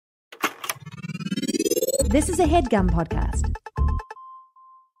This is a HeadGum podcast.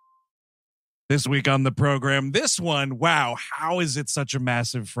 This week on the program, this one, wow, how is it such a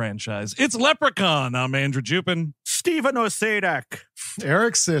massive franchise? It's Leprechaun. I'm Andrew Jupin. Stephen Osadak.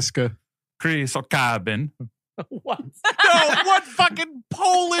 Eric Siska. Chris O'Cabin. What? No, what fucking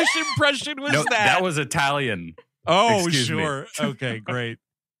Polish impression was that? That was Italian. Oh, Excuse sure. me. Okay, great.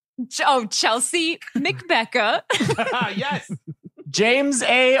 Oh, Chelsea McBecca. Yes. James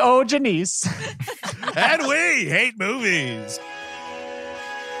A.O. Janisse. And we hate movies.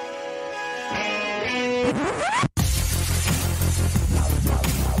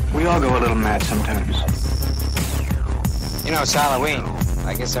 We all go a little mad sometimes. You know, it's Halloween.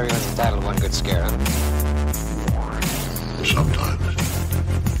 I guess everyone's entitled to one good scare, huh? Sometimes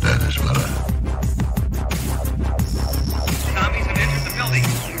that is better. Zombies have entered the building.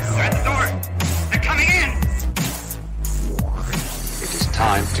 They're at the door. They're coming in. It is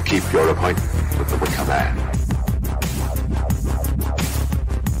time to keep your appointment with the Wicker Man.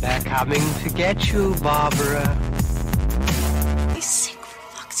 They're coming to get you, Barbara. He's sick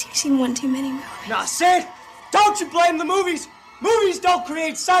for fuck's. You've seen one too many movies. Nah, Sid, don't you blame the movies. Movies don't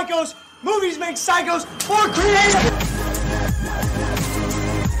create psychos. Movies make psychos more creative.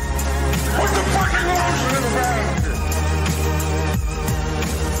 Put the fucking lotion in the bag!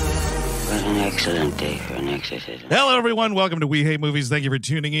 What an excellent day for an exorcism. Hello, everyone. Welcome to We Hate Movies. Thank you for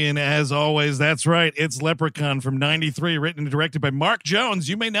tuning in. As always, that's right. It's Leprechaun from '93, written and directed by Mark Jones.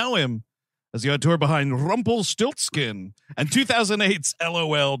 You may know him as the auteur behind Rumpelstiltskin and 2008's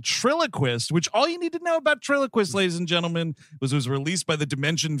LOL Triloquist, which all you need to know about Triloquist, ladies and gentlemen, was it was released by the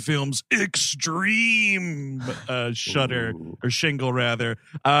Dimension Films Extreme Shutter, or Shingle, rather.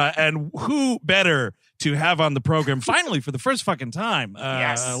 And who better to have on the program, finally, for the first fucking time,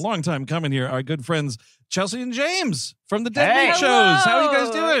 a long time coming here, our good friends Chelsea and James from the Dead Meat Shows. How are you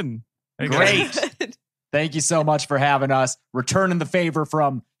guys doing? Great. Thank you so much for having us. Returning the favor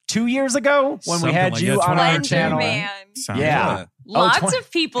from 2 years ago when Something we had like you that, on our 20. channel. Man. Yeah. Lots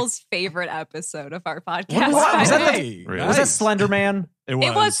of people's favorite episode of our podcast. Was that, Hey, was that Slender Man? It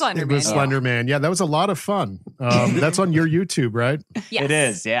was Slender It Man. was Slender Man. Yeah, that was a lot of fun. That's on your YouTube, right? Yes. It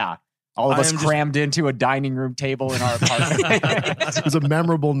is, yeah. All of us crammed into a dining room table in our apartment. It was a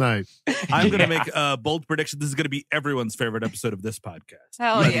memorable night. I'm going to make a bold prediction. This is going to be everyone's favorite episode of this podcast.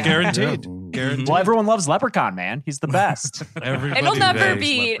 Hell yeah. Guaranteed. Guaranteed. Well, everyone loves Leprechaun, man. He's the best. It'll never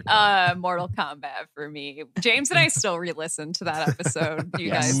beat Mortal Kombat for me. James and I still re-listen to that episode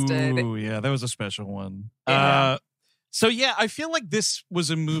you guys did. Ooh, yeah, that was a special one. Yeah. So yeah, I feel like this was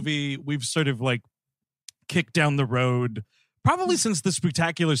a movie we've sort of like kicked down the road probably since the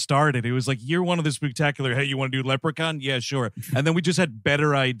Spooktacular started. It was like year one of the Spooktacular. Hey, you want to do Leprechaun? Yeah, sure. And then we just had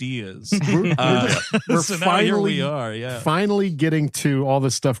better ideas. We're so now here we are. finally getting to all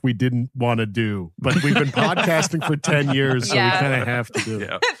the stuff we didn't want to do, but we've been podcasting for 10 years, so we kind of have to do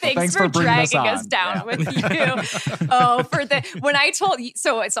it. Thanks for dragging us down with you. When I told you,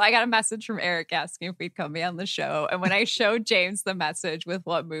 so I got a message from Eric asking if we'd come be on the show, and when I showed James the message with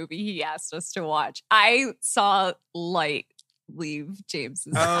what movie he asked us to watch, I saw light leave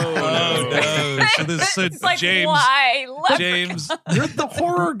James's no. So like, James, why? James, you're the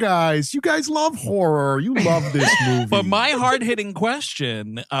horror guys. You guys love horror. You love this movie. But my hard-hitting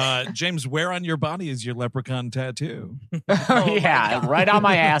question, James, where on your body is your leprechaun tattoo? Yeah, right on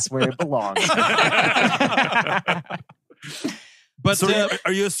my ass where it belongs. But so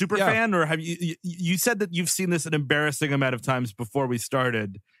are you a super fan, or have you said that you've seen this an embarrassing amount of times before we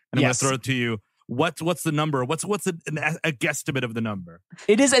started? And I'm going to throw it to you. What's the number? What's a guesstimate of the number?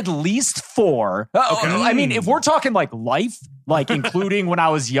 It is at least 4. Okay. I mean, if we're talking like life, like including when I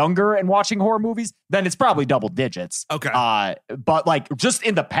was younger and watching horror movies, then it's probably double digits. Okay. But like just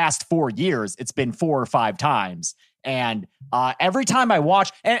in the past 4 years, it's been 4 or 5 times. And every time I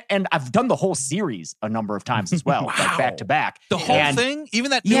watch, and I've done the whole series a number of times as well, like back to back. The whole thing?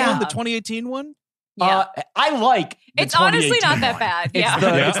 Even that new one, the 2018 one? Yeah. I like it's honestly not that bad.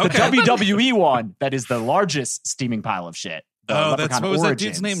 It's the WWE one that is the largest steaming pile of shit. What was that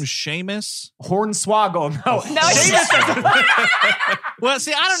dude's name? Seamus? Hornswoggle. No, Seamus. Well,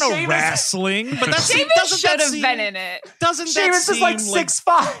 see, I don't know Seamus, wrestling, but Seamus should have been in it. Doesn't Seamus that is like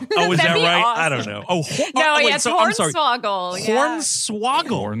 6'5". Oh, is that right? Awesome. I don't know. It's Hornswoggle.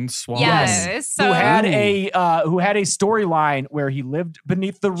 Hornswoggle. Yes. So, who had a storyline where he lived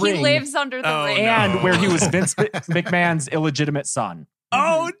beneath the ring. He lives under the ring. And where he was Vince McMahon's illegitimate son.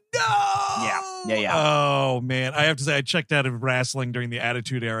 Oh, no. Yeah. Oh, man. I have to say, I checked out of wrestling during the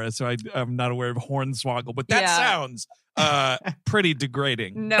Attitude Era, so I'm not aware of Hornswoggle, but that sounds pretty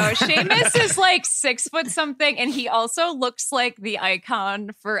degrading. No, Seamus is like 6 foot something, and he also looks like the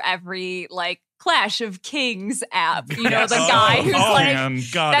icon for every like Clash of Kings app. You know, the guy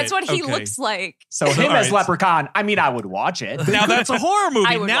who's that's what he looks like. So him as Leprechaun, I mean, I would watch it. Now that's a horror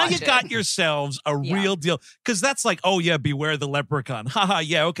movie. Now you it. got yourselves a real deal. Because that's like, oh yeah, beware the leprechaun. Haha,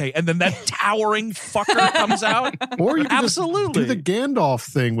 yeah, okay. And then that towering fucker comes out. Or you can just do the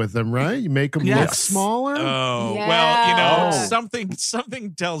Gandalf thing with them, right? You make them look smaller. Oh, well, you know,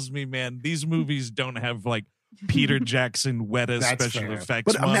 something tells me, man, these movies don't have like Peter Jackson Weta special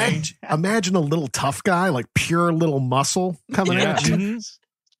effects. But imagine a little tough guy, like pure little muscle coming at you.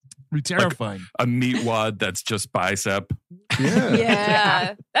 Terrifying. Like a meat wad that's just bicep.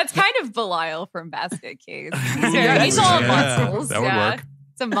 Yeah. That's kind of Belial from Basket Case. He's all muscles. That would work.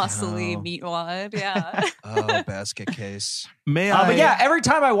 It's a muscly meat wad. Yeah. Oh, Basket Case. But yeah, every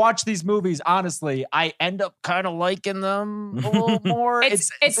time I watch these movies, honestly, I end up kind of liking them a little more.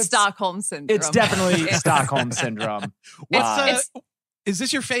 It's Stockholm Syndrome. It's definitely Stockholm Syndrome. Is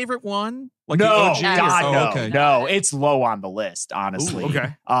this your favorite one? Like no, no. It's low on the list, honestly. Ooh,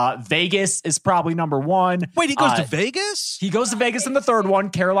 okay. Vegas is probably number one. Wait, he goes to Vegas? He goes to Vegas in the third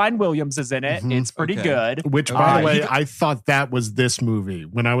one. Caroline Williams is in it. It's pretty good. Which, by the way, I thought that was this movie.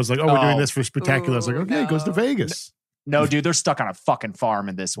 When I was like, we're doing this for Spooktacular, I was like, okay, he goes to Vegas. No, dude, they're stuck on a fucking farm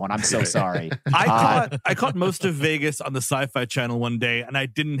in this one. I'm so sorry. I caught most of Vegas on the Sci-Fi Channel one day, and I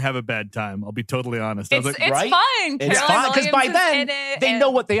didn't have a bad time. I'll be totally honest. It's fine. It's fine because by then they know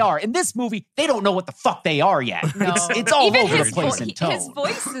what they are. In this movie, they don't know what the fuck they are yet. No. It's all Even over the place in tone. His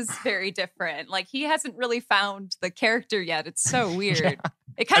voice is very different. Like he hasn't really found the character yet. It's so weird.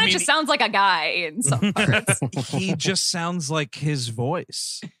 It kind of just sounds like a guy in some parts. He just sounds like his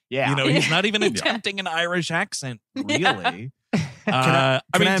voice. Yeah. You know, he's not even attempting an Irish accent, really. Can I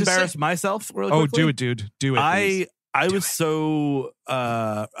embarrass myself really quickly? Oh, do it, dude. Do it. I was so,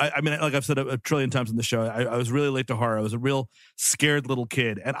 I mean, like I've said a trillion times in the show, I was really late to horror. I was a real scared little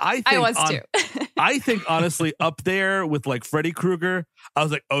kid. And I was too. I think, honestly, up there with like Freddy Krueger, I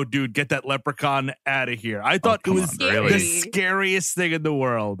was like, oh, dude, get that leprechaun out of here. I thought it was the scariest thing in the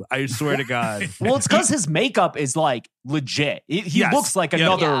world. I swear to God. Well, it's because his makeup is like legit. He looks like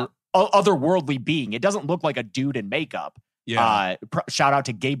another otherworldly being. It doesn't look like a dude in makeup. Yeah. Shout out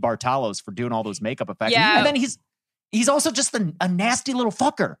to Gabe Bartalos for doing all those makeup effects. Yeah. And then he's also just a nasty little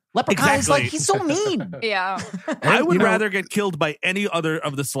fucker. Leprechaun is like, he's so mean. Yeah. I would rather get killed by any other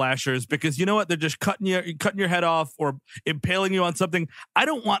of the slashers because you know what? They're just cutting your head off or impaling you on something. I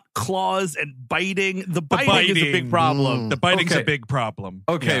don't want claws and biting. The biting is a big problem. The biting's a big problem.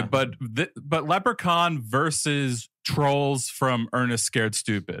 Okay, but Leprechaun versus Trolls from Ernest Scared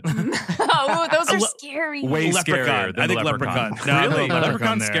Stupid. Oh, those are scary. Way scarier than Leprechaun. No, really?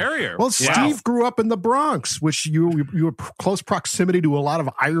 Leprechaun's scarier. Well, Steve grew up in the Bronx, which you were close proximity to a lot of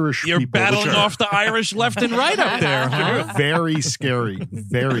Irish people. You're battling off the Irish left and right up there, huh? Very scary.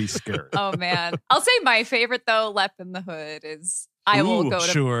 Very scary. Oh, man. I'll say my favorite, though, Lep in the Hood is... I will go to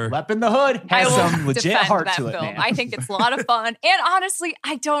sure. Lep in the Hood has some legit heart that to it, film. man. I think it's a lot of fun. And honestly,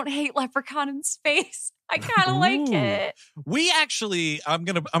 I don't hate Leprechaun in space. I kind of like it. We actually, I'm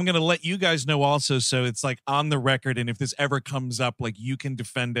gonna let you guys know also, so it's like on the record, and if this ever comes up, like you can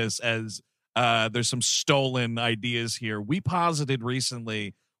defend us as there's some stolen ideas here. We posited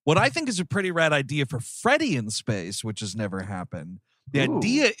recently what I think is a pretty rad idea for Freddy in space, which has never happened. The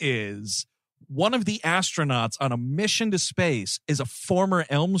idea is one of the astronauts on a mission to space is a former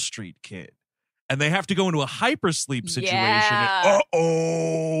Elm Street kid. And they have to go into a hypersleep situation. Yeah.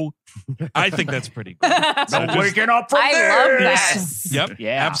 And, I think that's pretty cool. No waking up from I love that. Yep.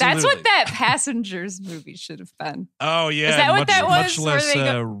 Yeah. Absolutely. That's what that Passengers movie should have been. Oh, yeah. Is that what that was? Much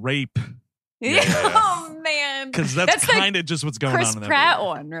less rape. Yeah. Oh, man. Because that's kind of just what's going Chris on in that Pratt movie.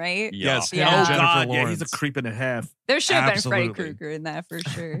 one, right? Yes. Yeah. And Oh, Jennifer God. Lawrence. Yeah, he's a creep and a half. There should have been Freddy Absolutely. Krueger in that for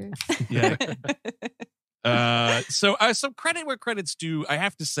sure. Yeah. So credit where credit's due. I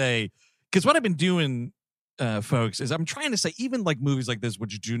have to say, because what I've been doing, folks, is I'm trying to say, even like movies like this,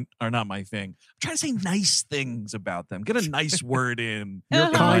 which are not my thing, I'm trying to say nice things about them. Get a nice word in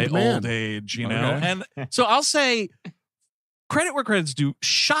my old age, you know? Okay. And so I'll say, credit where credit's due.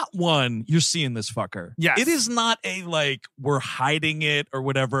 Shot one, you're seeing this fucker. Yes. It is not a like, we're hiding it or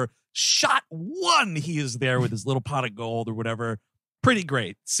whatever. Shot one, he is there with his little pot of gold or whatever. Pretty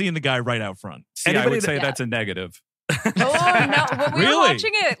great. Seeing the guy right out front. See, I would say that's a negative. Oh, no. When we Really? were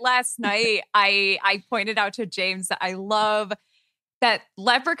watching it last night, I pointed out to James that I love that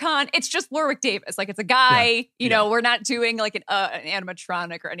Leprechaun. It's just Warwick Davis. Like, it's a guy, you know, we're not doing like an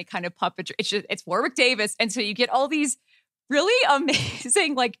animatronic or any kind of puppetry. It's Warwick Davis. And so you get all these really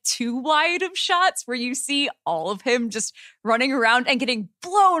amazing, like too wide of shots where you see all of him just running around and getting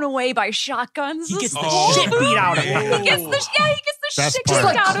blown away by shotguns. He gets the shit beat out of him. He gets the shit Just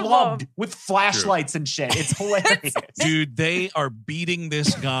like out of clubbed him. with flashlights and shit. It's hilarious. Dude, they are beating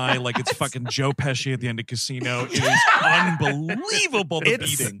this guy like it's fucking Joe Pesci at the end of Casino. It is unbelievable, the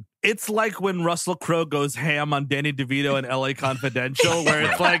beating. It's like when Russell Crowe goes ham on Danny DeVito in LA Confidential, where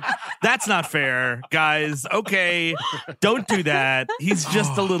it's like, that's not fair, guys. Okay, don't do that. He's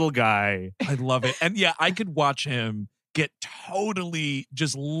just a little guy. I love it. And yeah, I could watch him get totally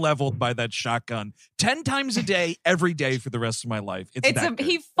just leveled by that shotgun 10 times a day, every day for the rest of my life.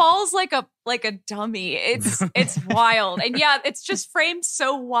 He falls like a dummy. It's wild. And yeah, it's just framed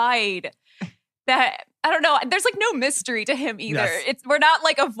so wide that I don't know. There's like no mystery to him either. Yes. We're not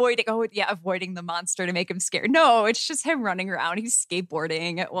like avoiding the monster to make him scared. No, it's just him running around. He's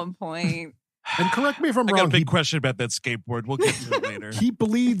skateboarding at one point. And correct me if I'm I wrong. got a big question about that skateboard. We'll get to it later. He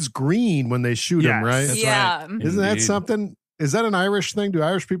bleeds green when they shoot him, right? That's yeah. right. Isn't that Indeed. something? Is that an Irish thing? Do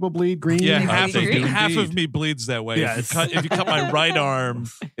Irish people bleed green? Yeah, half of me bleeds that way. Yeah, if you cut my right arm,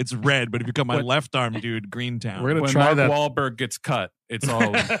 it's red. But if you cut my left arm, dude, green town. We're gonna When try Mark that. Wahlberg gets cut, it's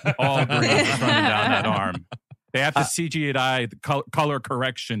all green just running down that arm. They have to CGI the color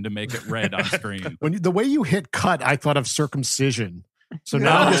correction to make it red on screen. The way you hit cut, I thought of circumcision. So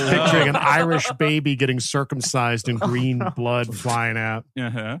now I'm just picturing an Irish baby getting circumcised and green blood flying out.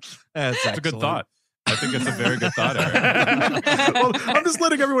 Uh-huh. That's a good thought. I think it's a very good thought, Eric. Well, I'm just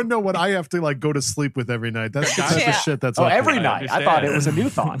letting everyone know what I have to like go to sleep with every night. That's the type of shit that's up every there. night. I thought it was a new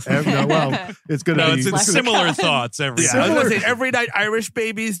thought. It's gonna be it's similar thoughts every I was gonna say every night Irish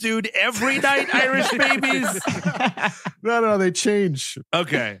babies, dude. Every night Irish babies. No, they change.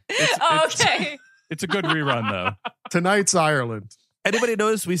 Okay. It's a good rerun though. Tonight's Ireland. Anybody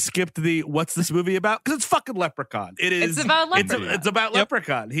notice we skipped the what's this movie about? Because it's fucking Leprechaun. It is. It's about Leprechaun. It's about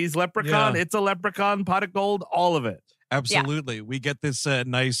Leprechaun. He's Leprechaun. Yeah. It's a Leprechaun. Pot of gold. All of it. Absolutely. Yeah. We get this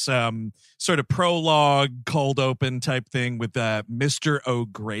nice sort of prologue, cold open type thing with Mr.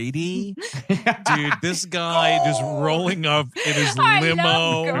 O'Grady. Dude, this guy just rolling up in his limo.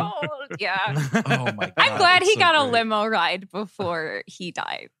 I love gold. Yeah. Oh my God. I'm glad he so got a great. limo ride before he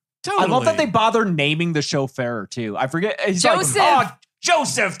died. Totally. I love that they bother naming the chauffeur too. I forget. He's Joseph. Like,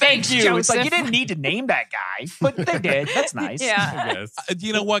 Joseph, thank you. Joseph. It's like you didn't need to name that guy, but they did. That's nice. Yeah.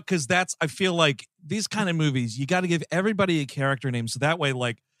 You know what? Because I feel like these kind of movies, you got to give everybody a character name. So that way,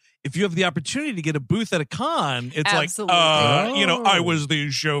 like, if you have the opportunity to get a booth at a con, it's Absolutely. like, I was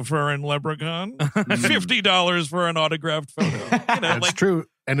the chauffeur in Leprechaun. $50 for an autographed photo. That's true.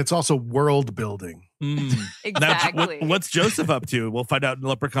 And it's also world building. Exactly. What's Joseph up to? We'll find out in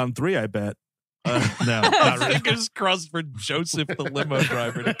Leprechaun 3, I bet. No, not really. Fingers crossed for Joseph, the limo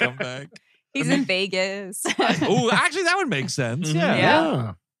driver, to come back. He's in Vegas. Oh, actually, that would make sense.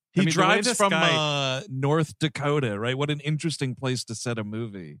 Yeah. He the way drives this from guy- North Dakota, right? What an interesting place to set a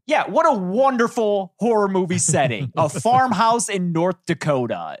movie. Yeah, what a wonderful horror movie setting. A farmhouse in North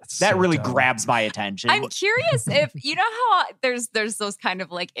Dakota. That really grabs my attention. I'm curious if you know how there's those kind of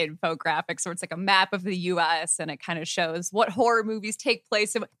like infographics where it's like a map of the U.S. and it kind of shows what horror movies take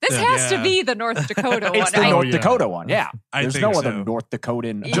place. This has to be the North Dakota one. It's the North Dakota one. Yeah, there's no other so. North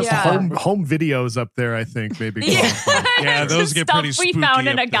Dakotan. Just home videos up there, I think, maybe. Yeah, those get pretty stuff we spooky found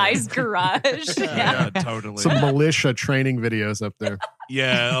in up a guy's garage. Yeah, totally. Some militia training videos up there.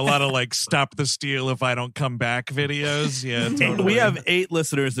 Yeah, a lot of like stop the steal if I don't come back videos. Yeah, totally. We have 8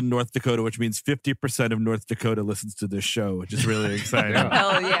 listeners in North Dakota, which means 50% of North Dakota listens to this show, which is really exciting.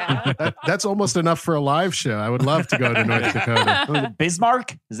 Hell yeah. That's almost enough for a live show. I would love to go to North Dakota.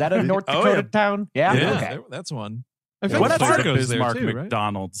 Bismarck? Is that a North Dakota town? Yeah. Okay. That's one. What That's about like Fargo's Bismarck there too, right?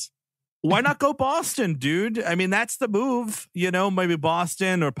 McDonald's. Why not go Boston, dude? I mean, that's the move. Maybe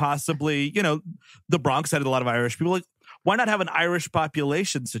Boston or possibly, the Bronx had a lot of Irish people. Like, why not have an Irish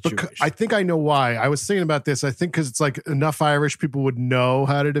population situation? I think I know why. I was thinking about this. I think because it's like enough Irish people would know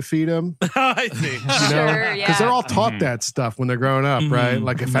how to defeat him. I think. Sure, Because they're all taught that stuff when they're growing up, right?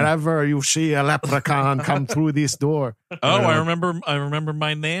 Like if ever you see a leprechaun come through this door. Oh, I remember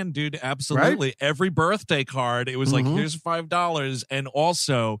my nan, dude. Absolutely. Right? Every birthday card, it was like, here's $5. And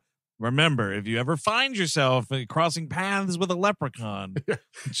also, remember, if you ever find yourself crossing paths with a leprechaun,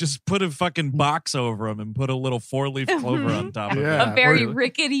 just put a fucking box over him and put a little 4-leaf clover on top of it. A very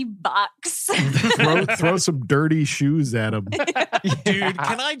rickety box. throw some dirty shoes at him. Dude,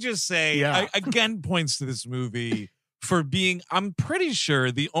 can I just say, again, points to this movie for being, I'm pretty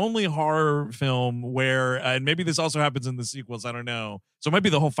sure, the only horror film where, and maybe this also happens in the sequels, I don't know. So it might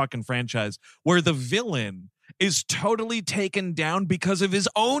be the whole fucking franchise, where the villain is totally taken down because of his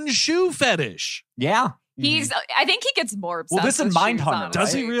own shoe fetish. Yeah. I think he gets more obsessed. Well, this is with shoes, Mindhunter. honestly.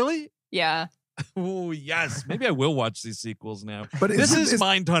 Does he really? Yeah. Oh, yes. Maybe I will watch these sequels now. But this is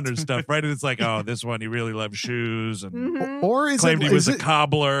Mindhunter stuff, right? And it's like, oh, this one, he really loves shoes. And Or is claimed it, he was is a it-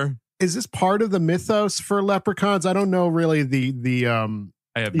 cobbler. Is this part of the mythos for leprechauns? I don't know really I don't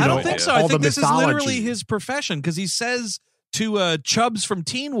think so. I all think the this is literally mythology. his profession because he says to Chubbs from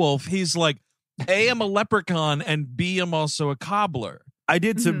Teen Wolf, he's like, A, I'm a leprechaun, and B, I'm also a cobbler. I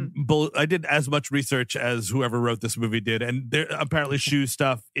did I did as much research as whoever wrote this movie did, and there apparently shoe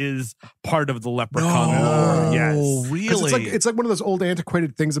stuff is part of the Leprechaun lore. Yes, really? It's like one of those old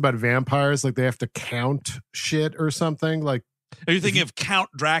antiquated things about vampires, like they have to count shit or something. Like, are you thinking of Count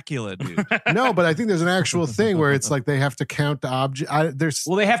Dracula, dude? no, but I think there's an actual thing where it's like they have to count the object.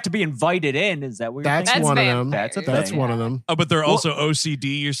 Well, they have to be invited in. Is that what you're That's thinking? one of them. That's a That's thing. one of them. Oh, but they're also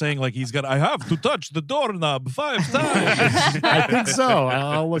OCD. You're saying like he's got. I have to touch the doorknob 5 times. I think so.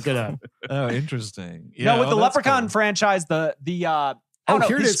 I'll look it up. Oh, interesting. No, with the that's Leprechaun cool. franchise, I don't know,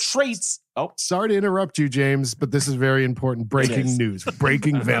 here it his is. traits. Oh, Sorry to interrupt you, James, but this is very important. Breaking is. news.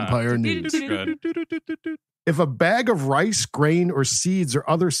 Breaking vampire news. Good. If a bag of rice, grain, or seeds or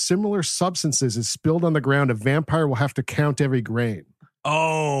other similar substances is spilled on the ground, a vampire will have to count every grain.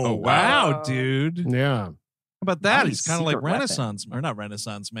 Oh, wow, dude. Yeah. How about that? Nice. He's kind of like Secret weapon. Renaissance, or not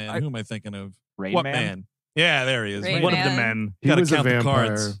Renaissance man. Who am I thinking of? Rain What Man? Yeah, there he is. Rain one of the Man. men. He Got to was a count the vampire.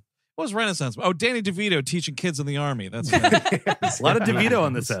 cards. What was Renaissance? Oh, Danny DeVito teaching kids in the army. That's what A lot of DeVito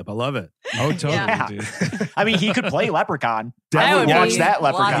on this app. I love it. oh, totally, Yeah. dude. I mean, he could play Leprechaun. That would Watch be that a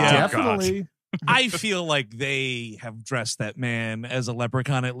lot Leprechaun. of Yeah. Definitely. I feel like they have dressed that man as a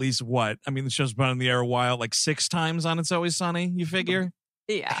leprechaun at least what? I mean, the show's been on the air a while, like 6 times on It's Always Sunny, you figure?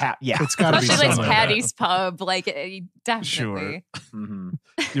 Yeah. Yeah. It's got to be Especially like something like that. Patty's Pub. Like, definitely. Sure. Mhm.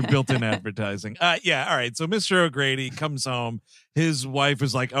 Your built-in advertising. Yeah, all right. So Mr. O'Grady comes home. His wife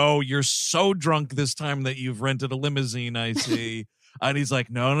is like, oh, you're so drunk this time that you've rented a limousine, I see. And he's like,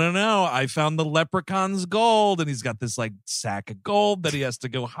 no. I found the leprechaun's gold. And he's got this like sack of gold that he has to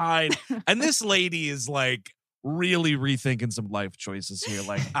go hide. And this lady is like really rethinking some life choices here.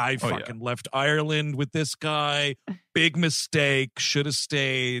 Like, I fucking left Ireland with this guy. Big mistake. Should have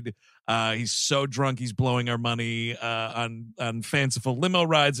stayed. He's so drunk. He's blowing our money on fanciful limo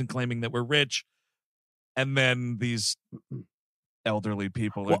rides and claiming that we're rich. And then these elderly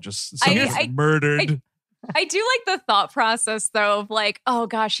people are just murdered. I do like the thought process, though, of like, oh,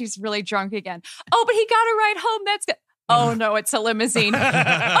 gosh, he's really drunk again. Oh, but he got a ride home. That's good. Oh, no, it's a limousine. Okay.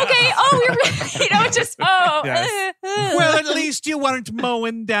 Oh, we're really, just, Yes. Well, at least you weren't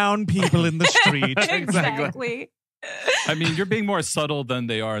mowing down people in the street. Exactly. I mean, you're being more subtle than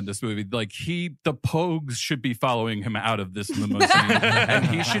they are in this movie. Like the Pogues should be following him out of this limousine, and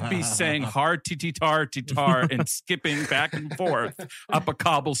he should be saying "hard tar" and skipping back and forth up a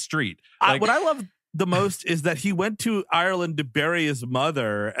cobble street. Like, What I love the most is that he went to Ireland to bury his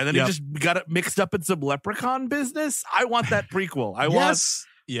mother, and then he just got it mixed up in some leprechaun business. I want that prequel. I want.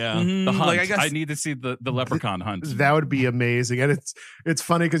 Yeah, the hunt. Like, I guess I need to see the leprechaun hunt. That would be amazing. And it's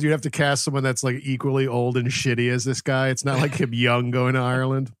funny because you'd have to cast someone that's like equally old and shitty as this guy. It's not like him young going to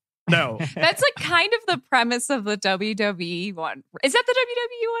Ireland. No. That's like kind of the premise of the WWE one. Is that the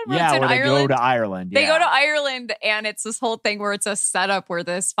WWE one? Yeah, it's in where they Ireland? go to Ireland. They yeah. go to Ireland, and it's this whole thing where it's a setup where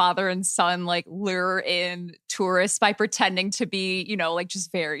this father and son like lure in tourists by pretending to be, like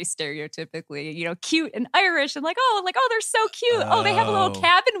just very stereotypically, cute and Irish, and oh, they're so cute. Oh, they have a little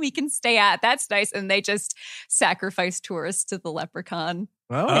cabin we can stay at. That's nice. And they just sacrifice tourists to the leprechaun.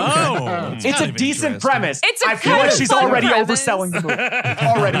 Oh, it's a decent premise. I feel like she's already premise. overselling the movie.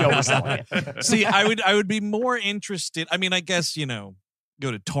 Already overselling it. See, I would be more interested. I mean, I guess,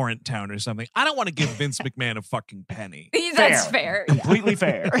 go to Torrent Town or something. I don't want to give Vince McMahon a fucking penny. That's fair. Completely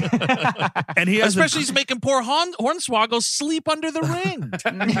fair. And he has especially he's making poor Hornswoggle sleep under the ring.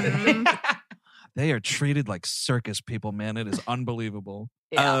 They are treated like circus people, man. It is unbelievable.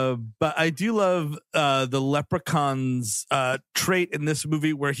 Yeah. But I do love the leprechaun's trait in this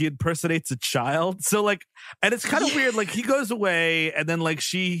movie where he impersonates a child. So and it's kind of weird. Like he goes away, and then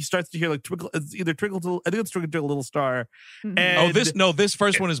she starts to hear twinkle. It's either twinkle. I think it's twinkle little star. Mm-hmm. And this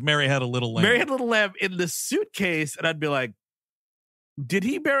first one is Mary Had a Little Lamb. Mary Had a Little Lamb in the suitcase, and I'd be like, did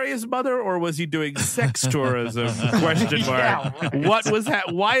he bury his mother, or was he doing sex tourism? Question mark. What was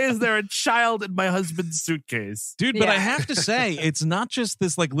that? Why is there a child in my husband's suitcase, dude? But I have to say, it's not just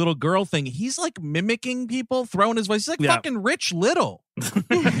this little girl thing. He's mimicking people, throwing his voice. He's fucking Rich Little.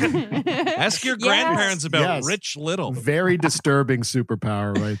 Ask your grandparents about Rich Little. Very disturbing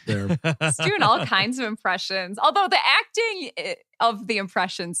superpower right there. He's doing all kinds of impressions. Although the acting of the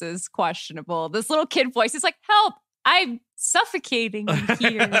impressions is questionable. This little kid voice is like, help. I'm suffocating in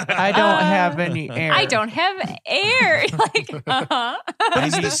here. I don't have any air. I don't have air. Like, But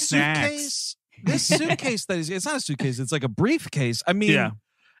is this suitcase? This suitcase that is—it's not a suitcase. It's like a briefcase. I mean,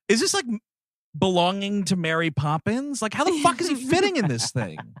 is this like belonging to Mary Poppins? Like, how the fuck is he fitting in this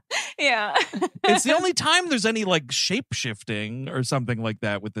thing? Yeah. It's the only time there's any like shape shifting or something like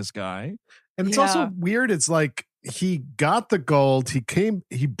that with this guy. And it's also weird. It's like he got the gold.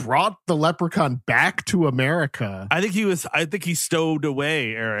 He brought the leprechaun back to America. I think he stowed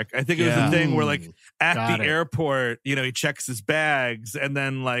away, Eric. I think it was a thing where like at the airport, he checks his bags and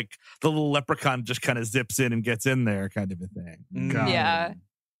then like the little leprechaun just kind of zips in and gets in there kind of a thing. Yeah.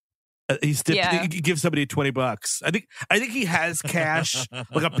 He gives somebody $20. I think he has cash,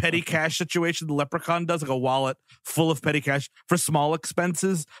 like a petty cash situation. The leprechaun does, like a wallet full of petty cash for small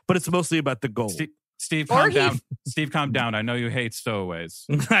expenses, but it's mostly about the gold. Steve, calm down. Steve, calm down. I know you hate stowaways.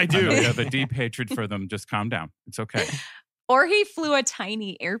 I do. I know you have a deep hatred for them. Just calm down. It's okay. Or he flew a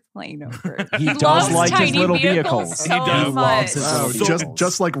tiny airplane over. He does like his little vehicles. So he loves his little vehicles.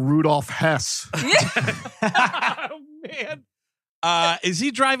 Just like Rudolph Hess. Oh, man. Is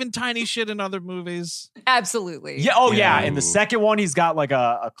he driving tiny shit in other movies? Absolutely. Yeah. Oh, yeah. In the second one, he's got like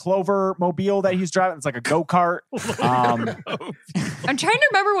a Clover mobile that he's driving. It's like a go-kart. I'm trying to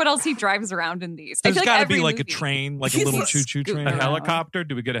remember what else he drives around in these. There's got to be like a train, like a little choo-choo train. A helicopter?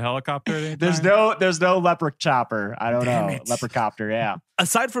 Do we get a helicopter? There's no leprechopper. I don't know. Leprechopter, yeah.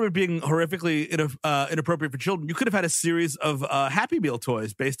 Aside from it being horrifically inappropriate for children, you could have had a series of Happy Meal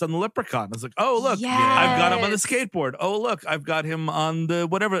toys based on the leprechaun. It's like, oh, look, I've got him on the skateboard. Oh, look, I've got him on the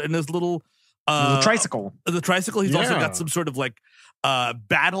whatever, in this little the tricycle. The tricycle. He's also got some sort of like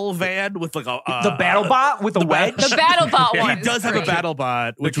battle van with like a the battle bot with a wedge. The battle bot one. He does have a battle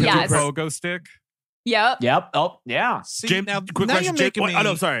bot, which is a pogo stick. Yep. Oh, yeah. See, James, now, quick question.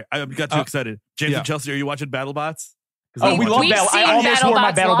 No, sorry, I got too excited. James and Chelsea, are you watching BattleBots? Oh, we love Battle. I almost wore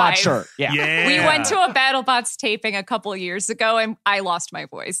my BattleBot shirt. Yeah. We went to a BattleBots taping a couple years ago, and I lost my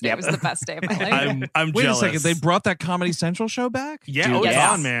voice. It was the best day of my life. I'm Wait jealous. a second. They brought that Comedy Central show back? Yeah. Dude, it's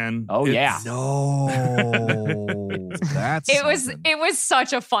on, man. Oh, yeah. No. It was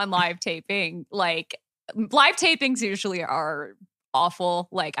such a fun live taping. Like, live tapings usually are awful.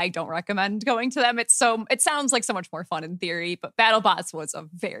 Like, I don't recommend going to them. It sounds like so much more fun in theory, but BattleBots was a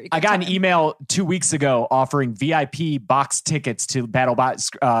very good I got time. an email 2 weeks ago offering VIP box tickets to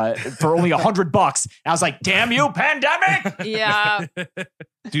BattleBots for only $100. And I was like, damn you, pandemic. Yeah.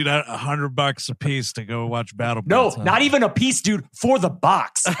 Dude, $100 a piece to go watch BattleBots. No, not even a piece, dude, for the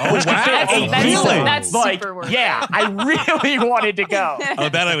box. Oh, wow. That's super worth it. Yeah, I really wanted to go. Oh,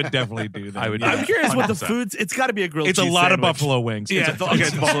 that I would definitely do. That. I'm curious what the foods. It's got to be a grilled cheese It's a lot sandwich. of buffalo wings. Yeah, it's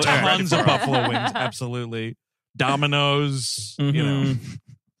tons of buffalo wings. Absolutely. Domino's,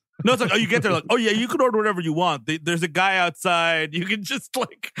 No, it's like, you get there like, oh yeah, you can order whatever you want. There's a guy outside. You can just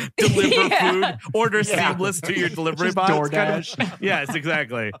like deliver food, order seamless to your delivery box. DoorDash. Kind of, yes,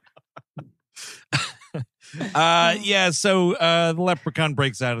 exactly. So the leprechaun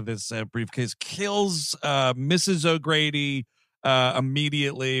breaks out of this briefcase, kills Mrs. O'Grady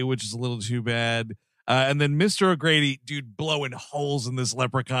immediately, which is a little too bad. And then Mr. O'Grady, dude, blowing holes in this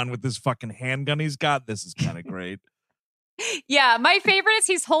leprechaun with this fucking handgun he's got. This is kind of great. Yeah, my favorite is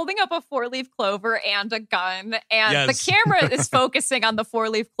he's holding up a 4-leaf clover and a gun, and the camera is focusing on the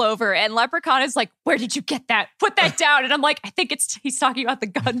 4-leaf clover, and Leprechaun is like, where did you get that? Put that down. And I'm like, I think he's talking about the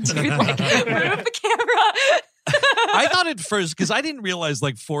gun, dude. Like, move the camera. I thought at first, because I didn't realize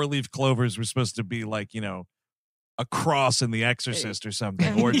like 4-leaf clovers were supposed to be like, a cross in The Exorcist or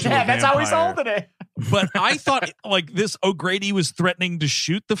something. Or that's how he's holding it. But I thought like this O'Grady was threatening to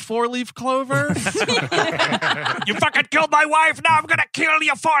shoot the 4-leaf clover. You fucking killed my wife. Now I'm going to kill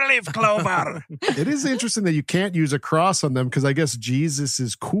your 4-leaf clover. It is interesting that you can't use a cross on them because I guess Jesus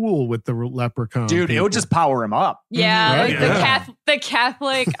is cool with the leprechaun. Dude, people. it would just power him up. Yeah, Right? the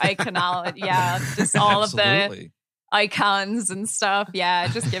Catholic iconology. Yeah, just all of the icons and stuff. Yeah,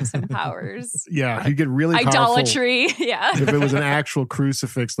 it just gives him powers. Yeah, you get really idolatry. Powerful yeah, if it was an actual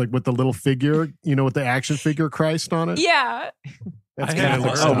crucifix, like with the little figure, with the action figure Christ on it. Yeah, that's kind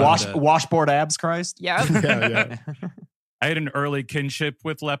of washboard abs Christ. Yep. Yeah. I had an early kinship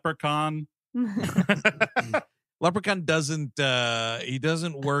with Leprechaun. Leprechaun doesn't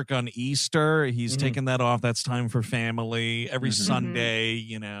work on Easter. He's taking that off. That's time for family. Every Sunday,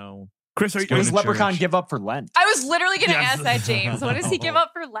 Chris, what does Leprechaun give up for Lent? I was literally going to ask that, James. What does he give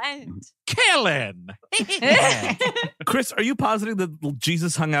up for Lent? Killing. Chris, are you positing that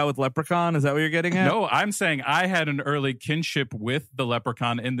Jesus hung out with Leprechaun? Is that what you're getting at? No, I'm saying I had an early kinship with the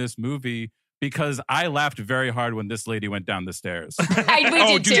Leprechaun in this movie because I laughed very hard when this lady went down the stairs. We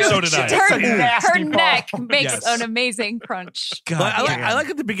did too. So did I. Her neck makes an amazing crunch. God, I like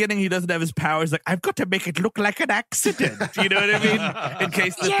at the beginning he doesn't have his powers. Like, I've got to make it look like an accident. You know what I mean? In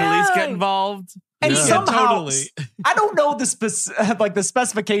case the police get involved. And somehow, I don't know the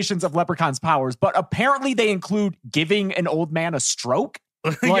specifications of Leprechaun's powers, but apparently they include giving an old man a stroke.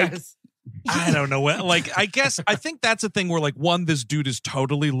 Yes. I don't know what. Like, I think that's a thing where, like, one, this dude is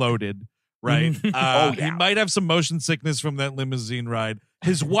totally loaded, right? He might have some motion sickness from that limousine ride.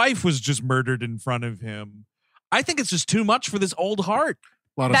 His wife was just murdered in front of him. I think it's just too much for this old heart.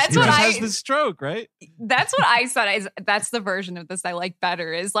 That's what has this stroke, right? That's what I said. That's the version of this I like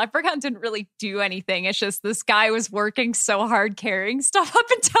better. Is Leprechaun didn't really do anything. It's just this guy was working so hard carrying stuff up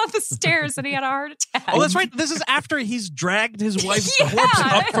and down the stairs, and he had a heart attack. Oh, that's right. This is after he's dragged his wife's corpse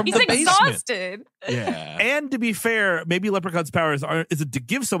up from the basement. He's exhausted. Yeah. And to be fair, maybe Leprechaun's powers isn't to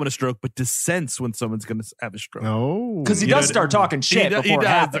give someone a stroke, but to sense when someone's going to have a stroke. Oh, because he does start talking shit before it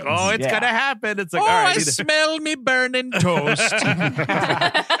happens. Like, it's gonna happen. It's like, all right, I smell me burning toast.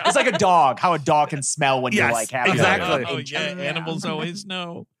 It's like a dog. How a dog can smell when you're like happy. Exactly. Animals always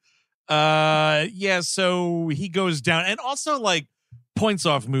know. So he goes down, and also like points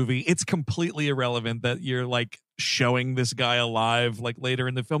off movie. It's completely irrelevant that you're like showing this guy alive like later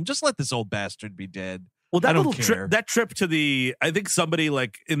in the film. Just let this old bastard be dead. Well, that little that trip to I think somebody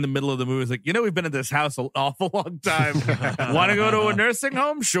like in the middle of the movie was like, we've been at this house an awful long time. Want to go to a nursing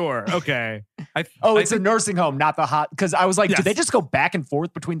home? Sure. Okay. It's a nursing home, not the because I was like, do they just go back and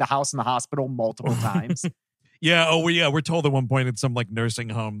forth between the house and the hospital multiple times? We're told at one point it's some like nursing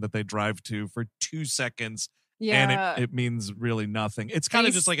home that they drive to for 2 seconds. Yeah. And it means really nothing. It's kind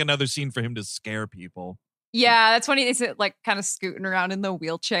of just like another scene for him to scare people. Yeah, that's when he's like kind of scooting around in the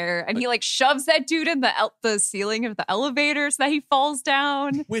wheelchair, and he like shoves that dude in the ceiling of the elevator so that he falls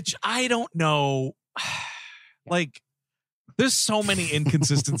down. Which I don't know. Like, there's so many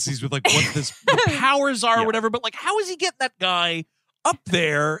inconsistencies with like what the powers are or whatever. But like, how is he getting that guy up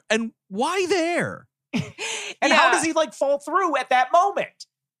there, and why there? And how does he like fall through at that moment?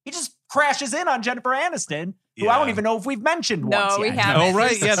 He just crashes in on Jennifer Aniston, who I don't even know if we've mentioned once yet. We haven't. Oh,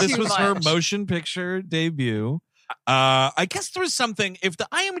 right. Yeah, this was her motion picture debut. I guess there was something, if the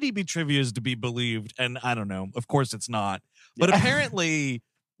IMDb trivia is to be believed, and I don't know, of course it's not, but apparently,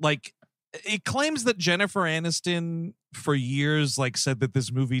 like, it claims that Jennifer Aniston for years, like, said that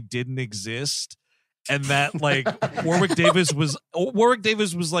this movie didn't exist. And that like Warwick Davis was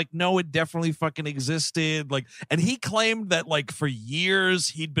like, no, it definitely fucking existed. Like, and he claimed that like for years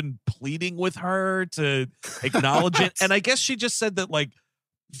he'd been pleading with her to acknowledge it. And I guess she just said that like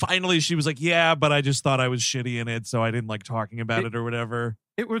finally she was like, yeah, but I just thought I was shitty in it, so I didn't like talking about it or whatever.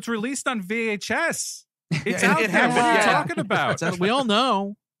 It was released on VHS. It's out there. What are you talking about? We all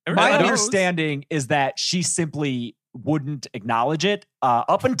know. My understanding is that she simply wouldn't acknowledge it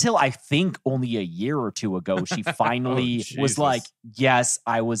up until I think only a year or two ago. She finally was like, yes,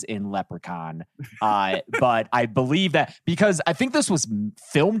 I was in Leprechaun. But I believe that because I think this was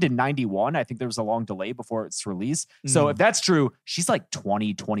filmed in 91. I think there was a long delay before its release. So if that's true, she's like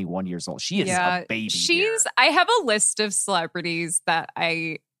 20, 21 years old. She is a baby. I have a list of celebrities that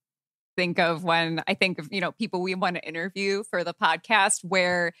I think of when I think of, people we want to interview for the podcast,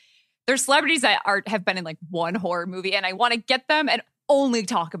 where there's celebrities that have been in like one horror movie, and I want to get them and only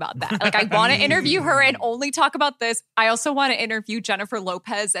talk about that. Like, I want to interview her and only talk about this. I also want to interview Jennifer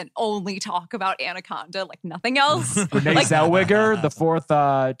Lopez and only talk about Anaconda, like nothing else. Renee Zellweger, the fourth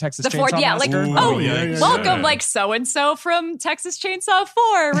Texas Chainsaw Massacre. Welcome, like so-and-so from Texas Chainsaw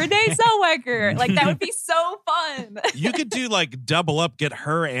 4, Renee Zellweger. Like, that would be so fun. You could do like double up, get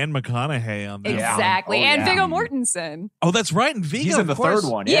her and McConaughey on there. Exactly. And Viggo Mortensen. Oh, that's right. And Viggo, he's in the third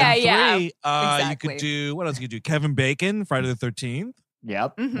one. Yeah. Exactly. You could do, what else could you do? Kevin Bacon, Friday the 13th.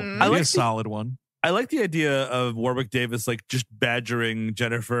 Yep. Mm-hmm. I like a solid one. I like the idea of Warwick Davis like just badgering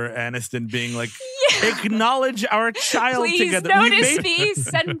Jennifer Aniston, being like, acknowledge our child together. Notice me,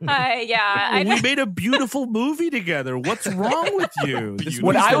 senpai. Yeah. We made a beautiful movie together. What's wrong with you?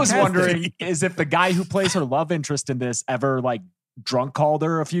 What I was wondering is if the guy who plays her love interest in this ever like drunk called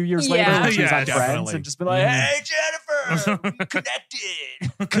her a few years later when she was on Friends and just be like, hey, Jennifer, we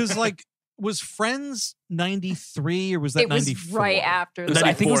connected. Because like, was Friends 93 or was that 94? It was right after.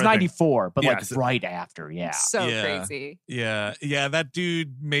 I think it was 94, but like right after. Yeah. So crazy. Yeah. That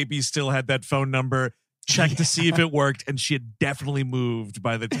dude maybe still had that phone number. Check to see if it worked, and she had definitely moved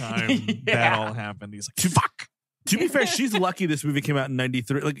by the time that all happened. He's like, fuck. To be fair, she's lucky this movie came out in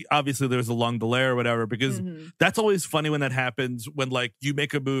 93. Like, obviously there was a long delay or whatever, because that's always funny when that happens, when like you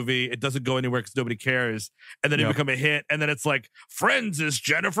make a movie, it doesn't go anywhere because nobody cares, and then it become a hit, and then it's like, Friends is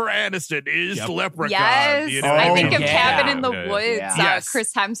Jennifer Aniston is the Leprechaun. Yes. You know? I think of Cabin in the Woods. Yes.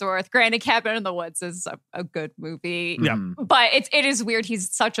 Chris Hemsworth. Granted, Cabin in the Woods is a good movie. Yeah. But it is weird.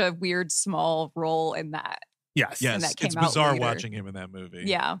 He's such a weird small role in that. Yes. And that came It's out bizarre later. watching him in that movie.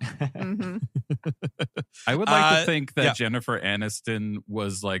 Yeah. I would like to think that Jennifer Aniston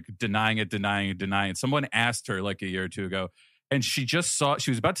was like denying it. Someone asked her like a year or two ago, and she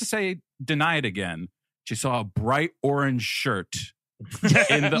was about to say deny it again. She saw a bright orange shirt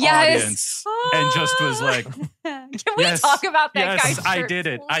in the audience and just was like, can we talk about that guy's shirt? I did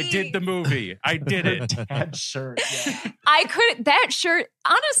it. Please? I did the movie. I did it. That shirt. Yeah. That shirt,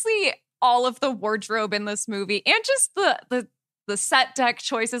 honestly, all of the wardrobe in this movie and just the set deck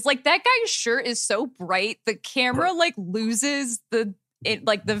choices, like that guy's shirt is so bright, the camera like loses the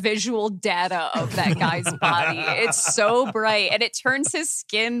visual data of that guy's body. It's so bright, and it turns his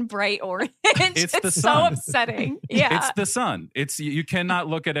skin bright orange. It's the so sun. upsetting. Yeah, it's the sun. You cannot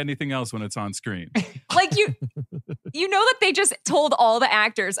look at anything else when it's on screen. Like you know that they just told all the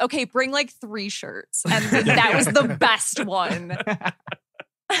actors, okay, bring like 3 shirts, and that was the best one.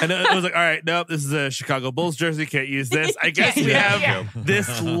 And it was like, all right, nope, this is a Chicago Bulls jersey. Can't use this. I guess we have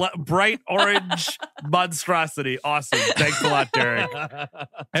this bright orange monstrosity. Awesome. Thanks a lot, Derek.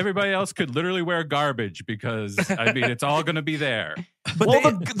 Everybody else could literally wear garbage because, I mean, it's all going to be there. But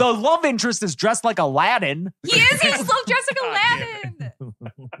the love interest is dressed like Aladdin. He is. He's still dressed like Aladdin.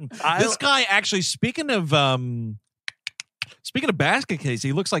 This guy, actually, speaking of Basket Case,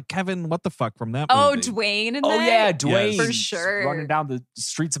 he looks like Kevin, what the fuck, from that movie. Oh, Dwayne in that? Yeah, Dwayne. For sure. Running down the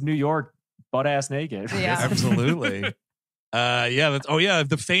streets of New York, butt-ass naked. Yeah. Absolutely.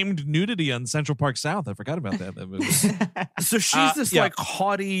 The famed nudity on Central Park South. I forgot about that movie. So she's this like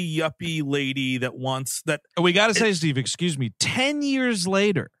haughty, yuppie lady that wants that. We got to say, Steve, excuse me, 10 years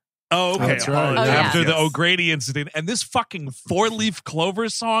later. Oh, okay. That's right. After the O'Grady incident, and this fucking 4-leaf clover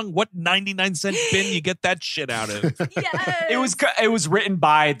song, what 99-cent bin you get that shit out of? Yes. It was written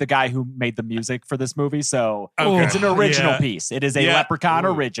by the guy who made the music for this movie, so it's an original piece. It is a Leprechaun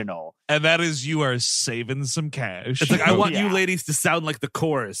original. And that is, you are saving some cash. It's like, I want you ladies to sound like the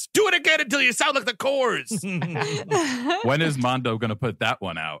chorus. Do it again until you sound like the chorus. When is Mondo going to put that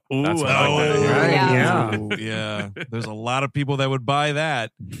one out? Ooh, That's what I Ooh, yeah. There's a lot of people that would buy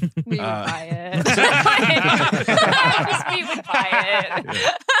that. We would buy it. We would buy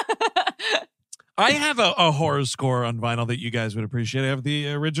it. I have a horror score on vinyl that you guys would appreciate. I have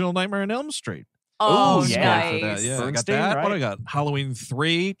the original Nightmare on Elm Street. Oh, yeah. nice. Yeah, I got Bernstein, that. right? What I got? Halloween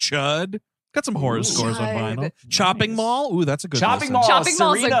 3, Chud. Got some horror scores on vinyl. Chopping Mall. Ooh, that's a good Chopping listen. Mall. Chopping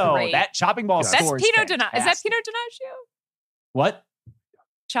Mall's Sereno. great. That Chopping Mall That's score Pino is Donaggio. Is that fantastic. Pino Donaggio? What?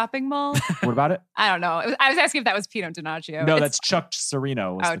 Chopping Mall? What about it? I don't know. I was asking if that was Pino Donaggio. No, It's- that's Chuck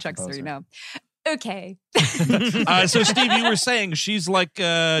Sereno. was Oh, the Chuck composer. Sereno. Okay. So, Steve, you were saying she's like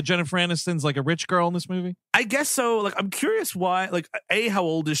Jennifer Aniston's like a rich girl in this movie? I guess so. Like, I'm curious why. Like, how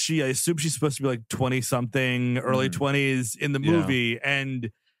old is she? I assume she's supposed to be like 20-something, early 20s in the movie.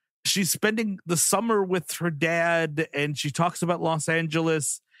 And she's spending the summer with her dad, and she talks about Los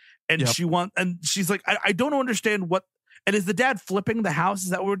Angeles, and she's like, I don't understand what. And is the dad flipping the house?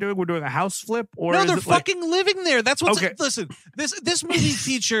 Is that what we're doing? We're doing a house flip? Or No, is they're it like, fucking living there. That's what's Okay. Listen, this movie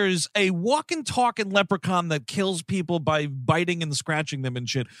features a walking, talking leprechaun that kills people by biting and scratching them and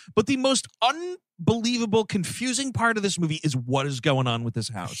shit. But the most unbelievable, confusing part of this movie is what is going on with this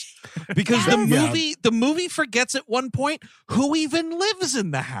house. Because the movie forgets at one point who even lives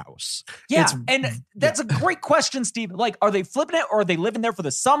in the house. Yeah, and that's a great question, Steve. Like, are they flipping it, or are they living there for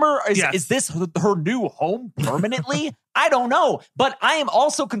the summer? Is this her new home permanently? I don't know, but I am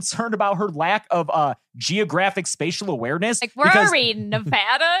also concerned about her lack of geographic spatial awareness. Like, where are we?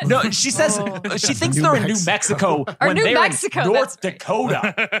 Nevada? No, she says she thinks they're in New Mexico when New they're Mexico, in North that's right.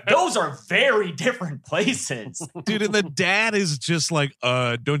 Dakota. Those are very different places. Dude, and the dad is just like,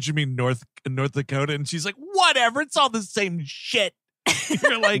 don't you mean North Dakota? And she's like, whatever, it's all the same shit.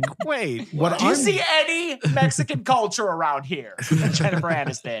 You're like, wait. Do you see any Mexican culture around here? Jennifer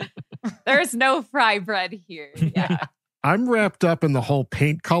Aniston. There's no fry bread here. Yeah. I'm wrapped up in the whole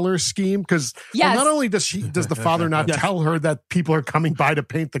paint color scheme because not only does the father not tell her that people are coming by to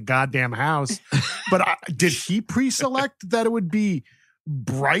paint the goddamn house, but did he pre-select that it would be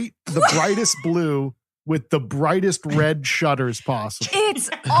the brightest blue, with the brightest red shutters possible. It's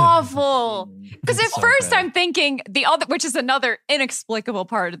awful. Because at so first bad. I'm thinking the other, which is another inexplicable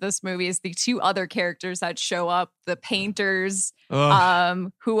part of this movie, is the two other characters that show up, the painters,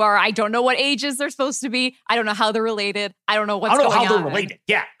 who are, I don't know what ages they're supposed to be. I don't know how they're related. I don't know what's going on. I don't know how they're related.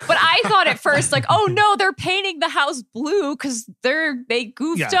 Yeah. But I thought at first, like, oh no, they're painting the house blue because they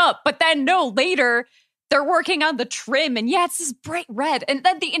goofed up. But then no, later they're working on the trim, and it's this bright red. And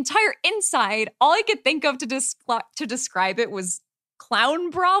then the entire inside, all I could think of to describe it was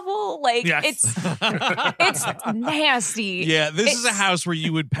clown brothel. Like, it's nasty. Yeah, this is a house where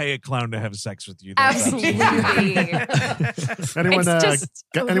you would pay a clown to have sex with you. Absolutely.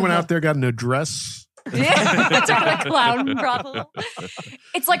 Anyone out there got an address? It's a clown brothel.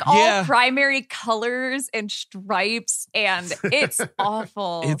 It's like all primary colors and stripes, and it's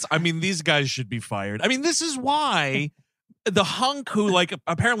awful. These guys should be fired. I mean, this is why the hunk who like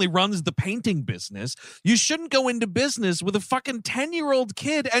apparently runs the painting business, you shouldn't go into business with a fucking 10-year-old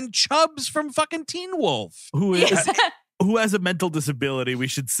kid and Chubbs from fucking Teen Wolf. Who has a mental disability, we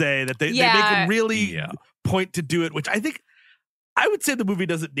should say, that they make a really point to do it, which I would say the movie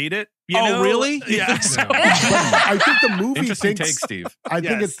doesn't need it. You know? Really? Yeah. I think the movie Interesting thinks. take, Steve. I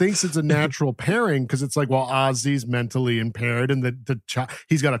think it thinks it's a natural pairing because it's like, well, Ozzy's mentally impaired, and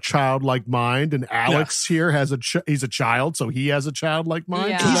he's got a childlike mind, and Alex here has he's a child, so he has a childlike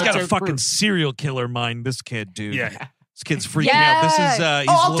mind. Yeah. He's got a fucking serial killer mind. This kid, dude. Yeah. This kid's freaking out. This is.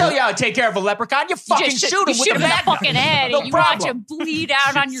 I'll tell you how to take care of a leprechaun. You fucking shoot him with the bat. fucking head, No and you watch problem. him bleed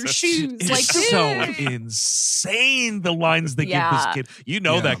out on your shoes. It's Like, so insane, the lines they give this kid. You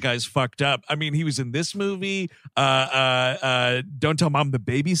know that guy's fucked up. I mean, he was in this movie. Don't Tell Mom the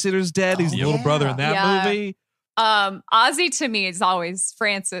Babysitter's Dead. He's the little brother in that movie. Ozzy to me is always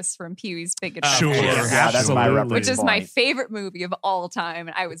Francis from Pee-wee's Big Adventure. Sure. Yeah, that's my reference Which is point. my favorite movie of all time.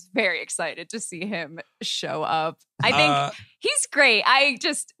 And I was very excited to see him show up. I think he's great. I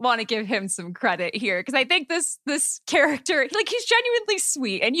just want to give him some credit here because I think this character, like, he's genuinely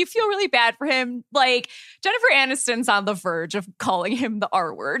sweet and you feel really bad for him. Like, Jennifer Aniston's on the verge of calling him the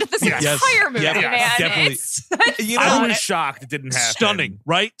R word this entire movie, man. Definitely. I was shocked it didn't happen. Stunning,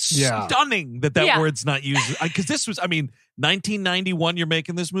 right? Yeah. Stunning that word's not used. Because this was, 1991, you're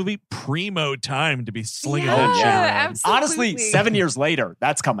making this movie, primo time to be slinging that shit around. Absolutely. Honestly, 7 years later,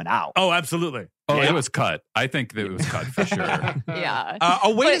 that's coming out. Oh, absolutely. Oh, it was cut. I think that it was cut for sure. Yeah.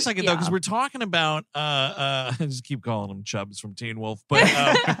 Wait a second, though, because we're talking about, I just keep calling him Chubbs from Teen Wolf, but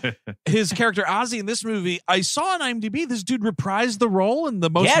his character Ozzy in this movie, I saw on IMDb, this dude reprised the role in the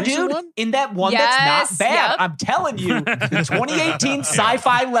most recent one. In that one that's not bad. I'm telling you, the 2018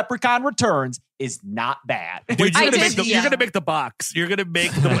 sci-fi Leprechaun Returns is not bad. Dude, you're gonna make the box. You're gonna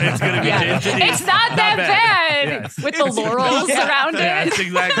make the. It's gonna be. It's not that bad Yes. with the laurels around it. Yes,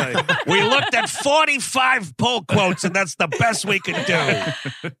 exactly. We looked at 45 pull quotes, and that's the best we could do.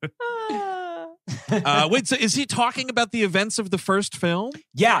 Wait, so is he talking about the events of the first film?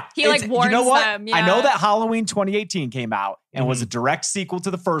 Yeah. He like warns you know what? them. Yeah. I know that Halloween 2018 came out and was a direct sequel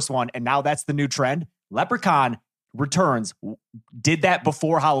to the first one, and now that's the new trend. Leprechaun Returns did that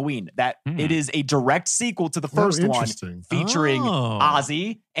before Halloween. That it is a direct sequel to the first one, featuring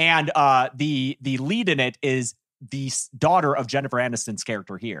Ozzy, and the lead in it is the daughter of Jennifer Aniston's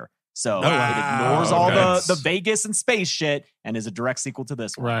character here. So it ignores all the Vegas and space shit and is a direct sequel to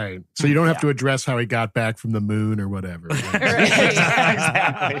this one. Right. So you don't have to address how he got back from the moon or whatever.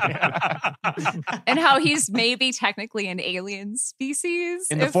 Exactly. And how he's maybe technically an alien species.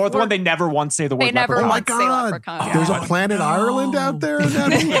 In the fourth one, they never once say the word leprechaun. Oh my God. There's a planet Ireland out there in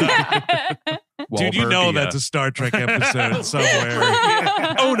that movie? Dude, you know that's a Star Trek episode somewhere.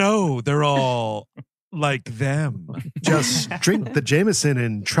 Oh no, they're all like them. Just drink the Jameson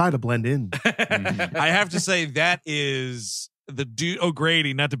and try to blend in. I have to say that is the dude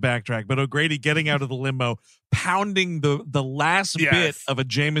O'Grady, not to backtrack, but O'Grady getting out of the limo, pounding the last bit of a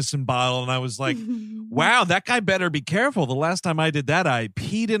Jameson bottle, and I was like, wow, that guy better be careful. The last time I did that, I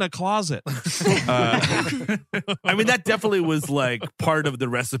peed in a closet. I mean, that definitely was like part of the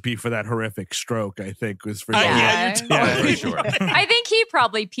recipe for that horrific stroke, I think, was for Yeah, you're totally sure. I think he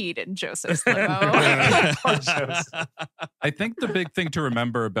probably peed in Joseph's limo. I think the big thing to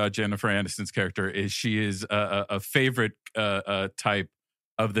remember about Jennifer Aniston's character is she is a favorite type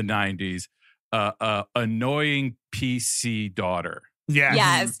of the 90s, annoying PC daughter.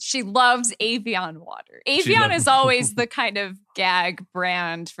 Yes, she loves Avion water. Avion is always the kind of gag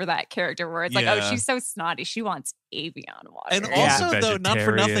brand for that character where it's like, oh, she's so snotty. She wants Avion water. And also, though, not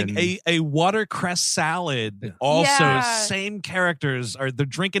for nothing, a watercress salad. Also, same characters they're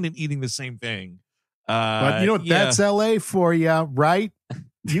drinking and eating the same thing. But you know, that's LA for you, right?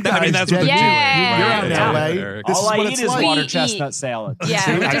 You guys, that's what they're doing. You're out in LA. All I eat is like. water chestnut salad.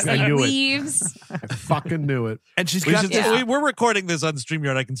 Yeah, we just I eat knew it. leaves. I fucking knew it. And she's We got should- we're recording this on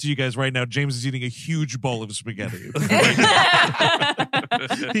StreamYard. I can see you guys right now. James is eating a huge bowl of spaghetti.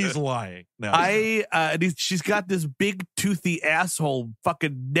 He's lying. No. she's got this big toothy asshole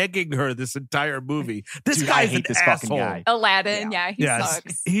fucking negging her this entire movie. This Dude, guy's I hate an this asshole. fucking guy. Aladdin, he Yes.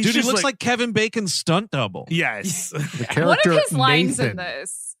 sucks. He's Dude, he just looks like Kevin Bacon's stunt double. Yes. The One of character his lines Nathan. in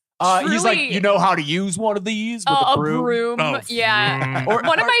this. He's like, truly- you know how to use one of these with a a broom? Oh, yeah. Or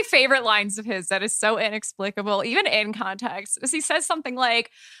one of my favorite lines of his that is so inexplicable, even in context, is he says something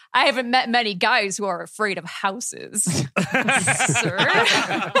like, I haven't met many guys who are afraid of houses. Sir?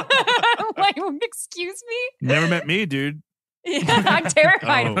 Like, excuse me? Never met me, dude. Yeah, I'm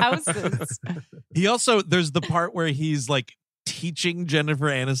terrified of houses. He also, there's the part where he's like teaching Jennifer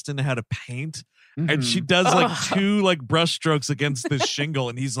Aniston how to paint. And she does like two like brush strokes against this shingle.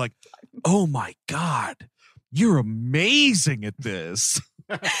 And he's like, oh my God, you're amazing at this.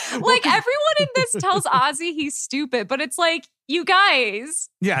 Like everyone in this tells Ozzy he's stupid, but it's like, you guys.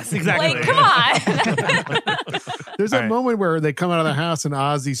 Yes, exactly. Like, come on. There's that moment where they come out of the house and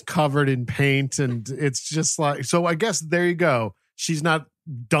Ozzy's covered in paint, and it's just like, so I guess there you go. She's not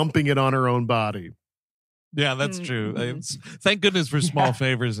dumping it on her own body. Yeah, that's true. Thank goodness for small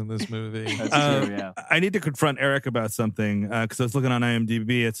favors in this movie. That's true, yeah. I need to confront Eric about something because I was looking on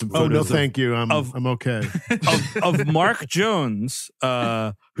IMDb at some Oh, photos. no, thank you. I'm okay. of Mark Jones,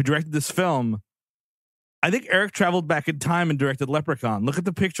 who directed this film. I think Eric traveled back in time and directed Leprechaun. Look at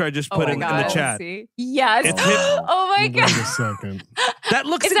the picture I just put in the chat. Yes. It's him. Oh my God. Wait a second. That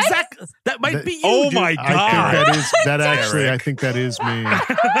looks exactly. That might be you. Oh dude. my God. I think that is me. Is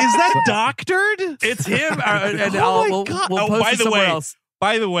that doctored? It's him. And Oh my we'll God. post By it the somewhere way, else.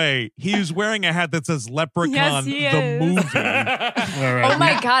 By the way, he was wearing a hat that says Leprechaun, Yes, he the is. movie. All right. Oh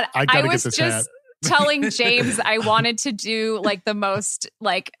my God. I gotta was get this just hat. telling James I wanted to do like the most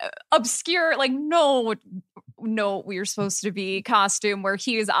like obscure, like no, we were supposed to be costume where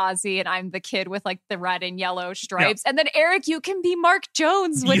he is Ozzy and I'm the kid with like the red and yellow stripes. And then Eric, you can be Mark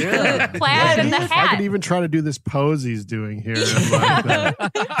Jones with the plaid and the I hat. could even try to do this pose he's doing here.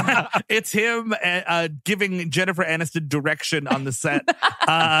 It's him giving Jennifer Aniston direction on the set.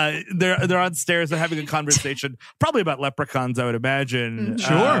 They're on stairs. They're having a conversation, probably about leprechauns, I would imagine.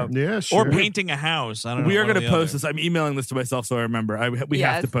 Sure. Yeah, sure. Or painting a house. I don't know. We are one or going to the post other. this. I'm emailing this to myself so I remember. We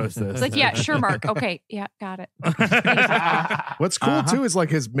have to post this. It's like, yeah, sure, Mark. Okay. Yeah, got it. What's cool too is like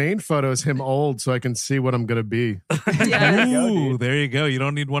his main photo is him old, so I can see what I'm gonna be. Ooh, there you go. You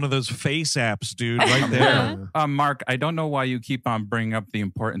don't need one of those face apps, dude. Right there. Mark, I don't know why you keep on bringing up the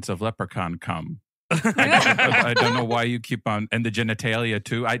importance of Leprechaun cum. I don't know why you keep on, and the genitalia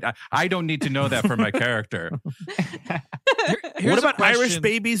too. I don't need to know that for my character. What about Irish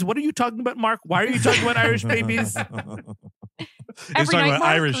babies? What are you talking about, Mark? Why are you talking about Irish babies? He's talking about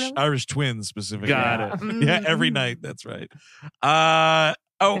Irish twins specifically. Got it. Yeah, every night. That's right.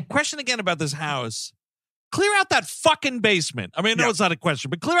 Question again about this house. Clear out that fucking basement. I mean, I know it's not a question,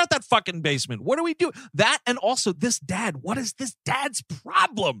 but clear out that fucking basement. What do we do? That and also this dad. What is this dad's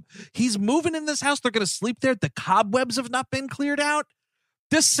problem? He's moving in this house. They're going to sleep there. The cobwebs have not been cleared out.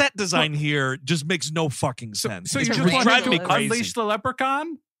 This set design here just makes no fucking sense. So you It's just want driving to me crazy. unleash the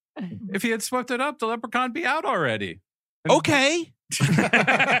leprechaun? If he had swept it up, the leprechaun be out already. Okay.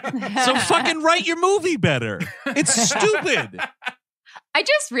 So fucking write your movie better. It's stupid. I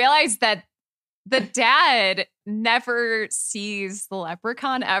just realized that the dad never sees the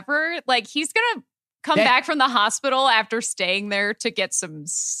leprechaun ever. Like he's gonna come back from the hospital after staying there to get some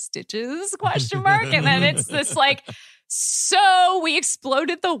stitches, ? And then it's this like, so we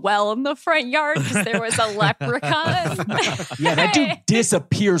exploded the well in the front yard because there was a leprechaun. Yeah, that dude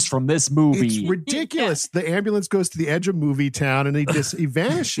disappears from this movie. It's ridiculous. The ambulance goes to the edge of movie town and he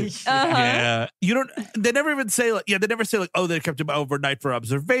vanishes. Yeah. You don't. They never even say like. Yeah, they never say like. Oh, they kept him overnight for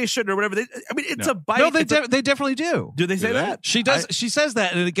observation or whatever. It's a bite. No, they definitely do. Do they say that? She does. She says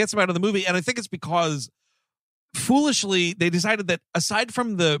that, and it gets him out of the movie. And I think it's because foolishly they decided that aside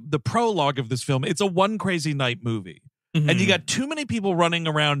from the prologue of this film, it's a one crazy night movie. Mm-hmm. And you got too many people running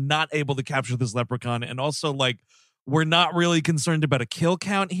around not able to capture this leprechaun. And also, like, we're not really concerned about a kill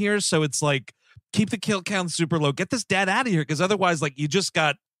count here. So it's like, keep the kill count super low. Get this dad out of here. Because otherwise, like,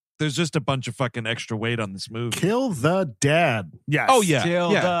 there's just a bunch of fucking extra weight on this movie. Kill the dad. Yes. Oh, yeah. Kill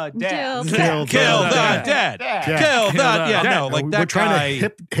the dad. Kill the dad. Kill the dad. Yeah, no, like that We're trying guy.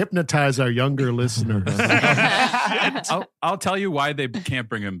 to hypnotize our younger listeners. I'll tell you why they can't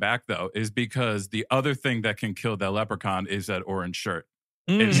bring him back, though, is because the other thing that can kill that leprechaun is that orange shirt.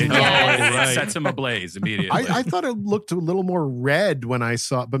 It sets him ablaze immediately. I thought it looked a little more red when I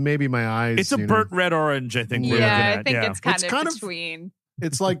saw it, but maybe my eyes. It's a burnt red orange, I think. Yeah, I think it's kind of between.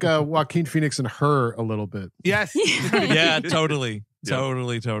 It's like Joaquin Phoenix and Her a little bit. Yes. Yeah, totally.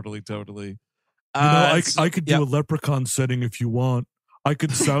 Totally. I could do a leprechaun setting if you want. I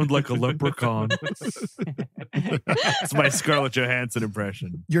could sound like a leprechaun. It's my Scarlett Johansson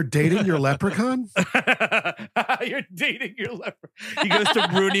impression. You're dating your leprechaun? You're dating your leprechaun. He goes to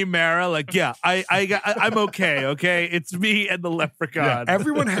Rooney Mara like, yeah, I'm okay. It's me and the leprechaun. Yeah,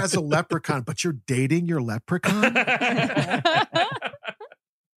 everyone has a leprechaun, but you're dating your leprechaun?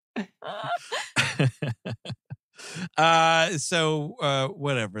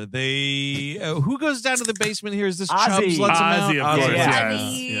 Whatever. They who goes down to the basement here? Is this Ozzy. Chubbs lets him out? Ozzy, of course.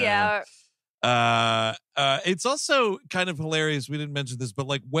 Yeah. It's also kind of hilarious. We didn't mention this, but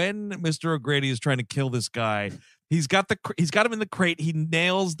like when Mr. O'Grady is trying to kill this guy, he's got him in the crate. He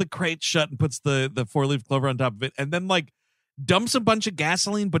nails the crate shut and puts the 4-leaf clover on top of it, and then like dumps a bunch of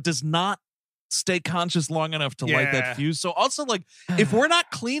gasoline, but does not stay conscious long enough to light that fuse. So also, like, if we're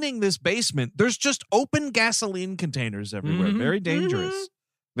not cleaning this basement, there's just open gasoline containers everywhere. Very dangerous.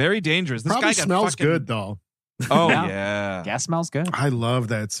 Very dangerous. This Probably guy smells good though. Oh yeah. Gas smells good. I love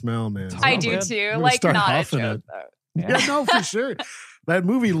that smell, man. I do too. I'm Like start not a huffing joke it. though. Yeah, no, for sure. That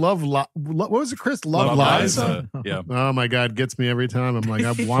movie, what was it, Chris? Love Liza? Yeah. Oh my God, gets me every time. I'm like,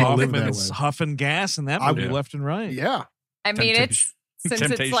 I want to live that way. Huffing gas in that movie left and right. Yeah. I mean, it's since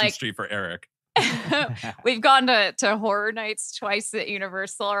Temptation it's like Street for Eric. we've gone to horror nights twice at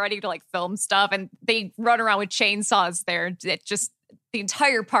Universal already to like film stuff, and they run around with chainsaws there. It just the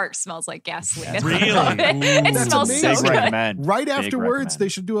entire park smells like gasoline. Really? It smells so good. Right afterwards, they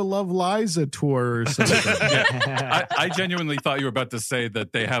should do a Love Liza tour or something. I genuinely thought you were about to say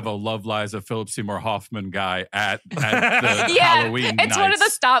that they have a Love Liza Philip Seymour Hoffman guy at the Halloween it's one of the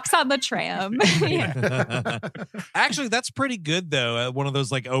stops on the tram. Actually, that's pretty good though. One of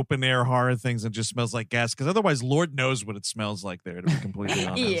those like open air horror things that just smells like gas, because otherwise, Lord knows what it smells like there. To be completely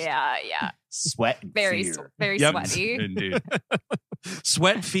honest. Yeah. Sweat. And very fear. very Yep. sweaty. Indeed.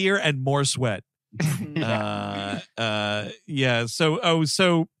 Sweat, fear, and more sweat. So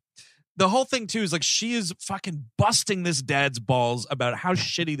the whole thing too is like she is fucking busting this dad's balls about how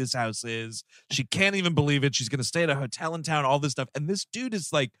shitty this house is. She can't even believe it. She's gonna stay at a hotel in town, all this stuff, and this dude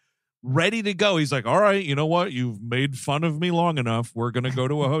is like ready to go. He's like, all right, you know what? You've made fun of me long enough. We're gonna go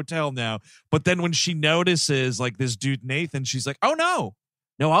to a hotel now. But then when she notices like this dude Nathan, she's like, oh no,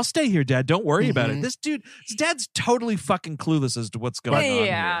 I'll stay here, Dad. Don't worry about it. This dad's totally fucking clueless as to what's going on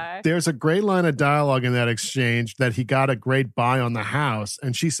here. There's a great line of dialogue in that exchange that he got a great buy on the house,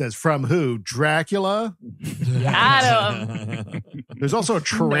 and she says, from who? Dracula? Got him. There's also a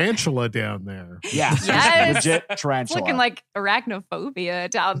tarantula down there. Yeah. Yes. Legit tarantula. It's looking like arachnophobia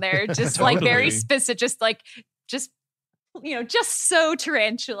down there. Just like very specific, just so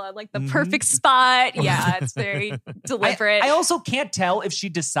tarantula, like the perfect spot. Yeah, it's very deliberate. I also can't tell if she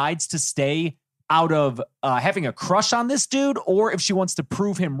decides to stay out of having a crush on this dude, or if she wants to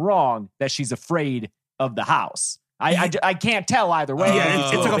prove him wrong that she's afraid of the house. I can't tell either way.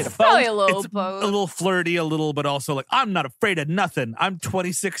 Yeah, it's like probably a little both. A little flirty, a little, but also like, I'm not afraid of nothing. I'm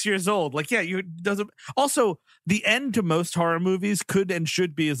 26 years old. Like, yeah, also the end to most horror movies could and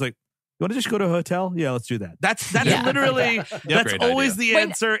should be is like, you want to just go to a hotel? Yeah, let's do that. That's literally, that's always the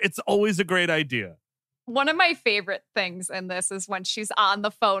answer. It's always a great idea. One of my favorite things in this is when she's on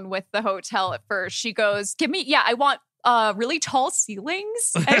the phone with the hotel at first. She goes, I want really tall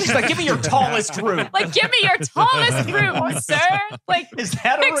ceilings. And she's like, give me your tallest room. Like, give me your tallest room, sir. Like, is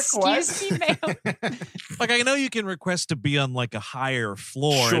that a excuse request? me, ma'am. Like, I know you can request to be on like a higher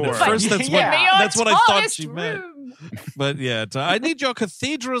floor. Sure. And at first, that's what I thought she meant. But yeah, I need your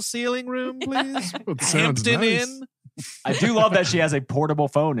cathedral ceiling room, please. Hampton nice. Inn. I do love that she has a portable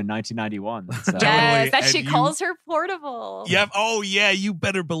phone in 1991. Yes, that she calls her portable. Yep. Oh yeah, you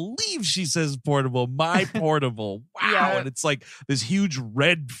better believe she says portable. My portable. Wow. Yeah. And it's like this huge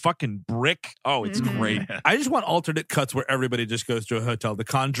red fucking brick. Oh, it's great. I just want alternate cuts where everybody just goes to a hotel. The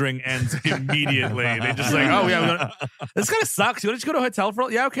Conjuring ends immediately. They just like, oh yeah, this kind of sucks. You want to just go to a hotel for?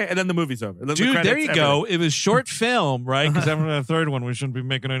 Yeah, okay. And then the movie's over. Dude, there you go. It was short film, right? Because after the third one, we shouldn't be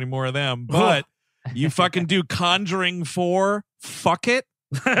making any more of them. But you fucking do Conjuring 4, fuck it.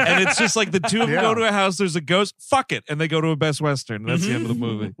 And it's just like the two of them go to a house, there's a ghost, fuck it. And they go to a Best Western. That's the end of the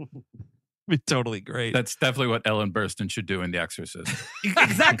movie. Be totally great. That's definitely what Ellen Burstyn should do in The Exorcist.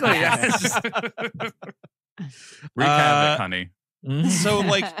 Exactly. Wreak havoc, honey. So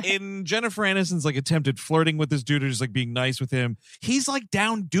like in Jennifer Aniston's like attempted flirting with this dude or just like being nice with him, he's like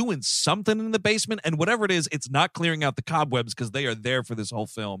down doing something in the basement, and whatever it is, it's not clearing out the cobwebs because they are there for this whole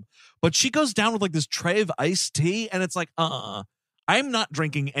film. But she goes down with like this tray of iced tea, and it's like, I'm not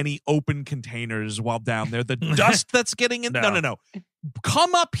drinking any open containers while down there. The dust that's getting in. No.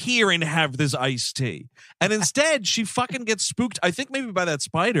 Come up here and have this iced tea. And instead, she fucking gets spooked, I think maybe by that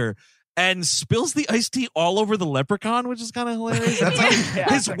spider, and spills the iced tea all over the leprechaun, which is kind of hilarious. That's like,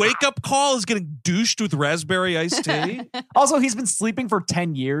 his wake-up call is getting douched with raspberry iced tea. Also, he's been sleeping for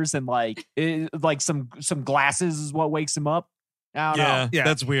 10 years, and like some glasses is what wakes him up. I don't know. Yeah,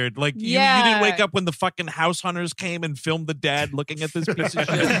 that's weird. Like, you didn't wake up when the fucking house hunters came and filmed the dad looking at this piece of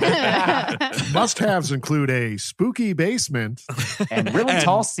shit. Must-haves include a spooky basement. And really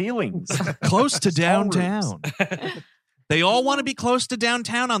tall ceilings. Close to downtown. They all want to be close to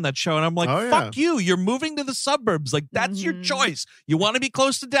downtown on that show. And I'm like, fuck you. You're moving to the suburbs. Like, that's your choice. You want to be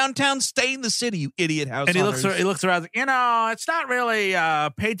close to downtown? Stay in the city, you idiot house And hunters. he looks around, like, it's not really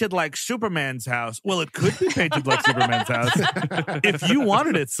painted like Superman's house. Well, it could be painted like Superman's house if you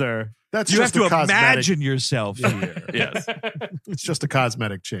wanted it, sir. You have to imagine yourself here. Yes. It's just a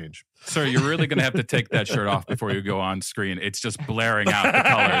cosmetic change. Sir, you're really going to have to take that shirt off before you go on screen. It's just blaring out the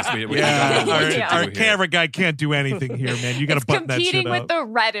colors. Our camera guy can't do anything here, man. You got to button that shit up. Competing with the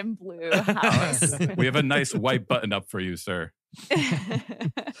red and blue house. We have a nice white button up for you, sir.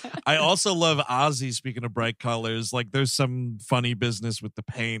 I also love Ozzy, speaking of bright colors. Like, there's some funny business with the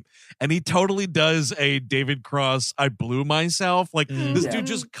paint, and he totally does a David Cross I blew myself. Like, this dude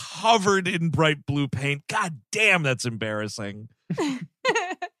just covered in bright blue paint. God damn, that's embarrassing.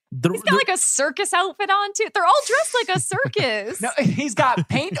 He's got like a circus outfit on too. They're all dressed like a circus. No, he's got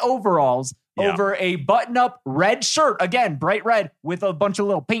paint overalls over a button-up red shirt. Again, bright red with a bunch of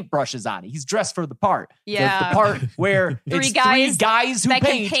little paintbrushes on it. He's dressed for the part. Yeah. The part where it's three guys who that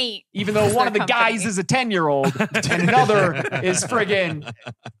paint, can paint, even though one of the guys is a 10-year-old and another is friggin'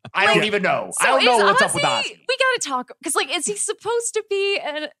 I don't even know. So I don't know what's Ozzy, up with Ozzy. We got to talk because, like, is he supposed to be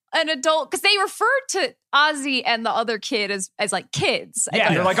an adult? Because they refer to Ozzy and the other kid as like kids.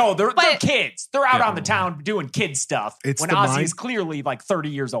 Yeah, they're like, they're kids. They're out on the town doing kid stuff. It's when the Ozzy mind- is clearly like 30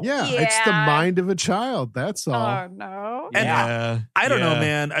 years old. Yeah, it's the mind of a child. That's all. Oh no! And I don't know,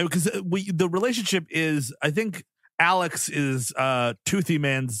 man, because the relationship is, I think Alex is Toothy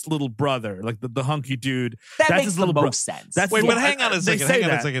Man's little brother, like the hunky dude. That's makes his the little most sense. Wait, hang on a second. Hang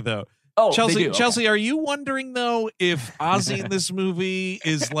on a second, though. Oh, Chelsea, are you wondering though if Ozzy in this movie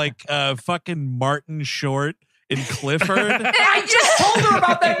is like fucking Martin Short in Clifford? I just told her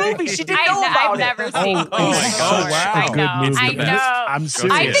about that movie. She didn't know about I've never it. seen. Oh, wow! I know. I know. I'm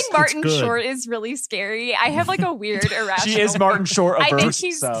serious. I think Martin Short is really scary. I have like a weird irrational. She is Martin Short averse. I think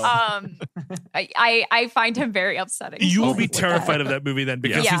he's. So. I find him very upsetting. You will be terrified of that movie then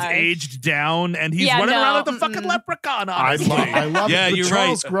because he's aged down and he's running around like the fucking leprechaun. Honestly, I love Yeah, it. But you're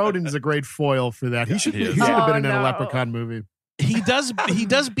Charles right. Grodin is a great foil for that. He should have been in a Leprechaun movie. He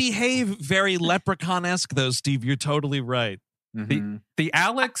does behave very Leprechaun-esque though, Steve. You're totally right. The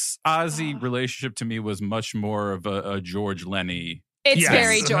Alex Ozzy relationship to me was much more of a George Lenny. It's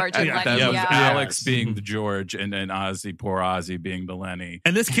very George and Lenny. That was Yeah. Alex being the George and Ozzy, poor Ozzy, being the Lenny.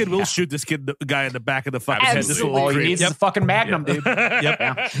 And this kid will shoot this kid, the guy in the back of the fucking head. This All he needs is a fucking Magnum, dude.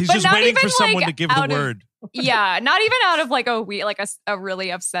 Yep. He's But just not waiting for even, someone like, to give the out of- word. Yeah, not even out of like a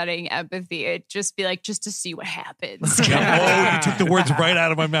really upsetting empathy. It'd just be like just to see what happens. You took the words right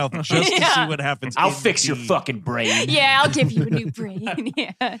out of my mouth just to see what happens. I'll fix your fucking brain. Yeah, I'll give you a new brain.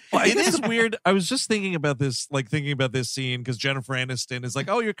 Yeah. Well, it is weird. I was just thinking about this scene because Jennifer Aniston is like,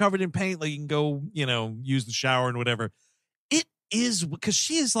 "Oh, you're covered in paint. Like you can go, use the shower and whatever." It is because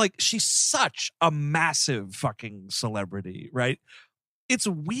she's such a massive fucking celebrity, right? It's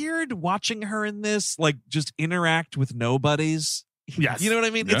weird watching her in this, like, just interact with nobodies. Yes. You know what I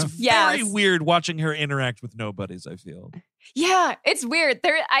mean? Yeah. It's very weird watching her interact with nobodies, I feel. Yeah, it's weird.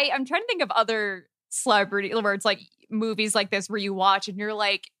 I'm trying to think of other celebrity where it's like movies like this where you watch and you're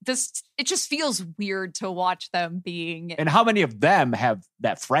like, this. It just feels weird to watch them being. And how many of them have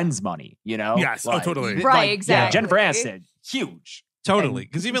that Friends money? Yes. Totally. Right. Exactly. Yeah, Jennifer Aniston, huge. Totally.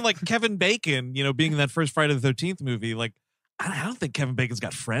 Because even like Kevin Bacon, being in that first Friday the 13th movie, like, I don't think Kevin Bacon's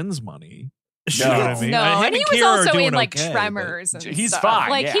got Friends money. You know what I mean? Him and he was Kira are also doing in like okay, Tremors and he's stuff. fine,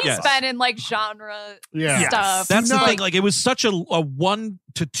 Like yeah. he's Yes. been in like genre stuff. That's the thing. Like it was such a 1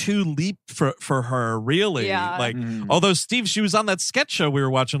 to 2 leap for her, really. Yeah. Like, although Steve, she was on that sketch show we were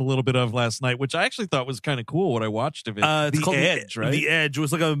watching a little bit of last night, which I actually thought was kind of cool. What I watched of it, It's The called Edge, right? The Edge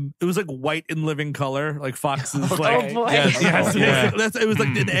was like white in living color, like Fox's. Okay. Like, Oh boy. yes. It was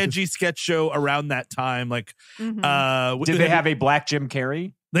like an edgy sketch show around that time. Like, Did they have a black Jim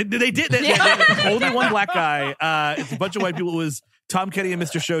Carrey? They did. Only one black guy. It's a bunch of white people. It was Tom Kenny and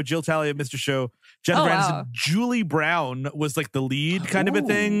Mr. Show, Jill Talley and Mr. Show, Jennifer Aniston, Julie Brown was like the lead kind of a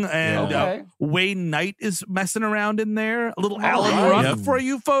thing, and Wayne Knight is messing around in there. A little Alan Ruck for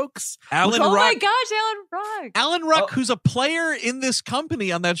you folks. Alan Oh Ruck. my gosh, Alan Ruck. Alan Ruck, who's a player in this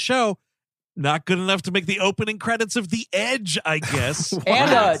company on that show. Not good enough to make the opening credits of The Edge, I guess.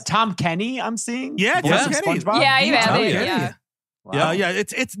 And Tom Kenny, I'm seeing. Yeah, Tom Kenny. SpongeBob. Yeah, you have it. yeah. Yeah. Wow. Yeah,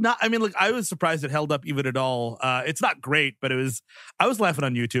 it's not. I mean, look, I was surprised it held up even at all. It's not great, but I was laughing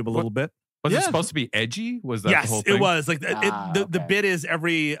on YouTube a little bit. Was it supposed to be edgy? Was that the Yes, whole thing? it was. Like the okay. bit is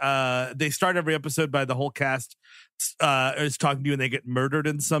they start every episode by the whole cast is talking to you and they get murdered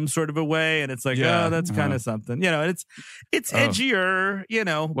in some sort of a way, and it's like, Yeah. oh, that's kind of something, you know. And it's edgier, you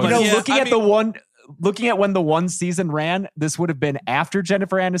know. Well, But Looking at when the one season ran, this would have been after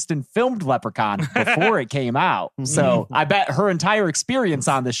Jennifer Aniston filmed Leprechaun before it came out. So I bet her entire experience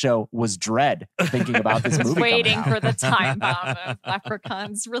on the show was dread thinking about this movie. Waiting for the time bomb of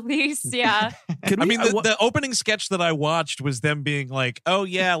Leprechaun's release. Yeah. The opening sketch that I watched was them being like, "Oh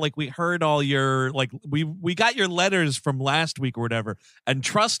yeah, like we heard all your like we got your letters from last week or whatever, and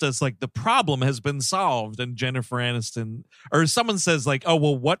trust us, like the problem has been solved." And Jennifer Aniston or someone says like, "Oh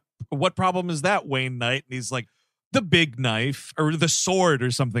well, what problem is that, Wayne Knight?" And he's like, "The big knife or the sword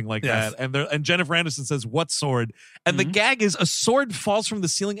or something like that." And Jennifer Aniston says, "What sword?" And the gag is a sword falls from the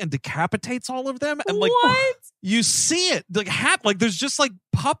ceiling and decapitates all of them. And like, What? you see it like there's just like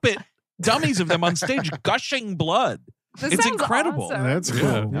puppet dummies of them on stage gushing blood. This It's sounds incredible. awesome. That's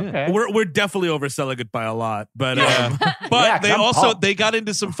cool. Okay. we're definitely overselling it by a lot. But But they I'm also pumped. they got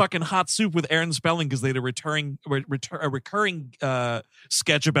into some fucking hot soup with Aaron Spelling because they had a recurring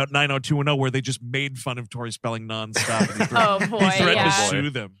sketch about 90210 where they just made fun of Tori Spelling nonstop. And Oh boy. he threatened Yeah. to sue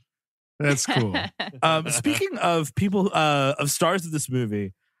them. That's cool. speaking of people of stars of this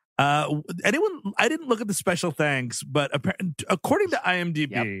movie, I didn't look at the special thanks, but according to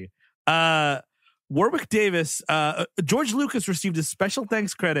IMDb, Warwick Davis, George Lucas received a special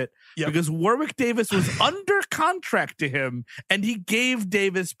thanks credit because Warwick Davis was under contract to him, and he gave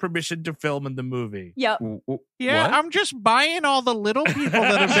Davis permission to film in the movie. Yep. Yeah, What? I'm just buying all the little people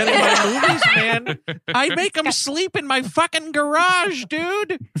that have been in my movies, man. I make them sleep in my fucking garage,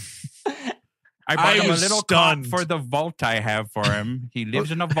 dude. I bought him a was little stunned. cot for the vault I have for him. He lives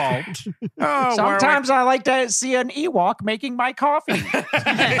in a vault. Sometimes I like to see an Ewok making my coffee.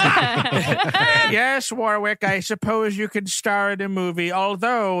 Yes, Warwick, I suppose you can star in a movie,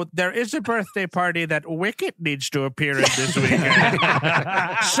 although there is a birthday party that Wicket needs to appear in this weekend.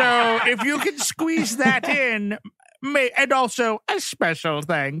 So if you can squeeze that in, and also a special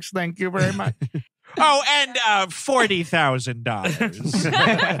thanks. Thank you very much. Oh, and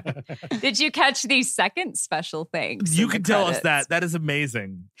 $40,000. Did you catch the second special thanks? You in can the tell us credits? that. That is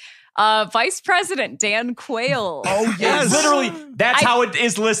amazing. Vice President Dan Quayle. Oh, yes. Literally, that's how it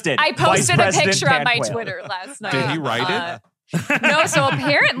is listed. I Vice posted a President picture on Dan my Quayle. Twitter last night. Did he write it? No, so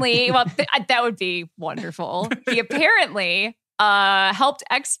apparently, well, that would be wonderful. He apparently helped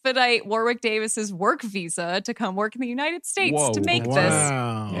expedite Warwick Davis's work visa to come work in the United States to make this.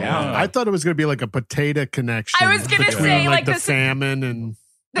 Yeah. I thought it was going to be like a potato connection. I was gonna between, say, like, the this is- famine and.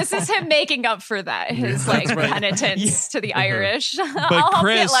 This is him making up for that, his like penitence to the Irish. I'll help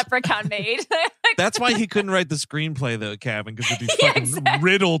Chris- get Leprechaun made. That's why he couldn't write the screenplay, though, Kevin, because it'd be fucking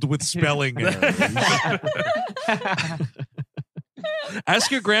riddled with spelling errors.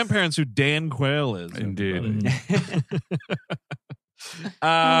 Ask your grandparents who Dan Quayle is. Indeed.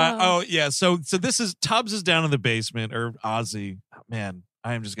 Oh yeah, so this is Tubbs is down in the basement, or Ozzy. Man,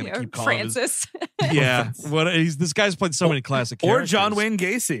 I am just gonna keep calling Francis. This guy's played so many classic Or characters. John Wayne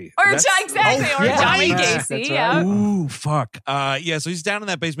Gacy. Or John Wayne Gacy. Yeah. Ooh, fuck. So he's down in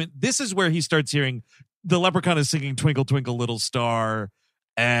that basement. This is where he starts hearing the Leprechaun is singing "Twinkle Twinkle Little Star,"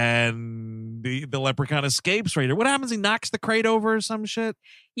 and the Leprechaun escapes right here. What happens? He knocks the crate over or some shit.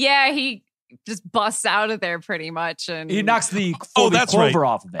 Yeah, he just busts out of there pretty much, and He knocks the four-leaf clover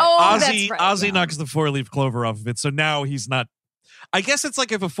off of it. Oh, Ozzy, that's right. Ozzy knocks the 4-leaf clover off of it. So now he's not. I guess it's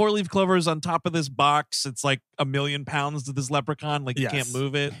like if a 4-leaf clover is on top of this box, it's like 1,000,000 pounds to this leprechaun. Like you can't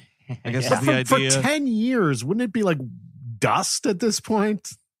move it. I guess But is the for idea. 10 years, wouldn't it be like dust at this point?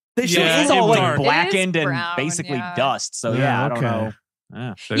 It's all like blackened and brown, basically yeah. dust. So Yeah, I don't okay. know.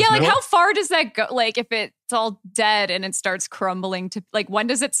 Yeah, like how far does that go? Like if it's all dead and it starts crumbling to like when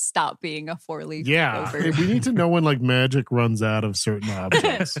does it stop being a 4-leaf Yeah, clover? we need to know when like magic runs out of certain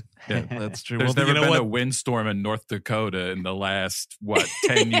objects. Yeah, that's true. There's Well, never you know been a what? windstorm in North Dakota in the last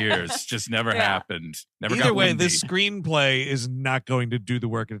 10 years. Just never happened. Never Either got way, windy. this screenplay is not going to do the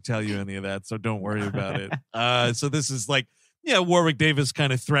work and tell you any of that, so don't worry about it. So this is like, Warwick Davis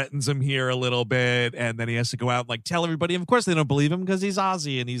kind of threatens him here a little bit, and then he has to go out and like tell everybody. And of course, they don't believe him because he's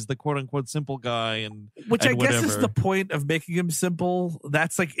Ozzy and he's the quote unquote simple guy. And Which and I guess is whatever. the point of making him simple.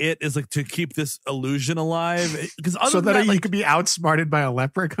 That's like is like to keep this illusion alive. Because So that you could be outsmarted by a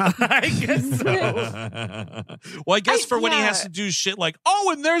leprechaun. I guess so. Well, I guess for when he has to do shit like,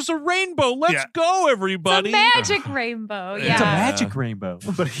 oh, and there's a rainbow. Let's go, everybody. It's a magic rainbow. Yeah. It's a magic rainbow.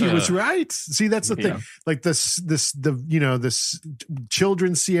 But he was right. See, that's the thing. Like this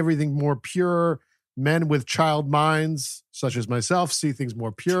children see everything more pure. Men with child minds, such as myself, see things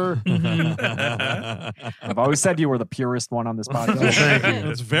more pure. I've always said you were the purest one on this podcast. Thank you.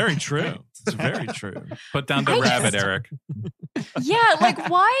 That's very true. It's very true. Put down the rabbit, Eric. Yeah, like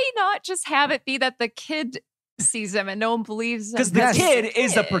why not just have it be that the kid sees him and no one believes him? Because the kid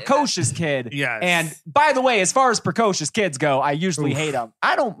is a precocious kid. Yes. And by the way, as far as precocious kids go, I usually hate them.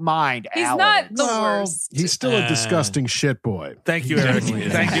 I don't mind He's Alan. not the worst. He's still a disgusting shit boy. Thank you, Eric. Definitely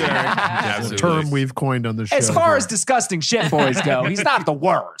is. Thank you, Eric. A Absolutely. term we've coined on the show. As far as disgusting shit boys go, he's not the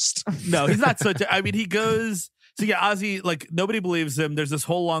worst. No, he's not such a, I mean, he goes, so yeah, Ozzy, like nobody believes him. There's this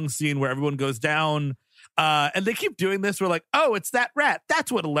whole long scene where everyone goes down. And they keep doing this. We're like, oh, it's that rat.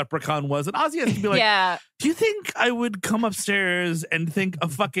 That's what a leprechaun was. And Ozzy has to be like, Yeah. do you think I would come upstairs and think a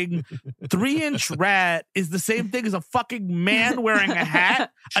fucking 3-inch rat is the same thing as a fucking man wearing a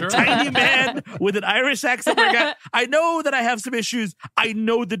hat? Sure. A tiny man with an Irish accent wearing a hat? I know that I have some issues. I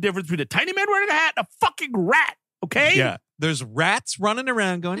know the difference between a tiny man wearing a hat and a fucking rat. Okay? Yeah. There's rats running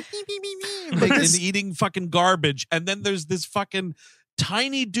around going, beep, beep, beep, beep, like, and eating fucking garbage. And then there's this fucking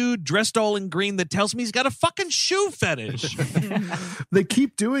tiny dude dressed all in green that tells me he's got a fucking shoe fetish. They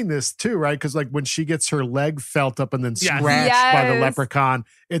keep doing this too, right? Because like when she gets her leg felt up and then Yes. scratched by the Yes. leprechaun,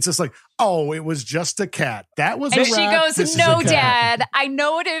 it's just like, oh, it was just a cat. That was And a she rat. goes, This is no, a cat." Dad, I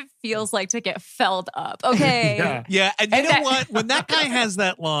know what it feels like to get felled up. Okay. Yeah. Yeah, and you And know that- what? When that guy has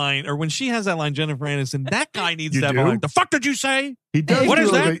that line, or when she has that line, Jennifer Aniston, that guy needs You to have do? a line. The fuck did you say? He does. What do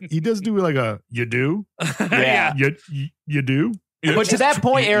is like that? he does do like a you do. Yeah. You do. But to that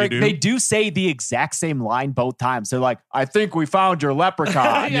point, You Eric, do? they do say the exact same line both times. They're like, I think we found your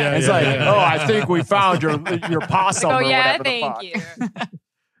leprechaun. Yeah, It's yeah, like, yeah. oh, I think we found your possum Oh, or yeah, whatever the thank fuck. you.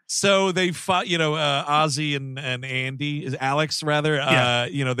 So they fought, Ozzy and Andy, is Alex rather,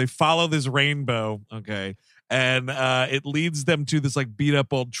 they follow this rainbow, okay, and it leads them to this like beat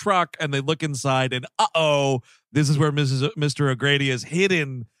up old truck, and they look inside, and this is where Mr. O'Grady has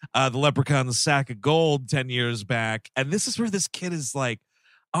hidden the leprechaun's sack of gold 10 years back, and this is where this kid is like,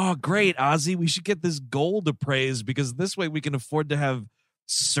 oh great, Ozzy, we should get this gold appraised because this way we can afford to have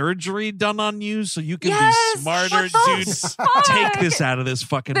surgery done on you so you can Yes, be smarter, what the dude. fuck? Take this out of this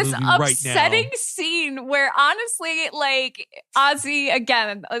fucking This movie right now. upsetting scene where honestly, like Ozzy,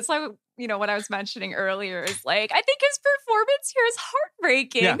 again, it's like, what I was mentioning earlier is like, I think his performance here is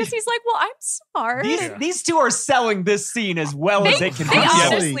heartbreaking because he's like, well, I'm smart. These two are selling this scene as well as they can They be.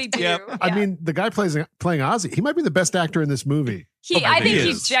 honestly do. Yep. Yeah. I mean, the guy playing Ozzy, he might be the best actor in this movie. I think he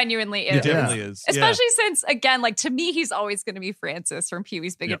is. genuinely He is. definitely is. Yeah. Especially since, again, like to me, he's always going to be Francis from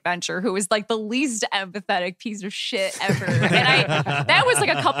Pee-wee's Big Adventure, who is like the least empathetic piece of shit ever. And that was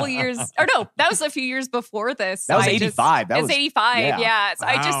like a couple years, or no, that was a few years before this. That was 85. That was 85. Yeah. So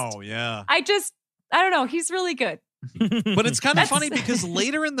Wow, I don't know. He's really good. But it's kind of funny because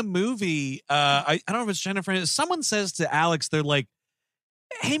later in the movie, I don't know if it's Jennifer, someone says to Alex, they're like,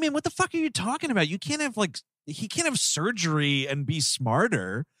 hey man, what the fuck are you talking about? You can't have he can't have surgery and be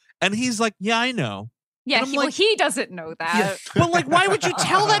smarter. And he's like, yeah, I know. Yeah, And I'm he doesn't know that. Yeah. But like, why would you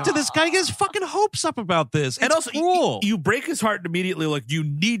tell that to this guy? He gets fucking hopes up about this. And It's also, cruel. you break his heart immediately. Like, you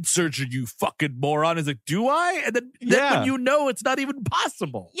need surgery, you fucking moron. He's like, do I? And then when you know it's not even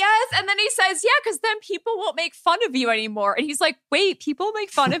possible. Yes, and then he says, yeah, because then people won't make fun of you anymore. And he's like, wait, people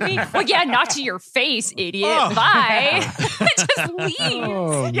make fun of me? Well, yeah, not to your face, idiot. Bye. Just leaves.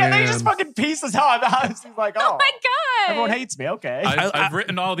 Oh, Yeah, man. they just fucking pieces out. He's like, Oh my God. everyone hates me. Okay. I've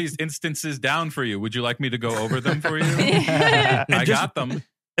written all these instances down for you. Would you like me to go over them for you? I got them.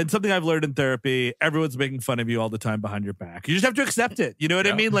 And something I've learned in therapy, everyone's making fun of you all the time behind your back. You just have to accept it. You know what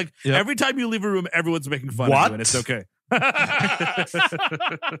I mean? Like every time you leave a room, everyone's making fun of you, and it's okay.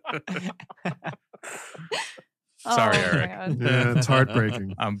 Sorry, Oh, Eric. man. Yeah, it's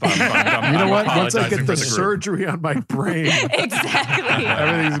heartbreaking. I'm You know what? Once I apologizing get for the group. surgery on my brain, Exactly.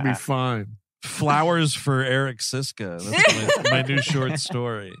 everything's gonna be fine. Flowers for Eric Siska. That's my new short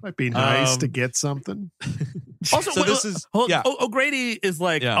story. Might be nice to get something. Also, So this is O'Grady is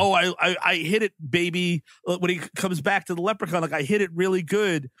like, Yeah. oh, I hit it, baby. When he comes back to the Leprechaun, like I hit it really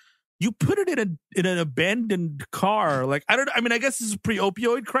good. You put it in an abandoned car. Like I guess this is a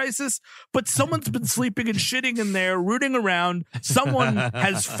pre-opioid crisis, but someone's been sleeping and shitting in there, rooting around. Someone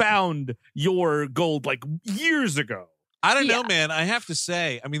has found your gold like years ago. I don't know, man. I have to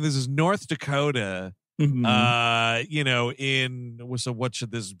say, I mean, this is North Dakota. Mm-hmm. So what should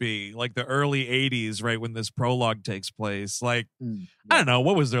this be? Like the early 80s, right? When this prologue takes place. Like, I don't know,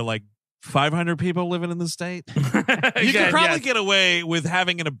 what was there, like 500 people living in the state? You could probably get away with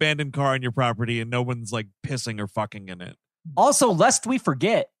having an abandoned car on your property and no one's like pissing or fucking in it. Also, lest we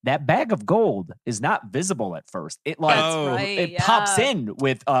forget, that bag of gold is not visible at first. It pops in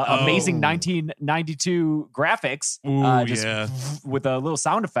with amazing 1992 graphics, with a little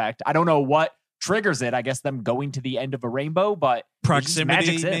sound effect. I don't know what triggers it. I guess them going to the end of a rainbow, but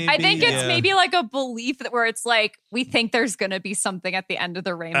proximity. Maybe, I think it's maybe like a belief that where it's like we think there's going to be something at the end of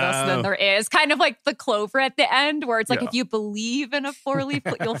the rainbow, so then there is, kind of like the clover at the end, where it's like if you believe in a 4-leaf,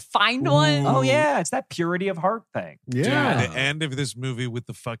 you'll find one. Oh yeah, it's that purity of heart thing. Yeah, dude, the end of this movie with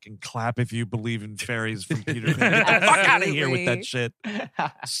the fucking clap if you believe in fairies from Peter Pan. Get the fuck out of here with that shit.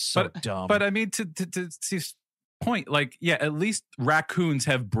 So dumb. But I mean, to see point, like, yeah, at least raccoons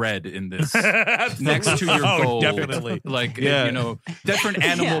have bread in this next to your gold. Definitely. Like, different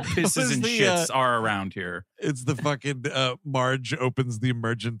animal pisses and shits are around here. It's the fucking Marge opens the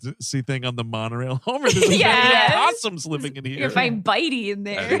emergency thing on the monorail. Homer, there's a possums living in here. You're find Bitey in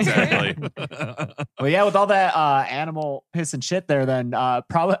there. Exactly. Well, yeah, with all that animal piss and shit there, then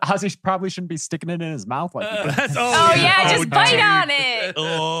Ozzy probably shouldn't be sticking it in his mouth like that. Just bite on it.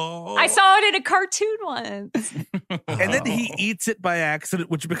 I saw it in a cartoon once. And then he eats it by accident,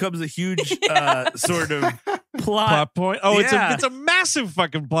 which becomes a huge sort of plot point. Oh, it's a massive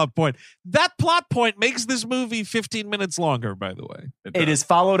fucking plot point. That plot point makes this movie 15 minutes longer, by the way. It is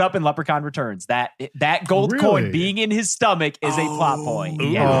followed up in Leprechaun Returns. That gold coin being in his stomach is a plot point.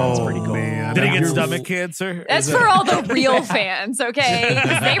 Yeah, that's pretty cool. Man. Did he get stomach cancer? That's for all the real fans, okay?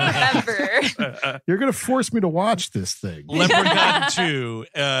 'Cause they remember. You're gonna force me to watch this thing. Leprechaun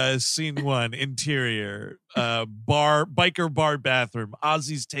 2, scene 1, interior, biker bar bathroom.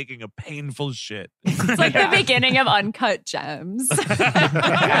 Ozzy's taking a painful shit. It's like the beginning of Uncut Gems.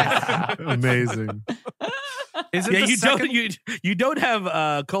 Amazing. You don't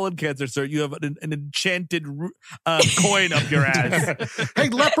have colon cancer, sir. You have an enchanted coin up your ass. Hey,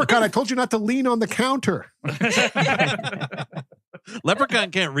 Leprechaun, I told you not to lean on the counter.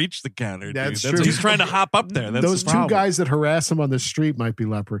 Leprechaun can't reach the counter, dude. That's true. He's trying to hop up there. That's Those the problem. two guys that harass him on the street might be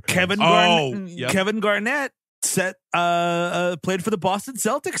Leprechauns. Kevin Garnett played for the Boston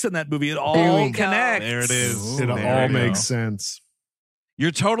Celtics in that movie. It all connects. There it is. It all makes sense. You're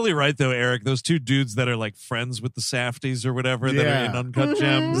totally right, though, Eric. Those two dudes that are like friends with the Safdies or whatever that are in Uncut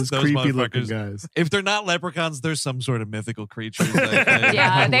Gems, those creepy looking motherfuckers. guys. If they're not leprechauns, they're some sort of mythical creatures.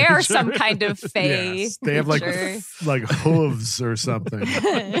 Yeah, they are some kind of fae. Yes, they have like hooves or something.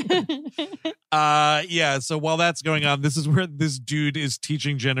 So while that's going on, this is where this dude is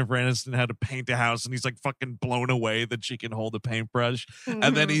teaching Jennifer Aniston how to paint a house, and he's like fucking blown away that she can hold a paintbrush.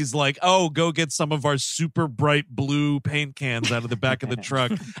 And then he's like, oh, go get some of our super bright blue paint cans out of the back of the truck.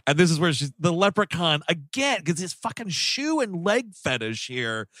 And this is where the leprechaun, again, because his fucking shoe and leg fetish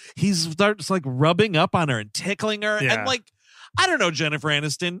here, he starts like rubbing up on her and tickling her. And like, I don't know, Jennifer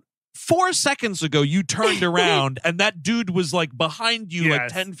Aniston, 4 seconds ago, you turned around and that dude was like behind you, like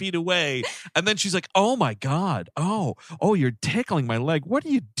 10 feet away. And then she's like, oh my God. Oh, you're tickling my leg. What are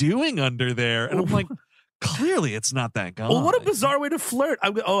you doing under there? And I'm like, clearly it's not that guy. Well, what a bizarre way to flirt. I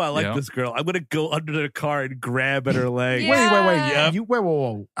like this girl. I'm going to go under the car and grab at her leg. Wait.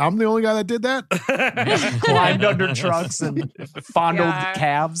 Whoa. I'm the only guy that did that? Climbed under trucks and fondled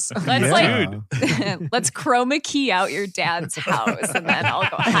calves. Let's chroma key out your dad's house and then I'll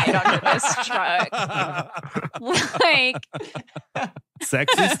go hide under this truck. Like...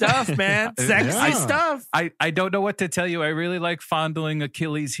 Sexy stuff, man. Sexy stuff. I don't know what to tell you. I really like fondling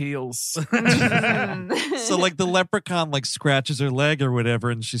Achilles' heels. So like the leprechaun like scratches her leg or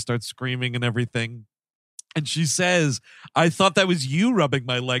whatever and she starts screaming and everything. And she says, I thought that was you rubbing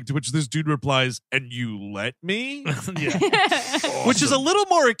my leg, to which this dude replies, and you let me? Which is a little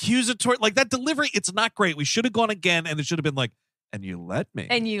more accusatory. Like that delivery, it's not great. We should have gone again and it should have been like, and you let me.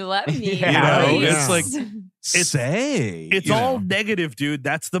 And you let me. It's like, say. It's all negative, dude.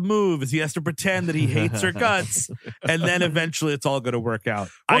 That's the move. Is he has to pretend that he hates her guts, and then eventually it's all going to work out.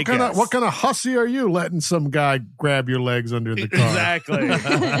 What kind of hussy are you letting some guy grab your legs under the car? Exactly.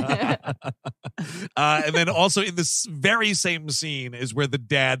 And then also in this very same scene is where the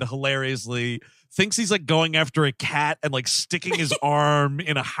dad hilariously thinks he's like going after a cat and like sticking his arm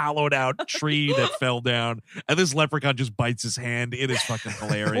in a hollowed out tree that fell down. And this leprechaun just bites his hand. It is fucking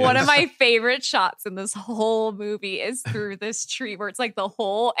hilarious. One of my favorite shots in this whole movie is through this tree where it's like the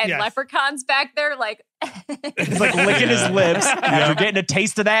hole and Leprechaun's back there like he's like licking his lips after getting a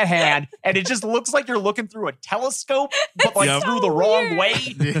taste of that hand, and it just looks like you're looking through a telescope, but like through the wrong way.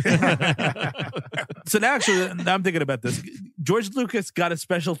 So now I'm thinking about this. George Lucas got a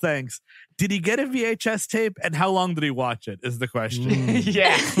special thanks. Did he get a VHS tape, and how long did he watch it? Is the question.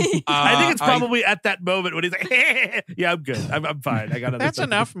 Yeah, I think it's probably at that moment when he's like, "Yeah, I'm good. I'm fine. I got it." That's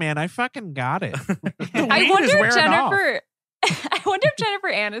enough, man. I fucking got it. I wonder if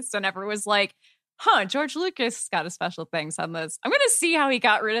Jennifer Aniston ever was like, George Lucas got a special thanks on this. I'm going to see how he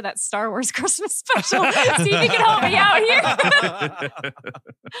got rid of that Star Wars Christmas special. See if he can help me out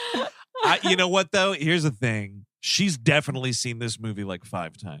here. You know what, though? Here's the thing. She's definitely seen this movie like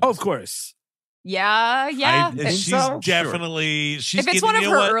 5 times. Oh, of course. Yeah. She's definitely. She's, if it's one of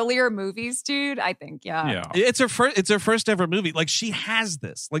her earlier movies, dude, I think, it's her first ever movie. Like, she has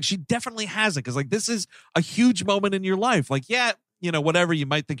this. Like, she definitely has it because, like, this is a huge moment in your life. Like, whatever, you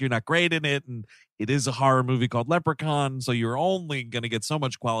might think you're not great in it, and it is a horror movie called Leprechaun, so you're only going to get so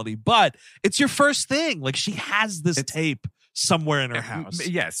much quality, but it's your first thing. Like, she has this tape somewhere in her house.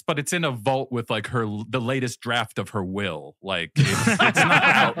 Yes, but it's in a vault with like the latest draft of her will. Like, it's not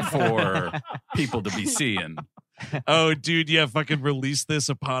out for people to be seeing. Oh, dude, fucking release this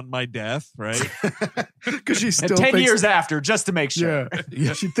upon my death, right? Because she still 10 years after, just to make sure.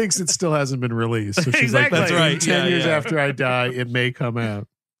 Yeah, she thinks it still hasn't been released. So she's Exactly. like, that's right. 10 years Yeah. after I die, it may come out.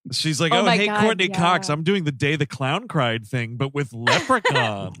 She's like, my hey, God, Courtney Cox, I'm doing the Day the Clown Cried thing, but with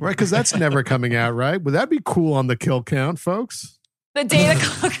Leprechaun. Right, because that's never coming out, right? Would that be cool on the kill count, folks? The day the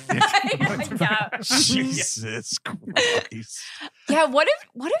clock. Oh my God. Jesus Christ. Yeah, what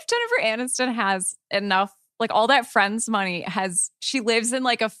if Jennifer Aniston has enough, like all that Friends money she lives in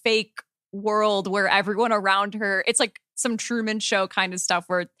like a fake world where everyone around her, it's like some Truman Show kind of stuff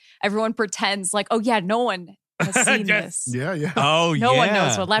where everyone pretends like, oh yeah, no one has seen this. Yeah. Oh, no one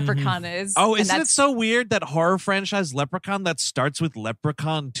knows what Leprechaun is. Oh, isn't it so weird that horror franchise Leprechaun that starts with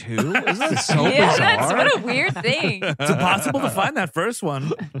Leprechaun 2? Isn't that so bizarre? What a weird thing. It's impossible to find that first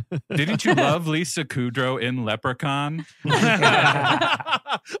one. Didn't you love Lisa Kudrow in Leprechaun?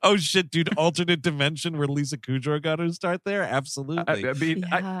 Oh shit, dude! Alternate dimension where Lisa Kudrow got her start there. Absolutely. I mean,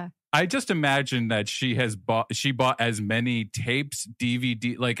 I just imagine that she bought as many tapes,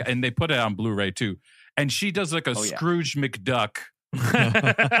 DVD, like, and they put it on Blu-ray too. And she does like a Scrooge McDuck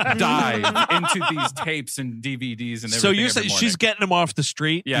dive into these tapes and DVDs and everything. So you're saying she's getting them off the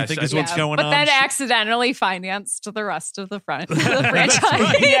street? Yeah, you think is what's going but on? then accidentally financed the rest of the franchise.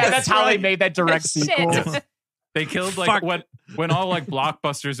 Yeah, that's how they made that direct sequel. They killed like when all like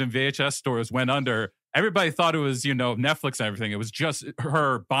Blockbusters and VHS stores went under. Everybody thought it was, Netflix and everything. It was just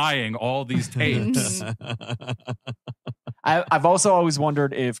her buying all these tapes. I've also always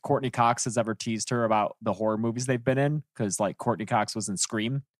wondered if Courtney Cox has ever teased her about the horror movies they've been in, because like Courtney Cox was in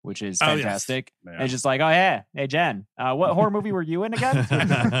Scream, which is fantastic. Yes. And it's just like, oh yeah, hey Jen, what horror movie were you in again?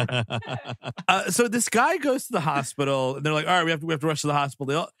 So this guy goes to the hospital, and they're like, all right, we have to rush to the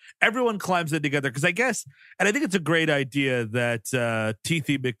hospital. Everyone climbs in together because I guess, and I think it's a great idea that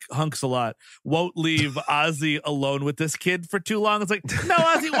Teethy McHunks-a-lot won't leave Ozzy alone with this kid for too long. It's like, no,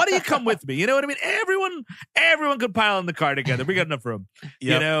 Ozzy, why don't you come with me? You know what I mean? Everyone could pile in the car together. We got enough room.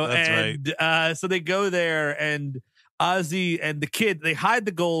 That's right. So they go there, and Ozzy and the kid, they hide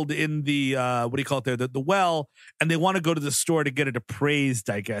the gold in the what do you call it there, the well, and they want to go to the store to get it appraised,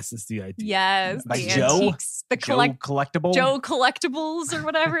 I guess is the idea. Yes, like the Joe? antiques, the Joe Collectible? Joe Collectibles or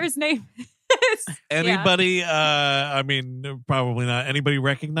whatever his name is. Anybody? I mean, probably not. Anybody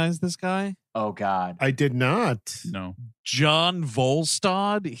recognize this guy? Oh God, I did not. No. John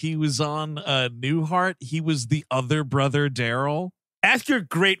Voldstad. He was on Newhart. He was the other brother, Daryl. Ask your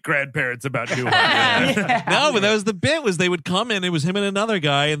great grandparents about Newhart. No, but that was the bit. Was they would come in. It was him and another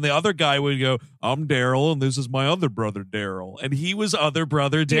guy, and the other guy would go, "I'm Daryl, and this is my other brother, Daryl," and he was other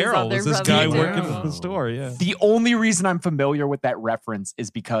brother Daryl. Was this guy working at the store? Yeah. The only reason I'm familiar with that reference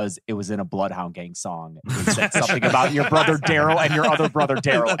is because it was in a Bloodhound Gang song. It said something about your brother Daryl and your other brother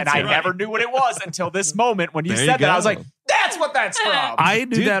Daryl, and I never knew what it was until this moment when you said that. I was like, that's what that's from. I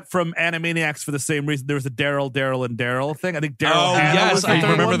knew that from Animaniacs for the same reason. There was a Daryl, and Daryl thing. I think Daryl. Yes, I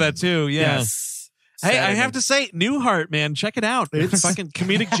remember that too. Yeah. Yes. Hey, I have to say, Newhart, man, check it out. It's fucking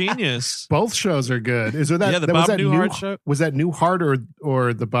comedic genius. Both shows are good. Is there that? Yeah, the that Bob was that Newhart show. Was that Newhart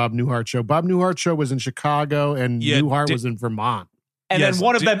or the Bob Newhart show? Bob Newhart show was in Chicago, and Newhart was in Vermont. And then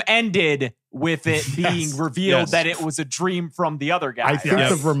one of them ended with it being revealed that it was a dream from the other guy. I think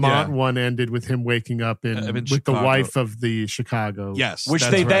the Vermont one ended with him waking up with Chicago. the wife of the Chicago. Yes. Which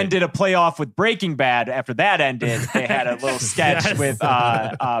they then did a playoff with Breaking Bad. After that ended, they had a little sketch with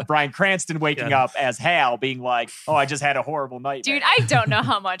Bryan Cranston waking up as Hal being like, oh, I just had a horrible night. Dude, I don't know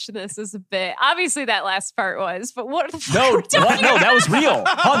how much this is a bit. Obviously, that last part was, but what the fuck? No, that was real.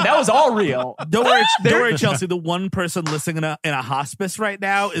 Hun, that was all real. Don't worry, Chelsea. The one person listening in a hospice right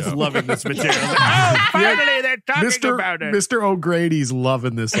now is loving this material. Like, oh, finally, they're talking about it. Mr. O'Grady's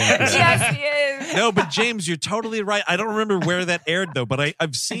loving this episode. Yes, he is. No, but James, you're totally right. I don't remember where that aired though, but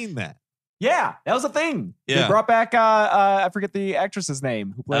I've seen that. Yeah, that was a thing. Yeah. They brought back I forget the actress's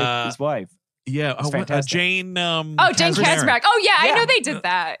name who played his wife. Yeah, Jane. Jane Kaczmarek. Oh yeah, I know they did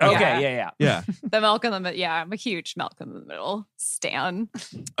that. Okay, yeah. The Malcolm in the Middle. Yeah, I'm a huge Malcolm in the Middle stan.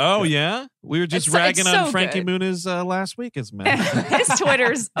 Oh yeah, we were just ragging on Frankie Muniz last week, as man. His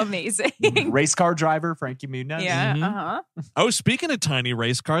Twitter's amazing. Race car driver Frankie Muniz. Yeah. Oh, speaking of tiny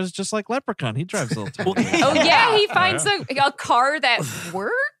race cars, just like Leprechaun, he drives a little tiny. Oh yeah, he finds a car that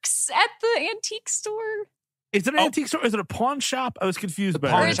works at the antique store. Is it an antique store? Is it a pawn shop? I was confused by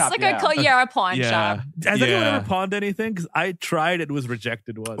it. Or it's like a pawn shop. Has anyone ever pawned anything? Because I tried, it was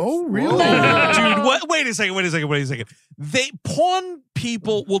rejected once. Oh, really? No. Dude, what? Wait a second. They pawn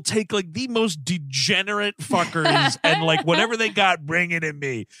people will take like the most degenerate fuckers and like whatever they got, bring it in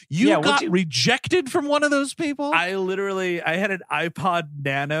me. You got rejected from one of those people? I had an iPod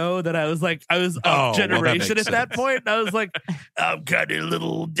Nano that I was of generation at that point. And I was like, I'm kind of a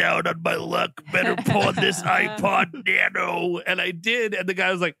little down on my luck. Better pawn this iPod Nano. And I did. And the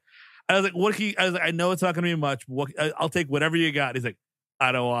guy was like, I know it's not going to be much. But I'll take whatever you got. He's like,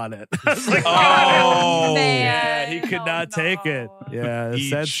 I don't want it. I was like, man. Yeah, he could not take it. Yeah.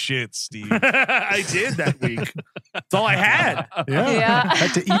 Eat shit, Steve. I did that week. That's all I had. Yeah.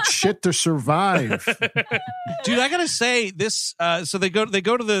 Had to eat shit to survive. Dude, I gotta say this. So they go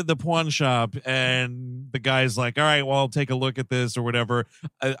to the pawn shop, and the guy's like, "All right, well, I'll take a look at this or whatever.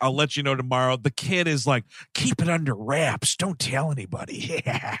 I'll let you know tomorrow." The kid is like, "Keep it under wraps. Don't tell anybody."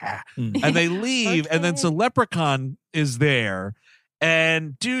 And they leave, and then so Leprechaun is there.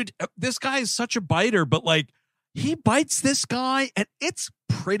 And dude, this guy is such a biter, but like he bites this guy and it's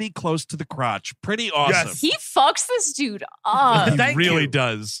pretty close to the crotch. Pretty awesome. Yes. He fucks this dude up. He really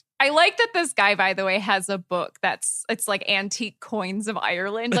does. I like that this guy, by the way, has a book it's like antique coins of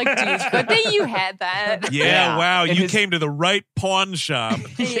Ireland. Like, dude, good thing you had that. Yeah, wow. You came to the right pawn shop.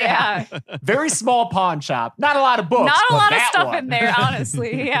 Yeah. Very small pawn shop. Not a lot of books. Not a lot of stuff in there,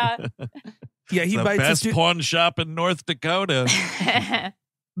 honestly. Yeah. Yeah, he the bites best pawn shop in North Dakota.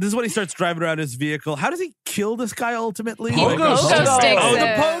 This is when he starts driving around his vehicle. How does he kill this guy ultimately? Pogo sticks. Oh, the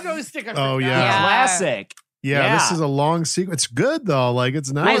pogo stick. Oh, yeah. Classic. Yeah, this is a long sequence. It's good though. Like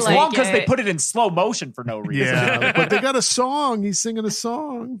it's nice. It's long because they put it in slow motion for no reason. Yeah, but they got a song. He's singing a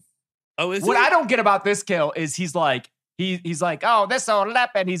song. Oh, is what I don't get about this kill is he's like, oh, this old Lep,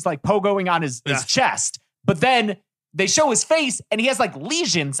 and he's like pogoing on his chest. But then they show his face, and he has like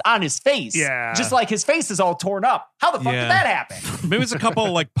lesions on his face. Yeah. Just like his face is all torn up. How the fuck did that happen? Maybe it's a couple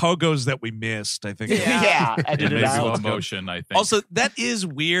of like pogos that we missed, I think. Yeah. Maybe slow motion, I think. Also, that is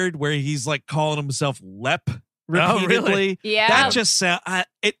weird where he's like calling himself Lep repeatedly. Oh, really? Yeah. That just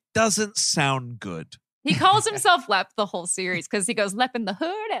it doesn't sound good. He calls himself Lep the whole series because he goes Lep in the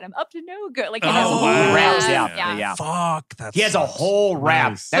hood and I'm up to no good. Like he has a whole raps, rap. yeah. Fuck. That's he has a whole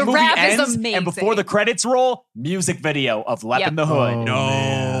rap. Nice. That the movie rap ends, is amazing. and before the credits roll, music video of Lep in the Hood. Oh,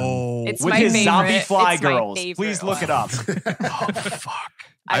 no. man. It's with my his favorite. zombie fly It's my girls. favorite Please look it up. Oh, fuck.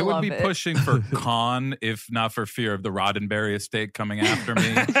 I would love be it. pushing for Khan if not for fear of the Roddenberry estate coming after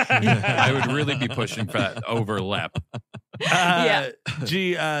me. I would really be pushing for that over Lep. Do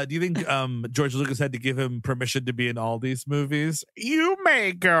you think George Lucas had to give him permission to be in all these movies? You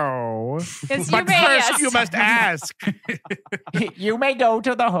may go. Yes, But you may, first yes. you must ask. You may go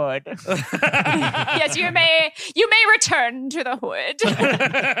to the hood. Yes, you may return to the hood.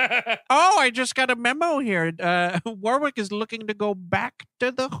 Oh, I just got a memo here. Warwick is looking to go back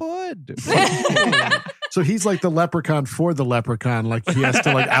to the hood. So he's like the leprechaun for the leprechaun. Like he has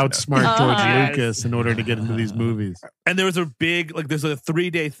to like outsmart George Lucas in order to get into these movies. And there was a big, like, there's a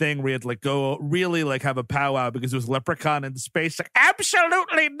 3-day thing where you had to like go really like have a powwow because it was Leprechaun in space. Like,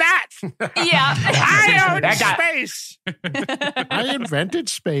 absolutely not. Yeah. I own space. I invented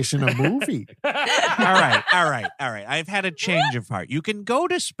space in a movie. All right. I've had a change of heart. You can go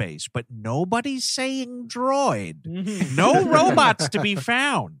to space, but nobody's saying droid. No robots to be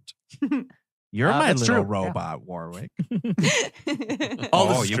found. You're my little robot, Warwick.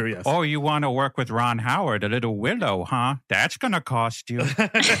 You want to work with Ron Howard, a little willow, huh? That's going to cost you.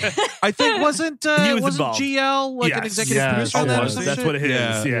 I think wasn't GL like an executive producer on that? That's what it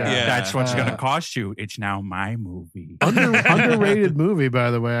is. Yeah. That's what's going to cost you. It's now my movie. Underrated movie, by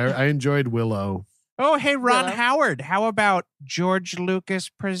the way. I enjoyed Willow. Oh, hey, Ron Howard. How about George Lucas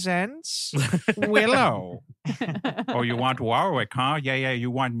Presents Willow? Oh, you want Warwick, huh? Yeah, you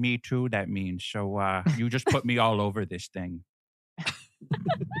want me too, that means. So you just put me all over this thing.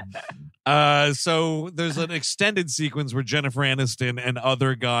 So there's an extended sequence where Jennifer Aniston and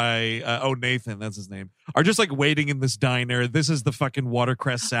other guy, Nathan, that's his name, are just like waiting in this diner. This is the fucking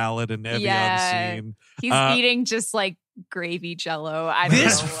watercress salad and Evian scene. He's eating just like gravy jello.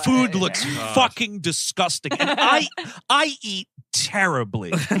 This food looks fucking disgusting. And I eat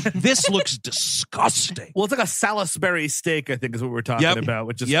terribly. This looks disgusting. Well, it's like a Salisbury steak, I think is what we're talking about,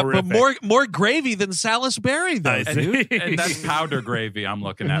 which is horrific. But more gravy than Salisbury, though, dude. And that's powder gravy I'm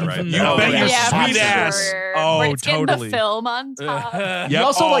looking at right now. You bet your sweet ass. Sure. Oh, it's totally. In the film on top. He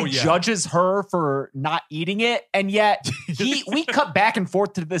also judges her for not eating it, and yet we cut back and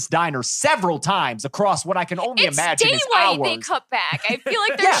forth to this diner several times across what I can only imagine is hours. They cut back. I feel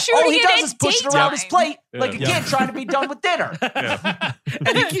like they're shooting all he it does at is push it around his plate like a kid trying to be done with dinner.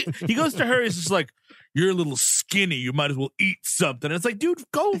 And he goes to her. He's just like, "You're a little skinny. You might as well eat something." And it's like, dude,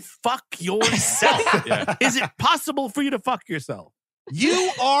 go fuck yourself. Is it possible for you to fuck yourself?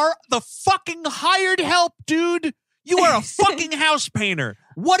 You are the fucking hired help, dude. You are a fucking house painter.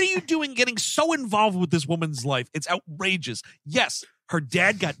 What are you doing getting so involved with this woman's life? It's outrageous. Yes, her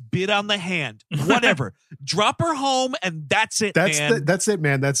dad got bit on the hand. Whatever. Drop her home and that's it, man. That's it,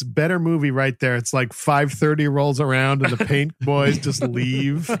 man. That's a better movie right there. It's like 5:30 rolls around and the paint boys just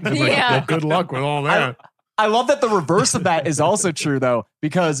leave. Well, good luck with all that. I love that the reverse of that is also true, though,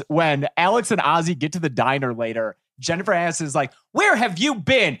 because when Alex and Ozzy get to the diner later, Jennifer Aniston is like, "Where have you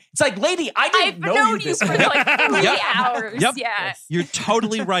been?" It's like, lady, I've known you for like 3 hours. Yep. Yeah. You're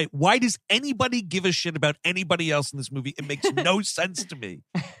totally right. Why does anybody give a shit about anybody else in this movie? It makes no sense to me.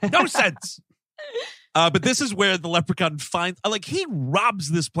 No sense. But this is where the leprechaun finds, he robs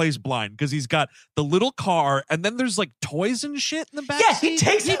this place blind because he's got the little car and then there's like toys and shit in the back. Yeah, he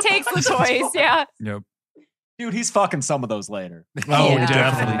takes the toys. Yeah. Yep. Dude, he's fucking some of those later. Oh,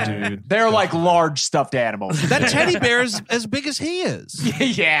 definitely, dude. They're like large stuffed animals. That teddy bear is as big as he is.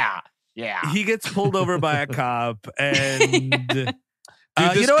 Yeah. He gets pulled over by a cop and...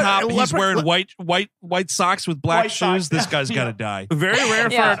 This cop, he's wearing white socks with black shoes. This guy's got to die.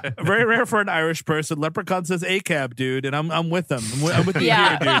 Very rare for an Irish person. Leprechaun says ACAB, dude, and I'm with him. I'm with you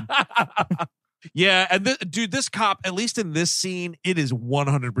here, dude. Yeah, and this cop, at least in this scene, it is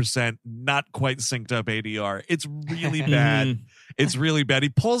 100% not quite synced up ADR. It's really bad. It's really bad. He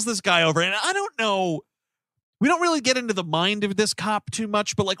pulls this guy over, and I don't know. We don't really get into the mind of this cop too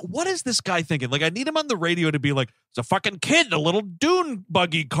much, but what is this guy thinking? I need him on the radio to be like, it's a fucking kid in a little dune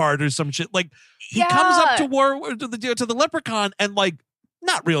buggy cart or some shit. He comes up to the leprechaun and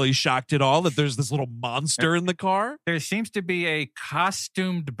not really shocked at all that there's this little monster in the car. There seems to be a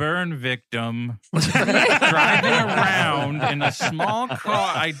costumed burn victim driving around in a small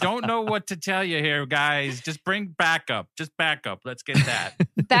car. I don't know what to tell you here, guys. Just bring backup. Just backup. Let's get that.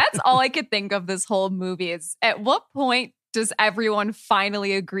 That's all I could think of this whole movie is at what point does everyone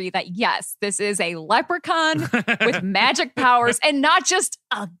finally agree that, yes, this is a leprechaun with magic powers and not just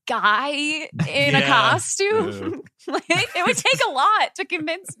a guy in a costume? It would take a lot to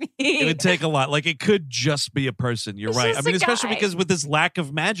convince me. It would take a lot. It could just be a person. You're right. I mean, especially because with this lack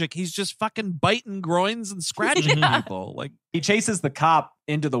of magic, he's just fucking biting groins and scratching people. He chases the cop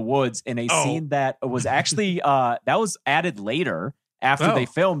into the woods in a scene that was actually that was added later after they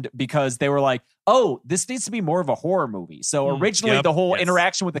filmed because they were like, oh, this needs to be more of a horror movie. So originally the whole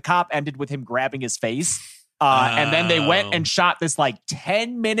interaction with the cop ended with him grabbing his face. And then they went and shot this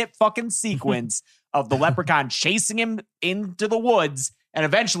 10-minute fucking sequence of the leprechaun chasing him into the woods and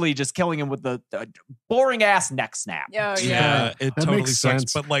eventually just killing him with the boring ass neck snap. Yeah, it totally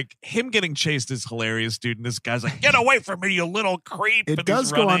sucks. But him getting chased is hilarious, dude. And this guy's like, get away from me, you little creep. It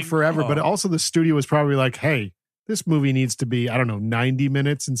does go on forever, but also the studio was probably like, hey, this movie needs to be, I don't know, 90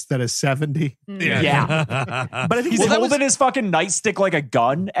 minutes instead of 70. Yeah. But I think he's holding his fucking nightstick like a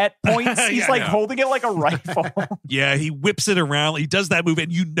gun at points. He's holding it like a rifle. Yeah, he whips it around. He does that move,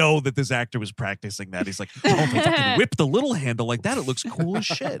 and you know that this actor was practicing that. He's like, oh, if I fucking whip the little handle like that, it looks cool as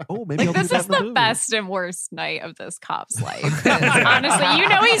shit. Oh, maybe I'll do this that is in the the movie. best and worst night of this cop's life. Honestly, you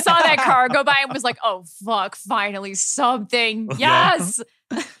know, he saw that car go by and was like, oh, fuck, finally something. Yes.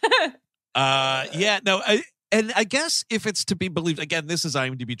 And I guess if it's to be believed, again, this is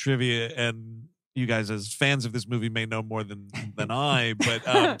IMDb trivia, and you guys as fans of this movie may know more than I,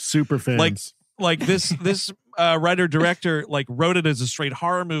 but super fans. Like this writer director like wrote it as a straight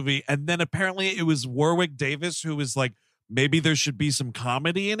horror movie, and then apparently it was Warwick Davis who was like, maybe there should be some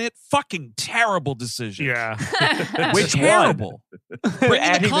comedy in it. Fucking terrible decision. Yeah. Which terrible.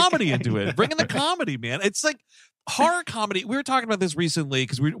 Bringing the comedy into it. Bringing the comedy, man. It's like horror comedy. We were talking about this recently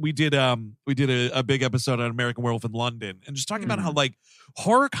because we did a big episode on American Werewolf in London, and just talking about how like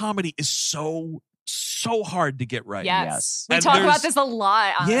horror comedy is so hard to get right. Yes. We And talk about there's- this a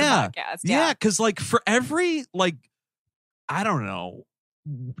lot on the podcast. Yeah, because like for every like, I don't know,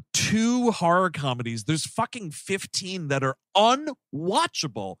 2 horror comedies, there's fucking 15 that are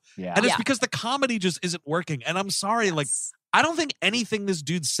unwatchable. Yeah. And it's because the comedy just isn't working. And I'm sorry, like I don't think anything this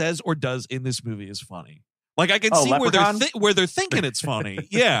dude says or does in this movie is funny. Like I can see Leprechaun? where they're thinking it's funny.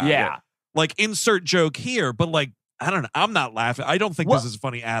 Yeah. Yeah. Like insert joke here, but like I don't know. I'm not laughing. I don't think Well- this is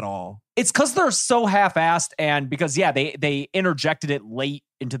funny at all. It's because they're so half-assed, and because they interjected it late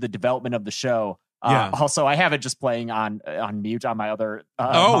into the development of the show. Also, I have it just playing on mute on my other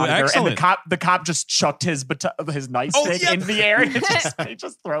monitor, excellent. and the cop just chucked his nightstick in the air. And he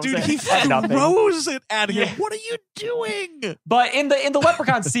just throws Dude, it. he at nothing. throws it at him. Yeah. What are you doing? But in the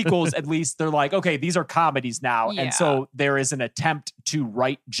Leprechaun sequels, at least they're like, okay, these are comedies now, and so there is an attempt to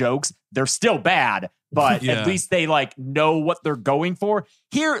write jokes. They're still bad, but at least they like know what they're going for.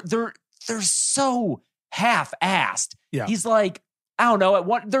 Here, they're so half-assed. Yeah. He's like, I don't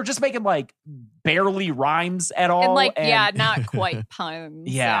know. They're just making like barely rhymes at all, and not quite puns.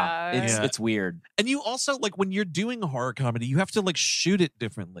 It's weird. And you also like when you're doing horror comedy, you have to like shoot it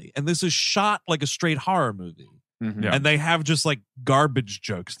differently. And this is shot like a straight horror movie. Mm-hmm. And they have just like garbage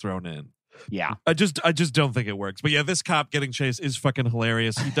jokes thrown in. Yeah. I just don't think it works. But yeah, this cop getting chased is fucking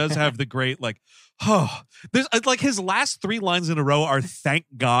hilarious. He does have the great like, there's like his last 3 lines in a row are thank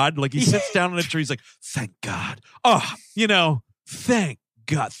God. Like he sits down in a tree, he's like, thank God. Thank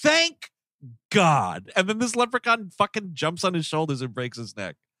God. Thank God. And then this leprechaun fucking jumps on his shoulders and breaks his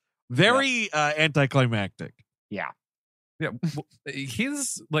neck. Very anticlimactic. Yeah. Yeah.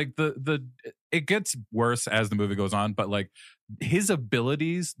 He's like it gets worse as the movie goes on, but like his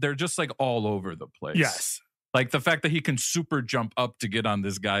abilities, they're just like all over the place. Yes. Like the fact that he can super jump up to get on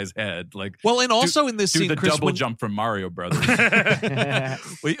this guy's head. Like, well, and also in this scene, the Chris, double jump from Mario Brothers.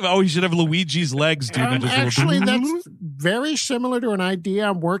 You should have Luigi's legs, dude. Actually, that's very similar to an idea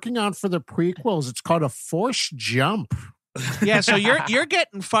I'm working on for the prequels. It's called a forced jump. Yeah, so you're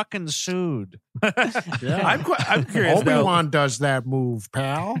getting fucking sued. Yeah. I'm curious. Obi-Wan does that move,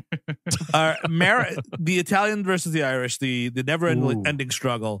 pal. The Italian versus the Irish, the never-ending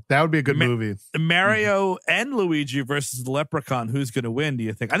struggle. That would be a good movie. Mario and Luigi versus the Leprechaun. Who's going to win? Do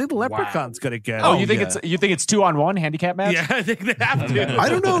you think? I think the Leprechaun's going to get. Oh, you think it's 2-on-1 handicap match? Yeah, I think they have to. I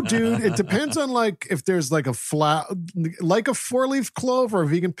don't know, dude. It depends on like if there's like a like a 4-leaf clover.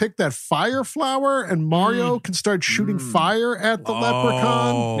 If you can pick that fire flower, and Mario can start shooting fire at the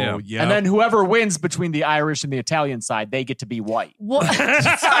leprechaun. Yeah. And then whoever wins between the Irish and the Italian side, they get to be white. Well, sorry,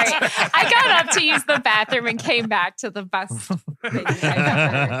 I got up to use the bathroom and came back to the best thing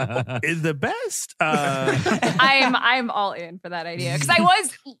I've ever. Is the best. I'm all in for that idea because I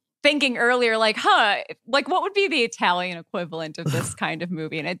was thinking earlier, like what would be the Italian equivalent of this kind of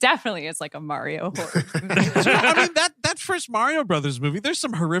movie? And it definitely is like a Mario horror movie. I mean, that first Mario Brothers movie, there's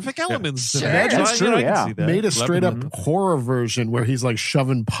some horrific elements to that. That's true. I can see that. Made a straight up horror version where he's like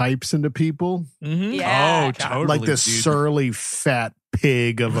shoving pipes into people. Mm-hmm. Yeah. Oh, totally. Like this surly fat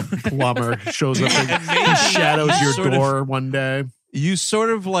pig of a plumber shows up and shadows your door one day. You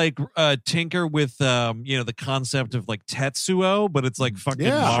sort of like tinker with the concept of like Tetsuo, but it's like fucking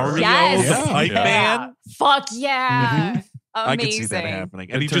Mario, the pipe man. Fuck yeah. Amazing. I can see that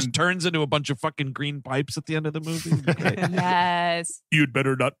happening. And he just turns into a bunch of fucking green pipes at the end of the movie. Yes. You'd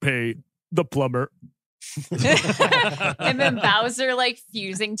better not pay the plumber. And then Bowser like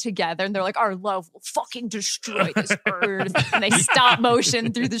fusing together, and they're like, our love will fucking destroy this earth. And they stop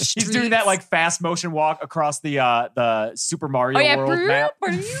motion through the streets. He's doing that like fast motion walk across the Super Mario World map.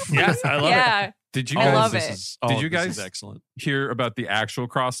 Yes, I love it. Did you I guys, love it. Did you guys excellent. hear about the actual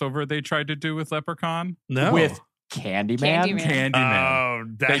crossover they tried to do with Leprechaun? No. With Candyman. Oh,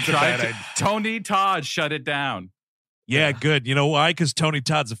 that's a bad idea. Tony Todd shut it down. Yeah, good. You know why? Because Tony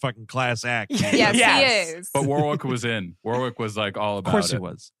Todd's a fucking class act. Yes, he is. But Warwick was in. Warwick was like all about it. Of course he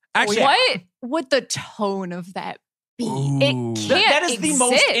was. Actually, what would the tone of that be? It can't That is exist. the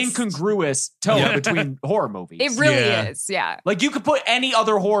most incongruous tone between horror movies. It really is, yeah. Like you could put any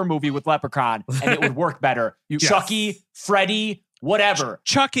other horror movie with Leprechaun and it would work better. Chucky, Freddy, whatever.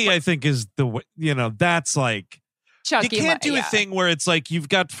 Chucky, I think, is that's like, Chucky, you can't do a thing where it's like you've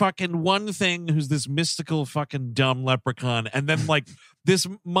got fucking one thing who's this mystical fucking dumb leprechaun, and then like this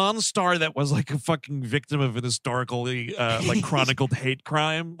monster that was like a fucking victim of an historically like chronicled hate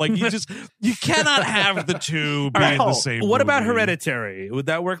crime. Like you cannot have the two be in the same. What about movie. Hereditary? Would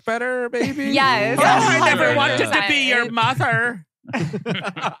that work better, baby? Yes. Oh, I never wanted to be your mother.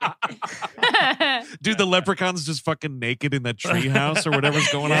 Dude, the leprechaun's just fucking naked in that treehouse or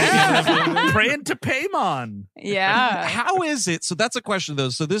whatever's going on. Praying to Paimon. Yeah. How is it? So that's a question, though.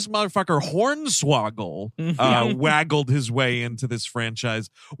 So this motherfucker Hornswoggle waggled his way into this franchise.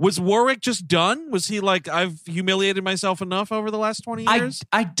 Was Warwick just done? Was he like, I've humiliated myself enough over the last 20 years?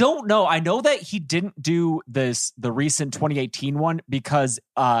 I don't know. I know that he didn't do the recent 2018 one because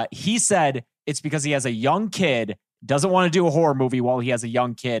he said it's because he has a young kid, doesn't want to do a horror movie while he has a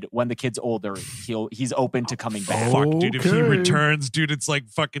young kid. When the kid's older, he's open to coming back. Fuck, dude, if he returns, dude, it's like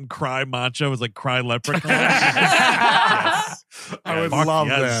fucking Cry Macho. It's like Cry Leprechaun. Yes. I would love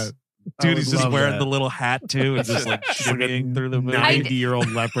that. Dude, he's just wearing the little hat too and just like shimmying through the movie. 90-year-old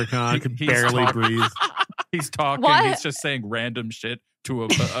leprechaun can barely breathe. He's talking. What? He's just saying random shit to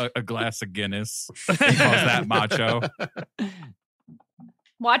a glass of Guinness. He calls that macho.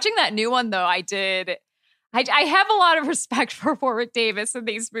 Watching that new one, though, I have a lot of respect for Warwick Davis in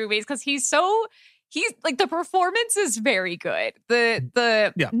these movies because he's like the performance is very good.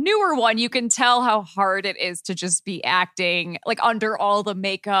 The newer one, you can tell how hard it is to just be acting like under all the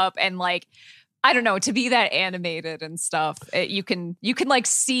makeup and like, I don't know, to be that animated and stuff. You can like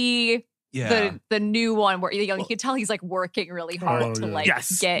see the new one where you can tell he's like working really hard to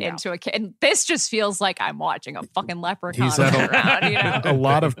get into a kid. And this just feels like I'm watching a fucking leprechaun He's had around, a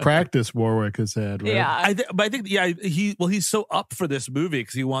lot of practice Warwick has had, right? Yeah. But I think he's so up for this movie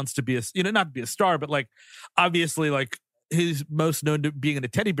because he wants to be not to be a star, but like obviously like he's most known to being in a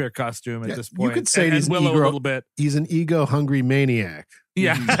teddy bear costume at this point. You could say and he's Willow a little bit. He's an ego-hungry maniac.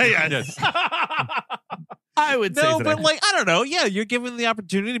 Yeah. Yes. I would say no, but like I don't know. Yeah, you're given the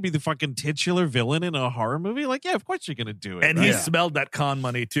opportunity to be the fucking titular villain in a horror movie. Like, yeah, of course you're gonna do it. And he smelled that con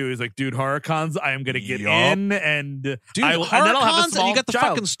money too. He's like, dude, horror cons, I am gonna get in, and dude, horror cons, and you got the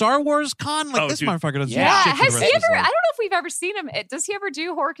fucking Star Wars con. Like this motherfucker doesn't. Yeah, shit for has the he rest ever? of his life. I don't know if we've ever seen him. Does he ever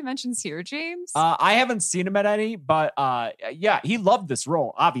do horror conventions here, James? I haven't seen him at any, but he loved this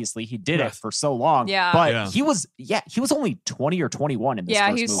role. Obviously, he did it for so long. Yeah, but he was only 20 or 21 in this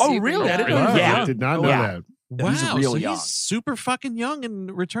first movie. Oh, really? I didn't know that. I did not know that. Wow, he's real young. He's super fucking young in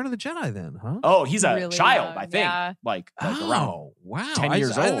Return of the Jedi then, huh? Oh, he's a really child, young, I think. yeah. Like around wow. 10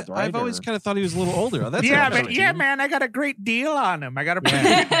 years old, right? I've always kind of thought he was a little older. That's man, I got a great deal on him. I got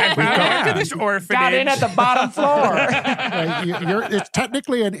to this orphanage. Got in at the bottom floor. It's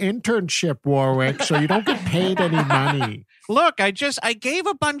technically an internship, Warwick, so you don't get paid any money. Look, I gave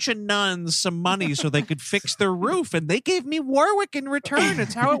a bunch of nuns some money so they could fix their roof, and they gave me Warwick in return.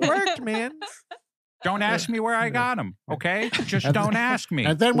 It's how it worked, man. Don't ask me where I got him, okay? Just don't ask me.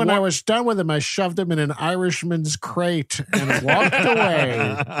 And then when I was done with him, I shoved him in an Irishman's crate and walked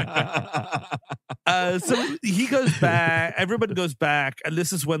away. So he goes back. Everybody goes back, and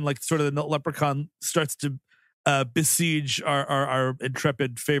this is when, like, sort of the leprechaun starts to besiege our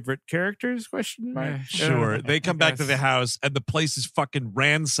intrepid favorite characters? Question mark. Sure, they come back to the house, and the place is fucking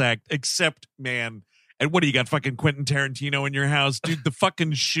ransacked. Except, man. And what do you got, fucking Quentin Tarantino in your house? Dude, the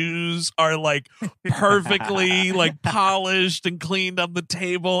fucking shoes are like perfectly like polished and cleaned on the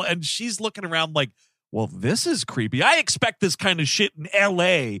table. And she's looking around like, well, this is creepy. I expect this kind of shit in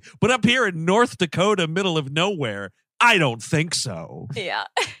LA, but up here in North Dakota, middle of nowhere, I don't think so. Yeah.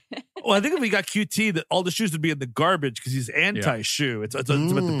 Well, I think if we got QT, that all the shoes would be in the garbage because he's anti-shoe. It's about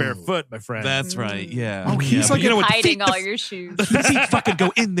the bare foot, my friend. That's right. Yeah. Oh, he's like, hiding all your shoes. Feet fucking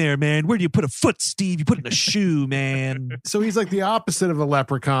go in there, man. Where do you put a foot, Steve? You put it in a shoe, man. So he's like the opposite of a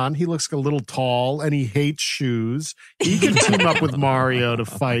leprechaun. He looks a little tall and he hates shoes. He can team up with Mario to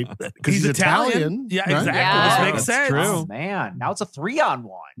fight because he's Italian. Yeah, right? exactly. Yeah. This makes sense. True. Oh, man. Now it's a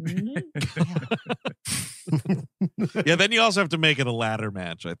 3-on-1. Yeah, then you also have to make it a ladder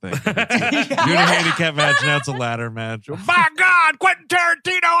match, I think. You're in a handicap match, now it's a ladder match. My God, Quentin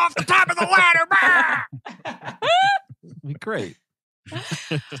Tarantino off the top of the ladder. Be great.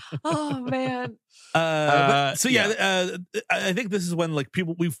 Oh man. I think this is when like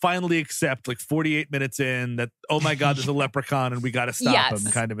we finally accept like 48 minutes in that, oh my God, there's a leprechaun and we got to stop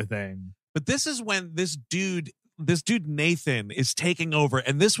him, kind of a thing. But this is when this dude Nathan is taking over,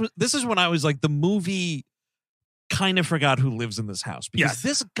 and this is when I was like, the movie kind of forgot who lives in this house, because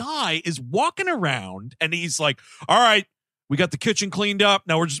this guy is walking around and he's like, all right, we got the kitchen cleaned up,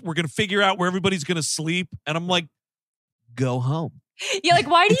 now we're gonna figure out where everybody's gonna sleep, and I'm like, go home. Yeah, like,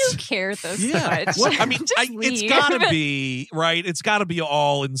 why do you care this much? Well, I mean, it's gotta be right. It's gotta be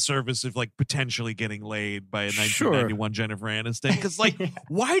all in service of like potentially getting laid by a 1991 Jennifer Aniston. Because like,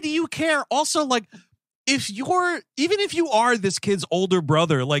 why do you care? Also, like, even if you are this kid's older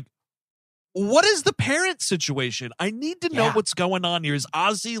brother, like, what is the parent situation? I need to know what's going on here. Is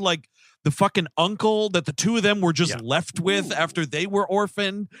Ozzy like the fucking uncle that the two of them were just left with after they were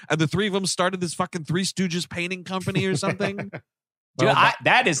orphaned, and the three of them started this fucking Three Stooges painting company or something? Dude,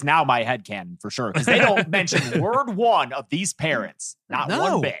 that is now my headcanon for sure, because they don't mention word one of these parents. Not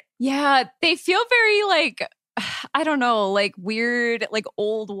one bit. Yeah, they feel very like, I don't know, like weird, like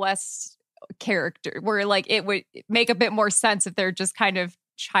Old West character, where like it would make a bit more sense if they're just kind of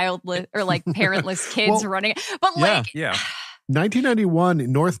childless or like parentless kids running. But like, 1991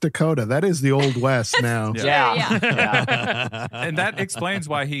 North Dakota, that is the Old West now. Yeah. And that explains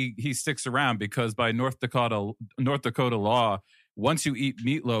why he sticks around, because by North Dakota law, once you eat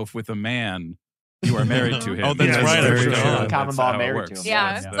meatloaf with a man, you are married to him. Oh, that's right. Common law married to him.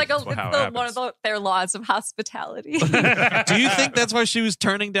 Yeah, it's like one of their laws of hospitality. Do you think that's why she was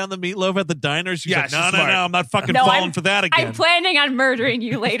turning down the meatloaf at the diner? She's like, no, I'm not fucking falling for that again. I'm planning on murdering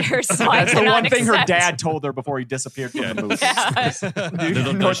you later. So that's the one thing her dad told her before he disappeared from the movie.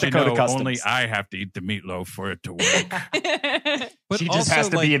 Little does she know, only I have to eat the meatloaf for it to work. But she just has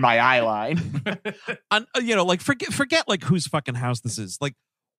to be in my eye line. Like forget like whose fucking house this is. Like,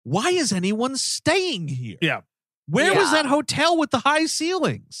 why is anyone staying here? Yeah. Where was that hotel with the high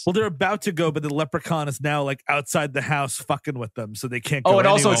ceilings? Well, they're about to go, but the leprechaun is now like outside the house fucking with them, so they can't go. Oh, and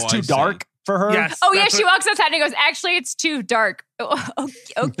also it's too dark for her? Yes. Oh, yeah, she walks outside and goes, actually, it's too dark.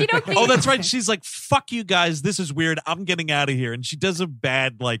 Okie dokie. Oh, that's right. She's like, fuck you guys. This is weird. I'm getting out of here. And she does a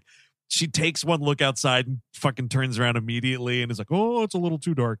bad, like, she takes one look outside and fucking turns around immediately and is like, oh, it's a little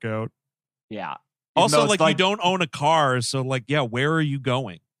too dark out. Yeah. Also, like, you don't own a car. So, like, yeah, where are you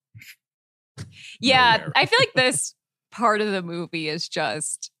going? Yeah, Nowhere. I feel like this part of the movie is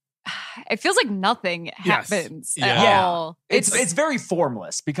just, it feels like nothing happens at all. It's very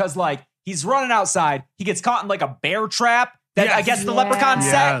formless, because like he's running outside, he gets caught in like a bear trap that I guess the leprechaun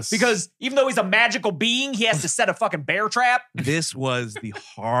set, because even though he's a magical being, he has to set a fucking bear trap. This was the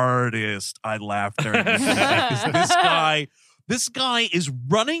hardest I laughed during this movie, because this guy is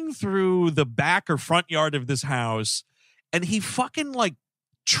running through the back or front yard of this house, and he fucking like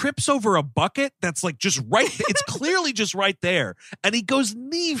trips over a bucket that's like just right. It's clearly just right there. And he goes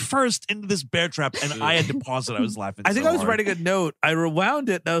knee first into this bear trap. And I had to pause it. I was laughing. I think I was writing a note. I rewound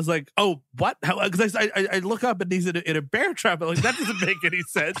it and I was like, oh, what? Because I look up and he's in a bear trap. I'm like, that doesn't make any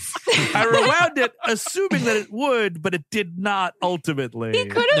sense. I rewound it assuming that it would, but it did not ultimately. He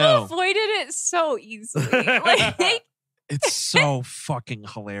could have avoided it so easily. Like, it's so fucking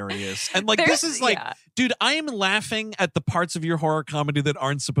hilarious. And like, this is like, dude, I am laughing at the parts of your horror comedy that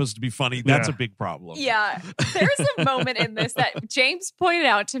aren't supposed to be funny. That's a big problem. Yeah. There's a moment in this that James pointed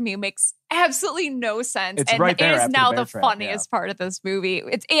out to me makes absolutely no sense. It's and right there it is after now the bear the trap, funniest part of this movie.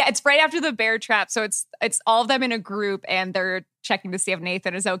 It's right after the bear trap. So it's all of them in a group and they're checking to see if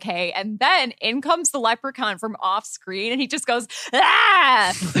Nathan is okay. And then in comes the leprechaun from off screen and he just goes,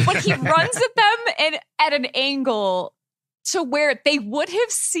 ah! But he runs at them at an angle to where they would have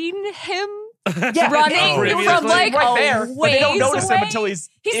seen him running from like right there, a but they don't notice away. him until he's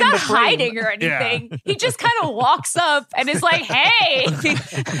not in the frame. hiding or anything. Yeah. He just kind of walks up and is like, "Hey!"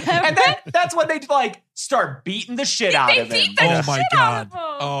 And then that's when they like start beating the shit out of him. Oh my god!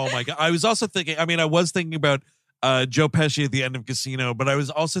 Oh my god! I was also thinking. I mean, I was thinking about Joe Pesci at the end of Casino, but I was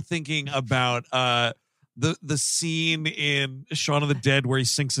also thinking about the scene in Shaun of the Dead where he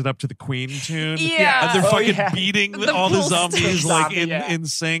syncs it up to the Queen tune. Yeah. And they're fucking beating all the zombies like in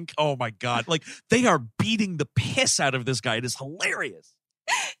sync. Oh my God. Like they are beating the piss out of this guy. It is hilarious.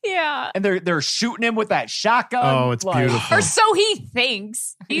 Yeah. And they're shooting him with that shotgun. Oh, it's beautiful. Or so he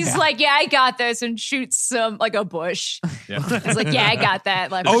thinks. He's like, yeah, I got this, and shoots some like a bush. Yeah. He's like, yeah, I got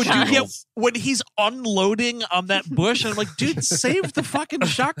that. Oh, dude, yeah. When he's unloading on that bush, I'm like, dude, save the fucking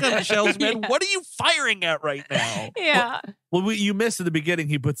shotgun shells, man. Yeah. What are you firing at right now? Yeah. Well, you missed at the beginning.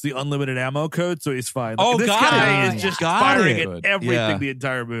 He puts the unlimited ammo code, so he's fine. Like, Oh, this got guy it. is just Got firing it. at everything the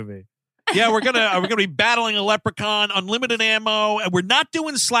entire movie. Yeah, we're gonna be battling a leprechaun, unlimited ammo, and we're not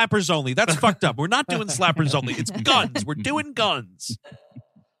doing slappers only. That's fucked up. We're not doing slappers only. It's guns. We're doing guns.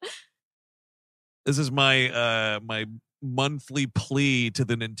 This is my my monthly plea to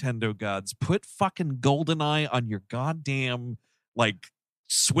the Nintendo gods. Put fucking GoldenEye on your goddamn like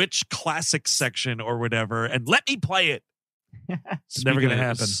Switch Classic section or whatever, and let me play it. It's never gonna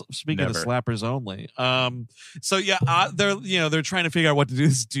happen. Speaking of slappers only, so yeah, they're trying to figure out what to do.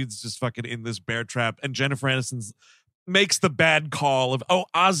 This dude's just fucking in this bear trap, and Jennifer Aniston makes the bad call of, oh,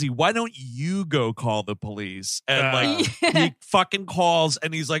 Ozzy, why don't you go call the police? And he fucking calls,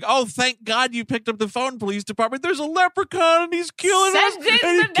 and he's like, oh, thank God you picked up the phone, police department. There's a leprechaun, and he's killing us. Send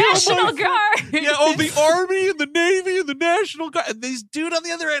in the National Guard. Yeah, oh, the Army and the Navy and the National Guard. And this dude on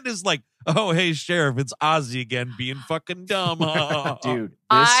the other end is like, oh, hey, Sheriff, it's Ozzy again being fucking dumb. Dude,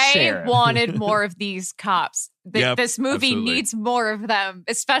 I wanted more of these cops. Yep, this movie absolutely. needs more of them,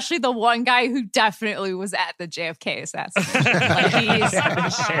 especially the one guy who definitely was at the JFK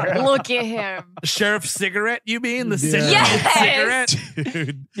assassination. Look at him. Sheriff Cigarette, you mean? The Yes! cigarette?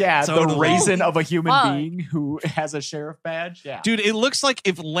 Dude, Yeah, totally. the raisin of a human Fuck. being who has a sheriff badge. Yeah. Dude, it looks like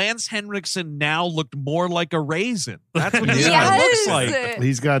if Lance Henriksen now looked more like a raisin. That's what this Yes. guy looks like.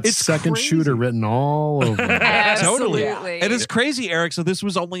 He's got It's second crazy. shooter written all over him. Absolutely. And it's crazy, Eric. So this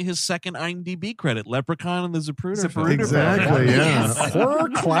was only his second IMDb credit, Leprechaun and the Zapruder film. Exactly, yeah. Yes. Horror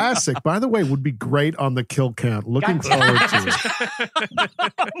classic. By the way, would be great on the kill count. Looking forward to it.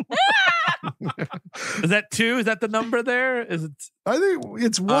 Is that 2? Is that the number there? Is it? I think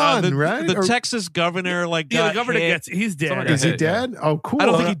it's one, right? The Or- Texas governor, Yeah, got the governor hit. he's dead. Is he dead? Oh, cool. I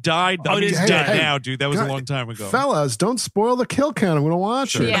don't think he died. I mean, he's Hey, dead hey, now, dude. That was a God, long time ago. Fellas, don't spoil the kill count. I'm going to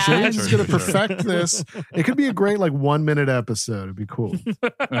watch it. Yeah. James is Sure, going to perfect this. It could be a great 1 minute episode. It'd be cool.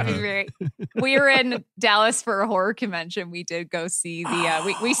 We were in Dallas for a horror convention. We did go see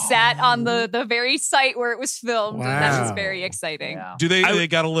the we sat on the very site where it was filmed, and that was Wow. very exciting. Yeah. Do they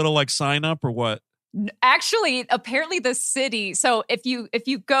got a little sign up or what? Actually, apparently the city. So if you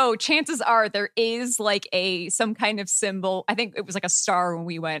go, chances are there is some kind of symbol. I think it was like a star when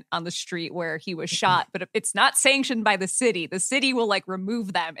we went on the street where he was shot, but it's not sanctioned by the city. The city will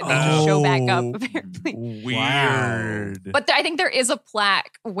remove them and they just show back up. Apparently, Weird. but I think there is a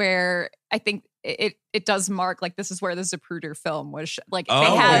plaque where I think it does mark this is where the Zapruder film was. They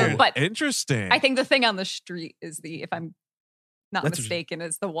have, but interesting. I think the thing on the street is if I'm not That's mistaken,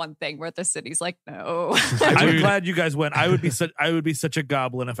 is the one thing where the city's like, no. I'm glad you guys went. I would be such a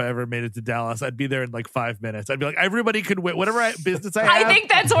goblin if I ever made it to Dallas. I'd be there in 5 minutes. I'd be like, everybody could win whatever business I have. I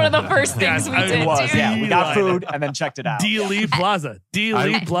think that's one of the first things we did. was. Too. Yeah, we got food and then checked it out. D. Lee Plaza.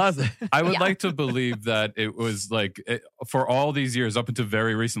 I would Yeah. like to believe that it was for all these years up until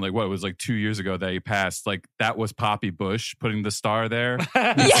very recently, it was 2 years ago that he passed. That was Poppy Bush putting the star there.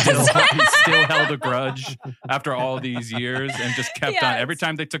 He still held a grudge after all these years and just kept on. Every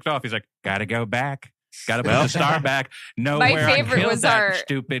time they took it off, he's like, gotta go back. Gotta put the star back. Nowhere I favorite killed was that our-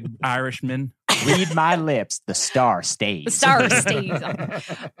 stupid Irishman. Read my lips. The star stays. The star stays on.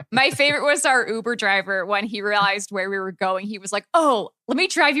 My favorite was our Uber driver when he realized where we were going. He was like, "Oh, let me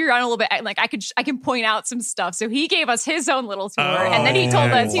drive you around a little bit. I can point out some stuff." So he gave us his own little tour, and then he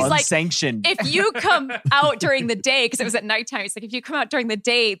told us, he's like, unsanctioned. "If you come out during the day, because it was at nighttime, he's like, if you come out during the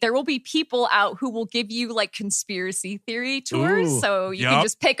day, there will be people out who will give you conspiracy theory tours. Ooh, so you yep. can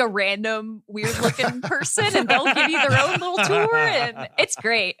just pick a random weird looking person, and they'll give you their own little tour, and it's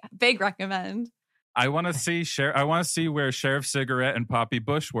great. Big recommend." I want to see where Sheriff Cigarette and Poppy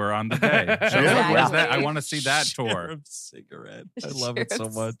Bush were on the day. Show me Exactly. where's that? I want to see that tour. Sheriff Cigarette. I love it so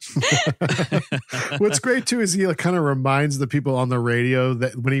much. What's great too is he kind of reminds the people on the radio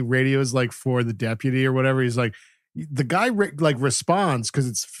that when he radios for the deputy or whatever, he's like, the guy responds because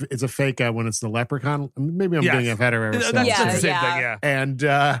it's a fake out when it's the leprechaun. Maybe I'm getting ahead of That's everything. the same thing, yeah.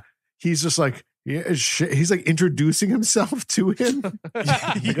 And he's just like, yeah, he's introducing himself to him.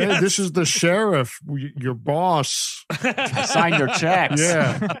 Hey, this is the sheriff, your boss. I signed your checks.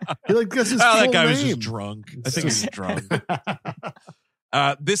 Yeah, he guess his full That guy name. was just drunk. I think he was drunk.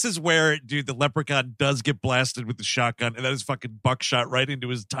 This is where, dude, the leprechaun does get blasted with the shotgun, and that is fucking buckshot right into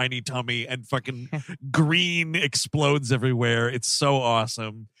his tiny tummy, and fucking green explodes everywhere. It's so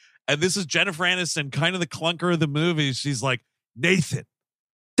awesome. And this is Jennifer Aniston, kind of the clunker of the movie. She's like, Nathan,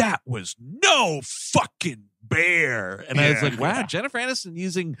 that was no fucking bear. And I was like, wow, Jennifer Aniston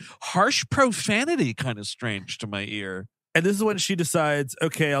using harsh profanity, kind of strange to my ear. And this is when she decides,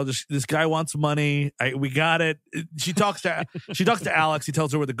 okay, this guy wants money. We got it. She talks to Alex. He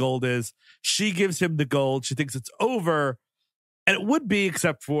tells her where the gold is. She gives him the gold. She thinks it's over. And it would be,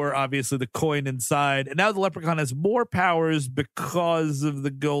 except for obviously the coin inside. And now the Leprechaun has more powers because of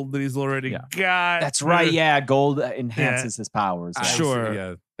the gold that he's already got. That's right. Yeah, gold enhances his powers. Yeah. Sure.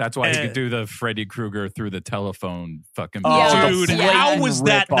 Yeah. That's why he could do the Freddy Krueger through the telephone fucking. Dude, how was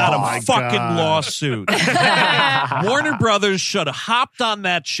that not a fucking lawsuit? Warner Brothers should have hopped on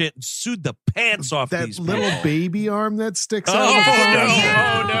that shit and sued the pants off these people. That little baby arm that sticks out.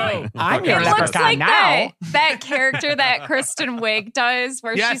 Oh, no. I'm It your looks Leprechaun like now. that character that Kristen Wiig does,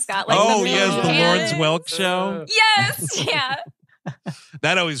 where she's got like the hands. Lawrence Welk show. Yes, yeah.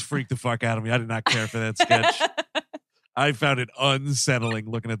 That always freaked the fuck out of me. I did not care for that sketch. I found it unsettling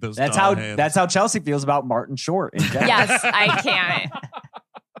looking at those. That's doll how hands. that's how Chelsea feels about Martin Short in general. Yes, I can't.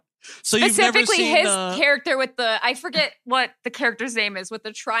 So you've never Specifically, seen, his character with I forget what the character's name is, with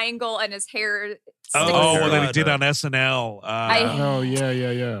the triangle and his hair. That he did on SNL.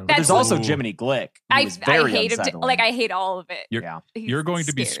 Yeah. But there's also Jiminy Glick. I very hate him. unsettling. Like I hate all of it. You're going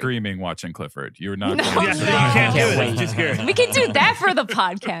to be scary. screaming watching Clifford. You're not. No, going to you can't do it. It's too scary. We can do that for the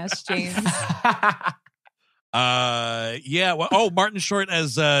podcast, James. Martin Short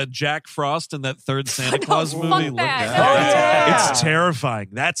as Jack Frost in that third Santa Claus movie. Fuck Look that. at No, it. yeah. It's terrifying.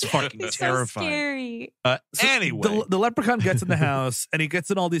 That's fucking It's terrifying. So scary. Anyway, the Leprechaun gets in the house and he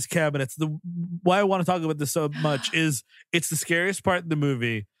gets in all these cabinets. Why I want to talk about this so much is it's the scariest part of the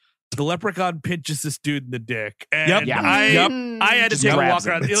movie. The Leprechaun pinches this dude in the dick, and I had to take a walk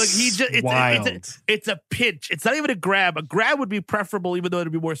around. Like it's a pinch. It's not even a grab. A grab would be preferable, even though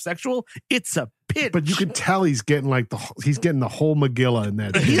it'd be more sexual. It's a pinch. But you can tell he's getting the whole Magilla in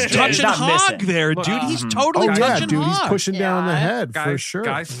that. He's touching hog there, dude. He's totally touching dude. hog. He's pushing down the head for sure.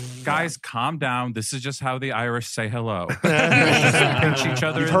 Guys, calm down. This is just how the Irish say hello. Pinch each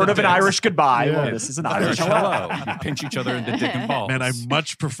other. You've heard of an Irish goodbye. Yeah. Well, this is an Irish hello. You pinch each other in the dick and balls. Man, I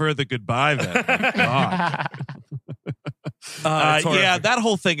much prefer the goodbye then. God. That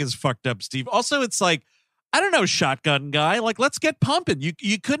whole thing is fucked up, Steve. Also, it's like, I don't know, shotgun guy. Like, let's get pumping.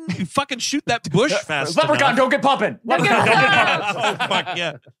 You couldn't fucking shoot that bush fast Leprechaun, enough. go get pumping. Leprechaun, go get pumping. Oh, fuck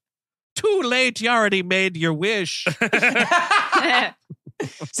yeah. Too late. You already made your wish.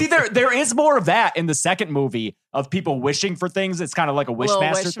 See, there is more of that in the second movie of people wishing for things. It's kind of like a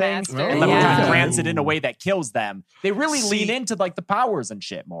Wishmaster thing. And Leprechaun grants it in a way that kills them. They really lean into like the powers and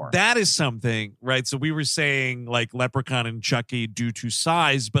shit more. That is something, right? So we were saying like Leprechaun and Chucky due to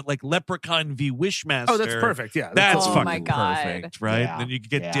size, but like Leprechaun v Wishmaster. Oh, that's perfect. Yeah. That's Oh fucking my God. perfect, right? Yeah. Then you could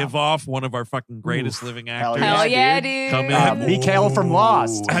get Div Off, one of our fucking greatest living Hell actors. Hell yeah, dude. Come in. Mikhail from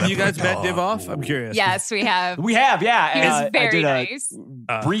Lost. Have you guys met Div Off? I'm curious. Yes, we have. We have, yeah. He was I very did a nice.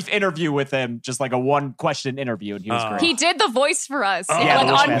 brief interview with him, just like a one-question interview, and he was great. He did the voice for us, Yeah, like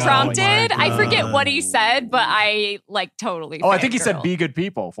the Wishmaster. unprompted. Oh my I forget what he said, but I like totally. I think he fangirled. said "be good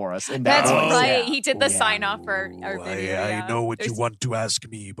people" for us. In that That's voice. right. Yeah. He did the sign off for our video. I know what you want to ask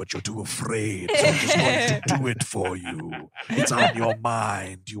me, but you're too afraid. So I'm just going to do it for you. It's on your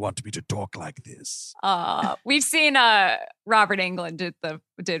mind. You want me to talk like this. We've seen Robert Englund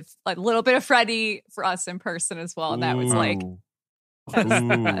did a little bit of Freddy for us in person as well, and that was like. Ooh.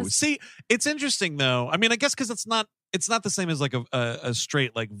 See, it's interesting though. I mean, I guess because it's not the same as like a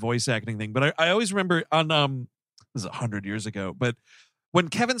straight like voice acting thing. But I always remember on this is 100 years ago, but when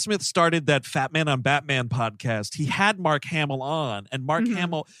Kevin Smith started that Fat Man on Batman podcast, he had Mark Hamill on, and Mark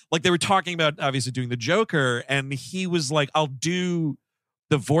Hamill, like they were talking about obviously doing the Joker, and he was like, "I'll do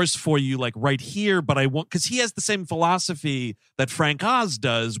the voice for you like right here, but I won't," because he has the same philosophy that Frank Oz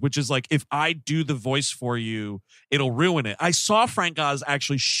does, which is like, if I do the voice for you, it'll ruin it. I saw Frank Oz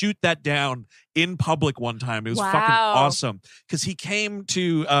actually shoot that down in public one time. It was fucking awesome because he came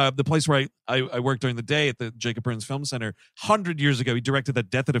to the place where I worked during the day at the Jacob Burns Film Center 100 years ago. He directed that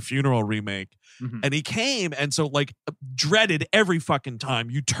Death at a Funeral remake, and he came, and so like dreaded every fucking time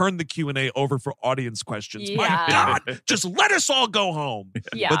you turn the Q&A over for audience questions. Yeah. My God, just let us all go home.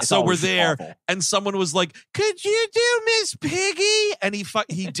 Yeah. But It's so we're always there, awful. and someone was like, "Could you do Miss Piggy?" And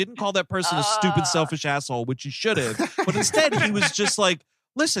he didn't call that person a stupid, selfish asshole, which he should have. But instead, he was just like,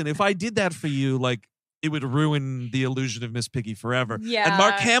 "Listen, if I did that for you, like, it would ruin the illusion of Miss Piggy forever." Yeah. And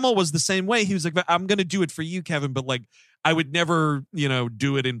Mark Hamill was the same way. He was like, "I'm going to do it for you, Kevin, but like, I would never,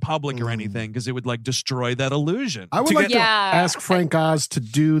 do it in public or anything because it would like destroy that illusion." I would like to ask Frank Oz to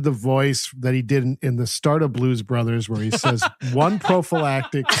do the voice that he did in the start of Blues Brothers, where he says, "One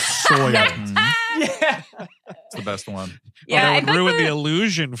prophylactic soil." Yeah. It's the best one. Yeah, that would ruin the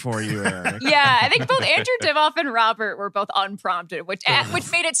illusion for you, Eric. Yeah, I think both Andrew Divoff and Robert were both unprompted, which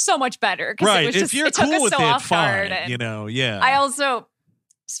made it so much better. Right. It was If just, you're it took cool us with so it, off fine. guard, and Yeah. I also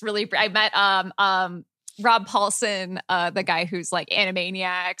I met Rob Paulson, the guy who's like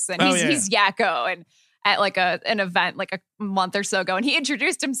Animaniacs, and he's Yakko, and at like an event like a month or so ago, and he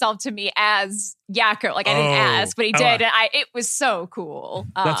introduced himself to me as Yakko. Like I didn't ask, but he did, and it was so cool.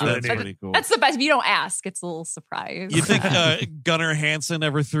 That's really cool. That's the best. If you don't ask, it's a little surprise. You think Gunnar Hansen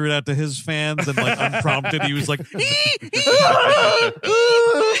ever threw it out to his fans and like unprompted he was like,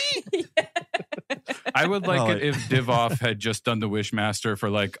 I would like it if Divoff had just done the Wishmaster for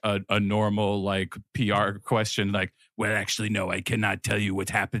like a normal like PR question, like, well, actually, no, I cannot tell you what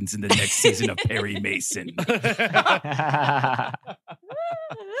happens in the next season of Perry Mason.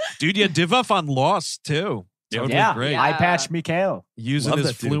 Dude, yeah, Divoff on Lost too. Totally great. Eye patch Mikhail. Using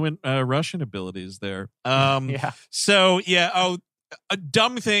his fluent Russian abilities there. So, a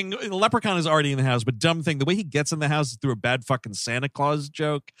dumb thing. Leprechaun is already in the house, but dumb thing. The way he gets in the house is through a bad fucking Santa Claus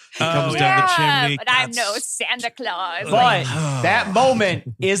joke. He comes down the chimney. But I'm no Santa Claus. But that moment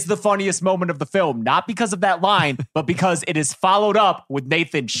is the funniest moment of the film, not because of that line, but because it is followed up with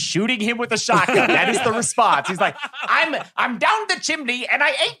Nathan shooting him with a shotgun. That is the response. He's like, I'm down the chimney and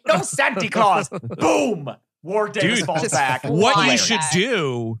I ain't no Santa Claus. Boom. Warwick Davis falls back. What you should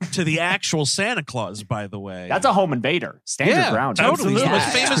do to the actual Santa Claus, by the way. That's a home invader. Stand your ground. Totally. He's the most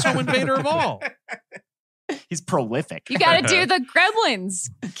famous home invader of all. He's prolific. You got to do the gremlins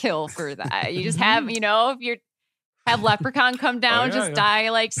kill for that. You just have, if you have Leprechaun come down,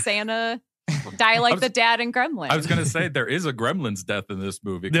 die like Santa, die like the dad in Gremlins. I was going to say, there is a Gremlins death in this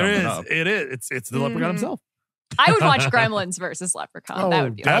movie there coming is. up. It is. It's the Leprechaun himself. I would watch Gremlins versus Leprechaun. That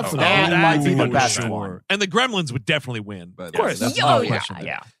would be definitely. That might be the best one. And the Gremlins would definitely win. But of course. that's no question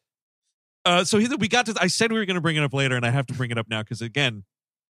there. So we got to. I said we were going to bring it up later, and I have to bring it up now because again,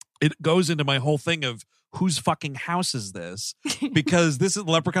 it goes into my whole thing of whose fucking house is this? Because this is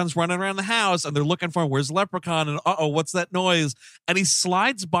Leprechaun's running around the house, and they're looking for him. Where's Leprechaun? And what's that noise? And he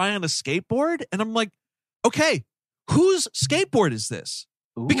slides by on a skateboard, and I'm like, okay, whose skateboard is this?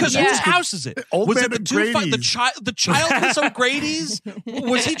 Because whose house is it? Was it the child was O'Grady's?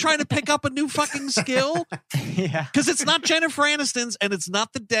 Was he trying to pick up a new fucking skill? Yeah. Because it's not Jennifer Aniston's and it's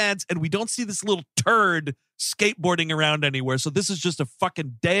not the dad's, and we don't see this little turd skateboarding around anywhere. So this is just a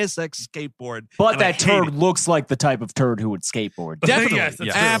fucking Deus Ex skateboard. But that turd looks like the type of turd who would skateboard. Definitely.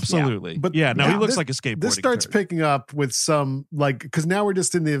 Yes, absolutely. Yeah. But he looks like a skateboard. This starts picking up with some, like, because now we're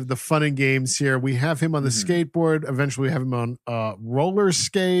just in the fun and games here. We have him on the skateboard. Eventually we have him on roller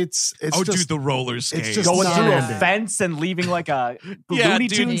skates. It's dude, the roller skates. It's just going through a fence and leaving like a Looney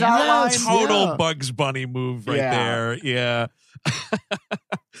Tunes outline. Total Bugs Bunny move right there. Yeah.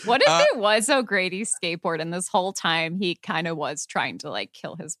 What if it was O'Grady's skateboard and this whole time he kind of was trying to like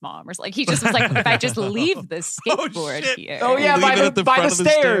kill his mom or like he just was like, if I just leave this skateboard here. Oh yeah, by the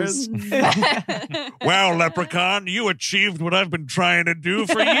stairs. Wow, Leprechaun, you achieved what I've been trying to do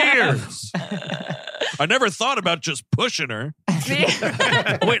for years. I never thought about just pushing her.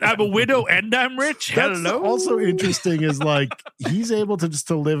 Wait, I'm a widow and I'm rich. That's Hello. also interesting is like he's able to just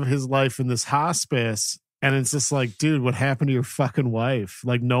to live his life in this hospice. And it's just like, dude, what happened to your fucking wife?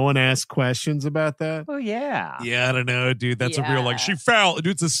 Like, no one asked questions about that? Oh, yeah. Yeah, I don't know, dude. That's a real, like, she fell. Dude,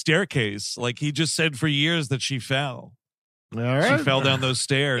 it's a staircase. Like, he just said for years that she fell. All right. She fell down those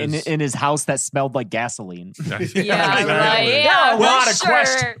stairs. In his house that smelled like gasoline. Yeah, a lot of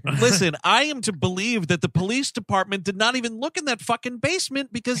questions. Listen, I am to believe that the police department did not even look in that fucking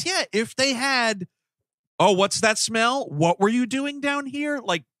basement because, if they had, what's that smell? What were you doing down here?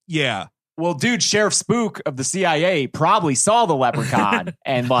 Like, yeah. Well, dude, Sheriff Spook of the CIA probably saw the Leprechaun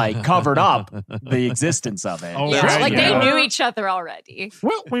and like covered up the existence of it. They knew each other already.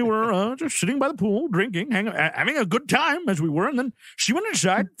 Well, we were just sitting by the pool, drinking, having a good time as we were, and then she went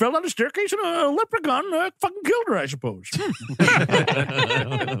inside, fell down the staircase, and a leprechaun fucking killed her, I suppose.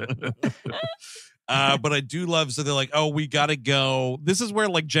 But I do love, so they're like, we gotta go. This is where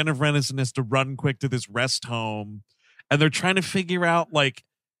like Jennifer Aniston has to run quick to this rest home, and they're trying to figure out like,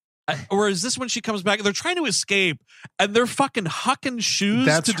 or is this when she comes back? They're trying to escape, and they're fucking hucking shoes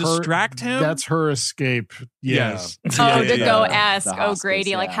to distract him. That's her escape. Yes. Go ask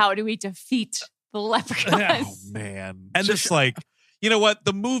O'Grady, like, how do we defeat the leprechauns? Oh, man. And just like, you know what?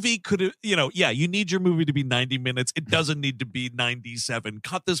 The movie could have, you need your movie to be 90 minutes. It doesn't need to be 97.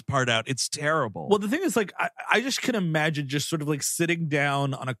 Cut this part out. It's terrible. Well, the thing is, like, I just can imagine just sort of like sitting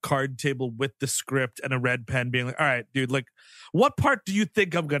down on a card table with the script and a red pen being like, all right, dude, like, what part do you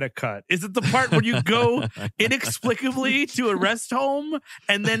think I'm going to cut? Is it the part where you go inexplicably to a rest home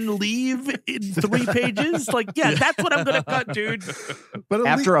and then leave in 3 pages? Like, that's what I'm going to cut, dude. But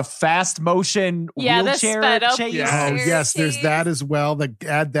after a fast motion wheelchair chase. Oh, yes, there's that as well. well. Like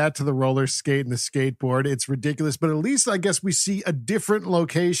add that to the roller skate and the skateboard. It's ridiculous, but at least I guess we see a different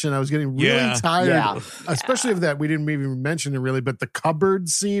location. I was getting really tired, especially of that. We didn't even mention it really, but the cupboard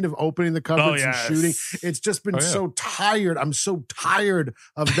scene of opening the cupboards and shooting. It's just been so tired. I'm so tired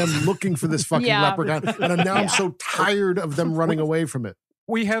of them looking for this fucking leprechaun, and I'm so tired of them running away from it.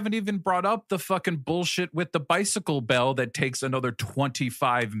 We haven't even brought up the fucking bullshit with the bicycle bell that takes another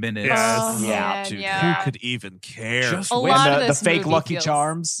 25 minutes. Yes. Dude, who could even care? Just a lot of the fake Lucky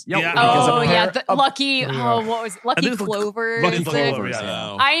Charms. Lucky. What was it? Lucky Clover? Lucky Clover.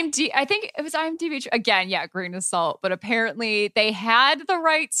 I think it was IMDb again. Yeah, grain of salt. But apparently they had the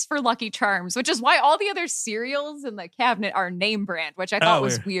rights for Lucky Charms, which is why all the other cereals in the cabinet are name brand, which I thought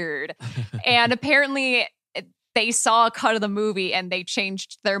was weird. And apparently they saw a cut of the movie and they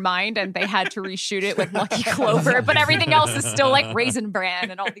changed their mind and they had to reshoot it with Lucky Clover, but everything else is still like Raisin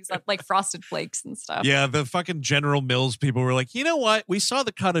Bran and all these like Frosted Flakes and stuff. Yeah, the fucking General Mills people were like, you know what? We saw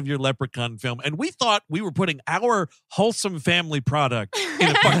the cut of your Leprechaun film and we thought we were putting our wholesome family product in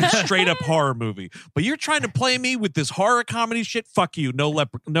a fucking straight up horror movie. But you're trying to play me with this horror comedy shit? Fuck you. No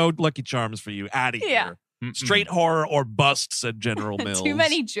Lucky Charms for you. Out of here. Straight horror or bust, said General Mills. Too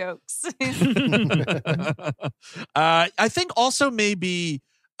many jokes. I think also maybe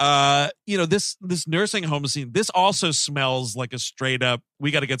this nursing home scene, this also smells like a straight up,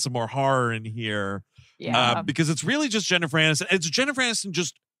 we got to get some more horror in here. Yeah. Because it's really just Jennifer Aniston. It's Jennifer Aniston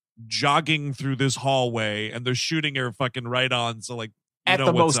just jogging through this hallway and they're shooting her fucking right on. So like, at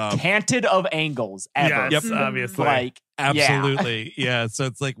the most canted of angles ever. Yes, obviously. Like, absolutely. Yeah. So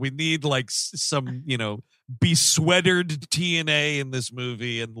it's like we need like some, besweatered TNA in this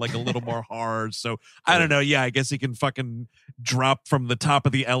movie and like a little more horror. So I don't know. Yeah, I guess he can fucking drop from the top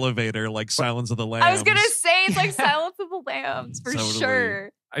of the elevator like Silence of the Lambs. I was gonna say it's like Silence of the Lambs for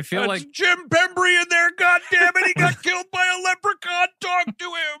sure. I feel like Jim Pembry in there. God damn it, he got killed by a leprechaun. Talk to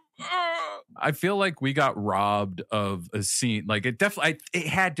him. I feel like we got robbed of a scene. Like it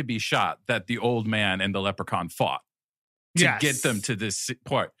had to be shot that the old man and the leprechaun fought to get them to this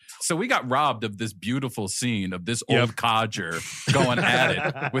part. So we got robbed of this beautiful scene of this old codger going at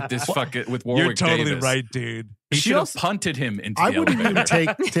it with this with Warwick Davis. You're totally right, dude. He should have punted him into I the wouldn't elevator.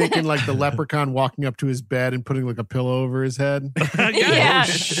 even taken like the leprechaun walking up to his bed and putting like a pillow over his head. Yeah.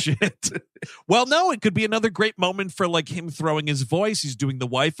 Oh, shit. Well, no, it could be another great moment for like him throwing his voice. He's doing the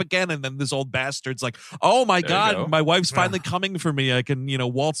wife again. And then this old bastard's like, oh my God, my wife's finally coming for me. I can,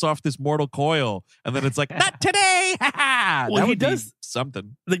 waltz off this mortal coil. And then it's like, not today. Well, he does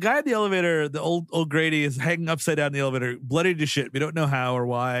something. The guy in the elevator, the old Grady, is hanging upside down in the elevator, bloody to shit. We don't know how or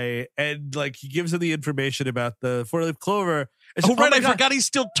why. And like he gives him the information about the four-leaf clover. Oh, right. I forgot he's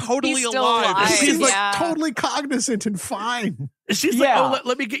still totally alive. He's like totally cognizant and fine. She's like, oh,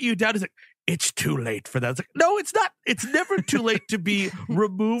 let me get you down. He's like, it's too late for that. It's like, no, it's not. It's never too late to be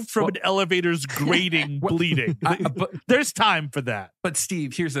removed from an elevator's grating bleeding. But there's time for that. But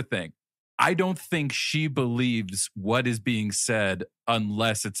Steve, here's the thing. I don't think she believes what is being said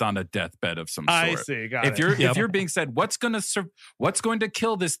unless it's on a deathbed of some sort. I see. Got it. If you're being said, what's going to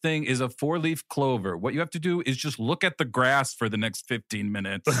kill this thing is a 4-leaf clover. What you have to do is just look at the grass for the next 15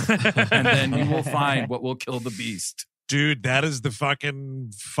 minutes, and then you will find what will kill the beast. Dude, that is the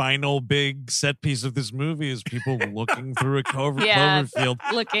fucking final big set piece of this movie is people looking through a cloverfield.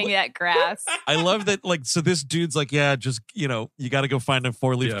 Looking at grass. I love that, like, so this dude's like, yeah, just, you got to go find a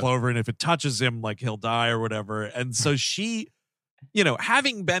 4-leaf clover, and if it touches him, like, he'll die or whatever. And so she,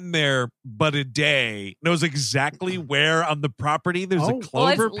 having been there but a day, knows exactly where on the property there's a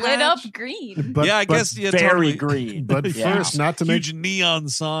clover it's lit up green. But, I guess very totally green. But first, not to make huge neon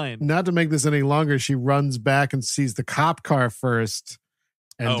sign. Not to make this any longer, she runs back and sees the cop car first.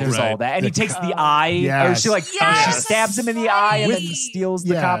 And there's all that. And he takes the eye. Yes. Or she stabs him in the eye and then steals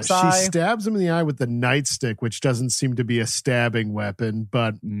the cop's eye. She stabs him in the eye with the nightstick, which doesn't seem to be a stabbing weapon,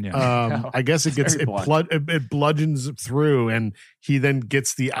 but I guess it bludgeons through, and he then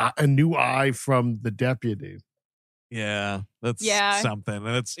gets a new eye from the deputy. Yeah, that's something.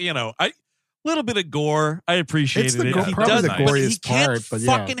 And it's, little bit of gore. I appreciated it. He does the goriest part, part, but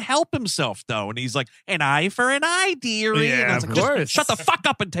fucking help himself though. And he's like, an eye for an eye, dearie. Yeah, and of course. Shut the fuck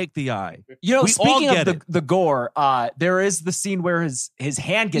up and take the eye. Speaking of the gore, there is the scene where his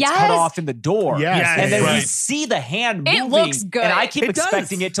hand gets cut off in the door. And then we see the hand moving. It looks good. And I keep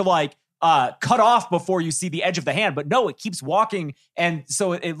expecting it to cut off before you see the edge of the hand, but no, it keeps walking. And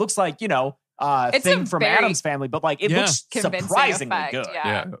so it looks like, it's thing from Addams Family, but like it looks surprisingly effect, good.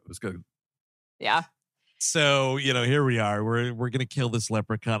 Yeah, it was good. Yeah. So, here we are. We're going to kill this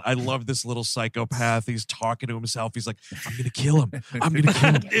leprechaun. I love this little psychopath. He's talking to himself. He's like, I'm going to kill him. I'm going to kill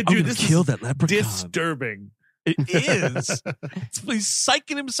him. I'm going to kill that leprechaun. Disturbing. It is. He's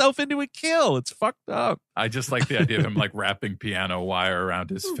psyching himself into a kill. It's fucked up. I just like the idea of him like wrapping piano wire around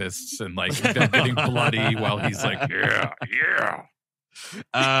his fists and like getting bloody while he's like, yeah.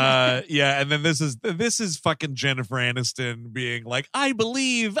 Yeah, and then this is fucking Jennifer Aniston being like, I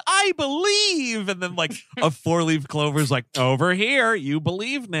believe, and then like a 4-leaf clover's like, over here, you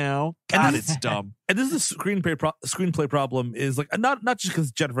believe now. God, it's dumb. And this is a screenplay problem is like not just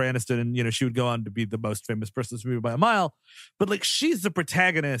because Jennifer Aniston and she would go on to be the most famous person in this movie by a mile, but like she's the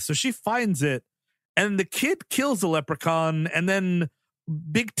protagonist, so she finds it, and the kid kills the leprechaun, and then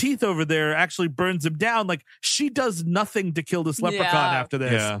Big Teeth over there actually burns him down. Like she does nothing to kill this leprechaun after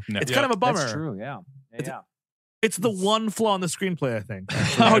this. Yeah. It's kind of a bummer. That's true. Yeah. It's the one flaw in the screenplay, I think.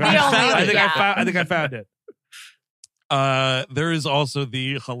 I think I found it. There is also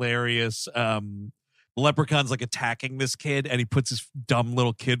the hilarious leprechaun's like attacking this kid, and he puts his dumb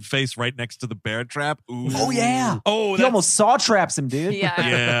little kid face right next to the bear trap. Ooh. Oh yeah. Oh, he almost saw traps him, dude.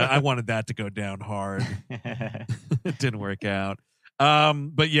 Yeah, I wanted that to go down hard. It didn't work out.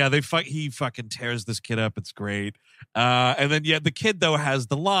 But yeah, he fucking tears this kid up. It's great. And then the kid though has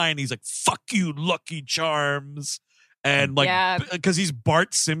the line. He's like, "Fuck you, Lucky Charms," and like because he's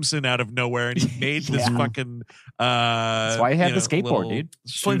Bart Simpson out of nowhere, and he made this fucking. That's why he had the skateboard, dude.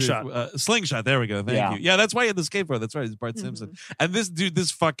 Slingshot. There we go. Thank you. Yeah, that's why he had the skateboard. That's right. He's Bart Simpson. And this dude,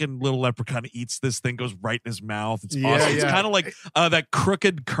 this fucking little leprechaun eats this thing, goes right in his mouth. It's awesome. It's kind of like that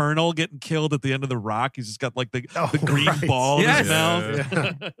crooked colonel getting killed at the end of The Rock. He's just got like the green ball in his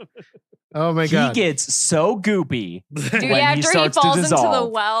mouth. Oh my god, he gets so goopy. Dude, when after he falls into the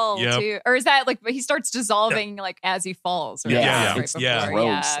well, Yep. too. Or is that like he starts dissolving like as he falls? Right? Yeah. Right It's before.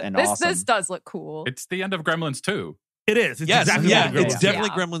 gross and awesome. This does look cool. It's the end of Gremlins 2. It is. It's Yes, exactly like it's Gremlins. definitely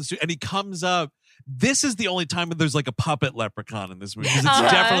Gremlins 2. And he comes up. This is the only time that there's like a puppet leprechaun in this movie. 'Cause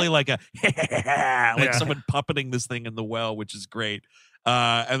it's definitely like a like someone puppeting this thing in the well, which is great.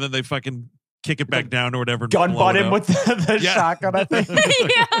 And then they fucking kick it back down or whatever. Gun butt him with the shotgun, I think.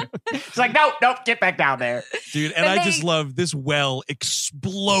 It's like, nope, get back down there. Dude, and I just love this well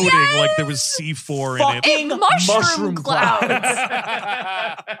exploding like there was C4 in it. Fucking mushroom clouds.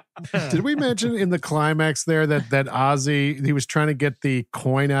 Did we mention in the climax there that Ozzy, he was trying to get the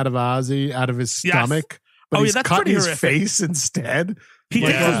coin out of Ozzy out of his stomach, but he's that's cut pretty his horrific. face instead? He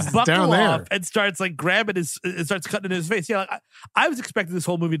takes his down buckle there. off and starts like grabbing it starts cutting in his face. Yeah, like, I was expecting this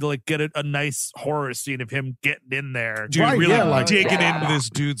whole movie to like get a nice horror scene of him getting in there, Dude, really digging into this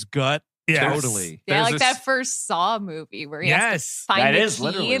dude's gut. Yeah. Totally. Yeah, like that first Saw movie where he has to find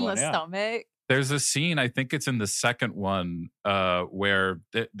the key in the stomach. There's a scene, I think it's in the second one, where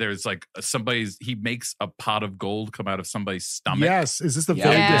there's like he makes a pot of gold come out of somebody's stomach. Yes. Is this the Vegas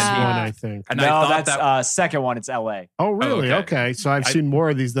one, I think? And no, that's second one. It's LA. Oh, really? Okay. So I've seen more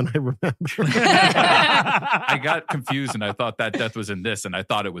of these than I remember. I got confused and I thought that death was in this, and I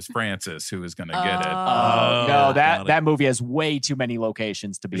thought it was Francis who was going to get it. No, that movie has way too many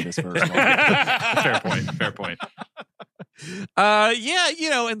locations to be this first one. Fair point.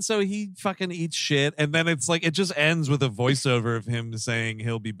 And so he fucking eats shit, and then it's like it just ends with a voiceover of him saying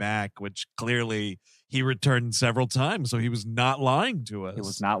he'll be back, which clearly he returned several times, so he was not lying to us. He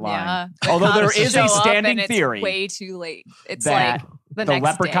was not lying. Yeah. Although there is a standing theory, it's way too late. It's that like the next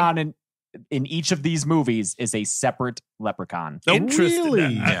leprechaun day. in each of these movies is a separate leprechaun.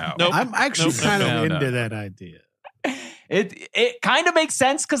 Really? No. Nope. I'm actually kind of No. into that idea. It kind of makes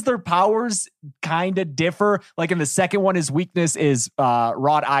sense because their powers kind of differ. Like in the second one, his weakness is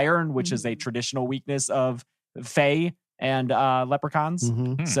wrought iron, which is a traditional weakness of Fae and leprechauns.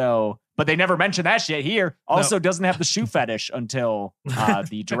 Mm-hmm. So, but they never mention that shit here. Also, doesn't have the shoe fetish until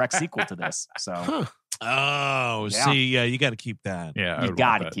the direct sequel to this. So, you got to keep that. Yeah, you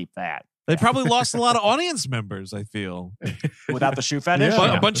got to keep that. They probably lost a lot of audience members, I feel. Without the shoe fetish?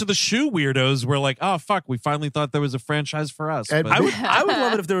 A bunch of the shoe weirdos were like, oh, fuck, we finally thought there was a franchise for us. And But- I would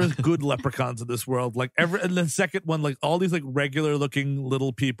love it if there was good leprechauns in this world. Like in the second one, like all these like regular looking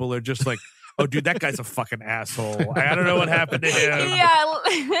little people are just like, oh, dude, that guy's a fucking asshole. I don't know what happened to him.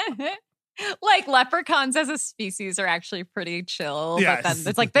 Yeah. Like leprechauns as a species are actually pretty chill. Yes. But then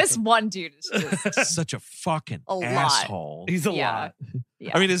it's like this one dude is just such a fucking a lot. asshole. He's a lot.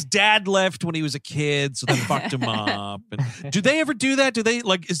 Yeah. I mean, his dad left when he was a kid, so they fucked him up. And do they ever do that? Do they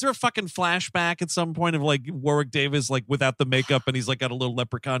like? Is there a fucking flashback at some point of like Warwick Davis like without the makeup and he's like got a little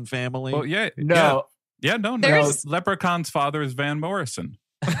leprechaun family? Well, yeah. No. Yeah, no. There's- Leprechaun's father is Van Morrison.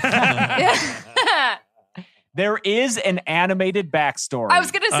 There is an animated backstory. I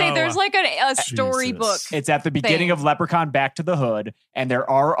was gonna say there's like a storybook. It's at the beginning thing. of Leprechaun Back to the Hood, and there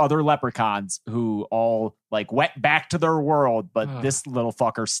are other leprechauns who all like went back to their world, but this little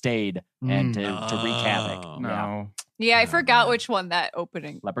fucker stayed and to wreak havoc. No. Yeah, I forgot which one that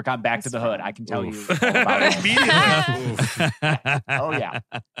opening. Leprechaun Back to the Hood. I can tell you all about it. Immediately. Oh, yeah.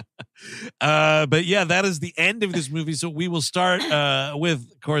 But yeah, that is the end of this movie. So we will start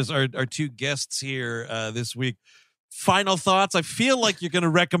with, of course, our two guests here this week. Final thoughts. I feel like you're going to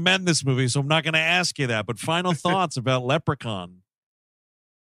recommend this movie, so I'm not going to ask you that. But final thoughts about Leprechaun.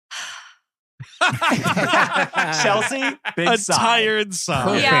 Chelsea, big sigh. Tired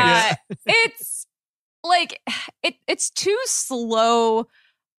sigh. Yeah, it's like it's too slow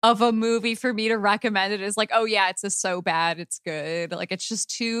of a movie for me to recommend it as like, oh yeah, it's so bad, it's good. Like it's just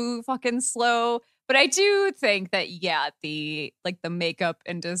too fucking slow. But I do think that the makeup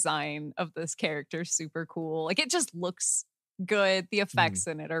and design of this character is super cool. Like it just looks good. The effects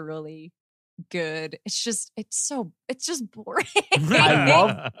in it are really good. It's just boring.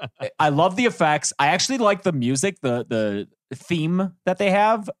 I love the effects. I actually like the music, the theme that they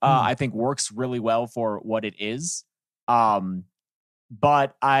have. I think works really well for what it is.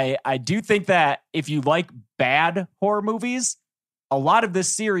 But I do think that if you like bad horror movies, a lot of this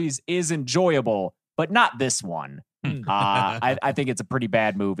series is enjoyable, but not this one. I think it's a pretty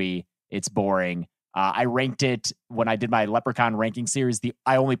bad movie. It's boring. I ranked it when I did my Leprechaun ranking series.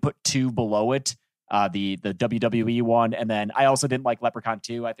 I only put 2 below it, the WWE one, and then I also didn't like Leprechaun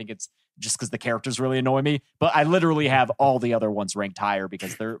 2. I think it's just because the characters really annoy me. But I literally have all the other ones ranked higher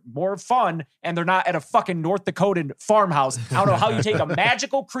because they're more fun and they're not at a fucking North Dakotan farmhouse. I don't know how you take a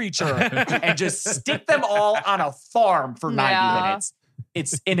magical creature and just stick them all on a farm for 90 minutes.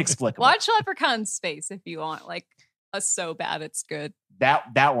 It's inexplicable. Watch Leprechaun Space if you want like a so bad it's good.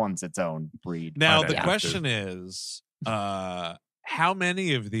 That one's its own breed. Now the question is, how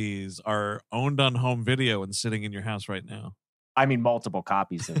many of these are owned on home video and sitting in your house right now? I mean, multiple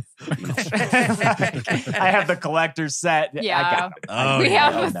copies of each. I have the collector's set. Yeah. I got them. Oh, We I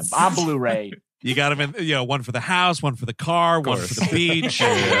have own them on Blu-ray. You got them in, one for the house, one for the car, one for the beach.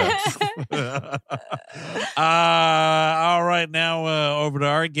 All right, now over to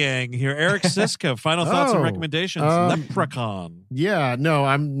our gang here. Eric Siska, final thoughts and recommendations. Leprechaun. Yeah, no,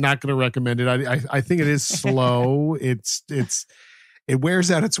 I'm not going to recommend it. I think it is slow. It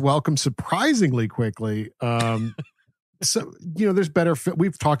wears out its welcome surprisingly quickly. So, there's better.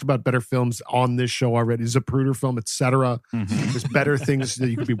 We've talked about better films on this show already. Zapruder film, etc. There's better things that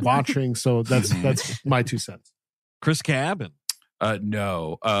you could be watching. So that's my 2 cents. Chris Cabin.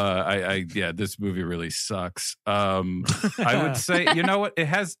 No. This movie really sucks. I would say, you know what? It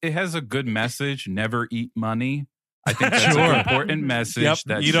has a good message. Never eat money. I think that's an important message.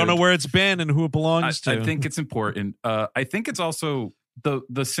 That you don't know where it's been and who it belongs to. I think it's important. I think it's also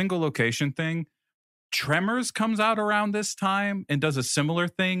the single location thing. Tremors comes out around this time and does a similar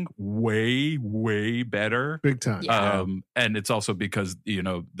thing way, way better. Big time. Yeah. And it's also because,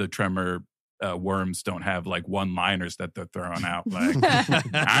 the Tremor worms don't have like one-liners that they're throwing out. Like,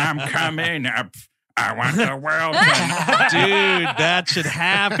 I'm coming up. I want the world. Dude, that should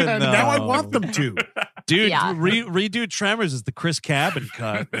happen, though. Now I want them to. Dude, redo Tremors as the Chris Cabin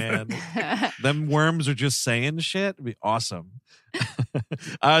cut, man. Them worms are just saying shit. It'd be awesome.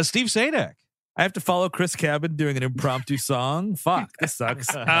 Steve Sadak. I have to follow Chris Cabin doing an impromptu song. Fuck, this sucks.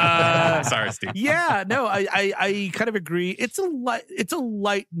 Sorry, Steve. Yeah, no, I kind of agree. It's a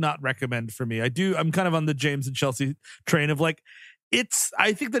light not recommend for me. I'm kind of on the James and Chelsea train of like,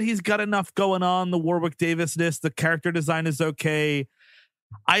 I think that he's got enough going on. The Warwick Davis-ness, the character design is okay.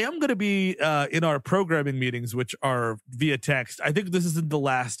 I am going to be in our programming meetings, which are via text. I think this isn't the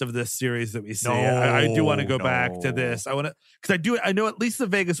last of this series that we see. I do want to go back to this. I want to, because I know at least the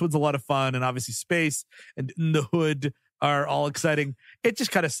Vegas one's a lot of fun, and obviously Space and In the Hood are all exciting. It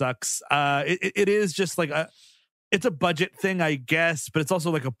just kind of sucks. It is just like it's a budget thing, I guess, but it's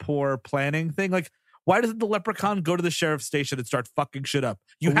also like a poor planning thing. Like, why doesn't the Leprechaun go to the sheriff's station and start fucking shit up?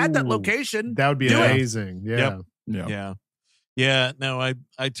 You had that location. That would be amazing. Yeah. Yep. Yeah. Yeah, no,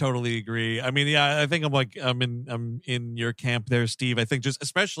 I totally agree. I mean, I think I'm in your camp there, Steve. I think just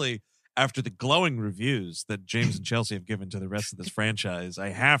especially after the glowing reviews that James and Chelsea have given to the rest of this franchise, I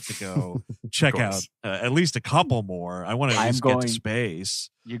have to go check out at least a couple more. I want to at least get to Space.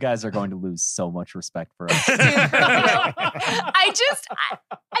 You guys are going to lose so much respect for us. I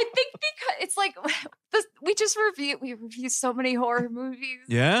think because it's like we review so many horror movies.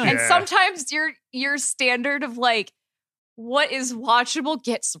 Yeah. And sometimes your standard of like what is watchable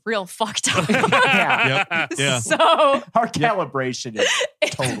gets real fucked up. Yeah. So our calibration is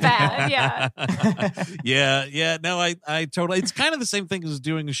totally bad. Yeah. No, I totally. It's kind of the same thing as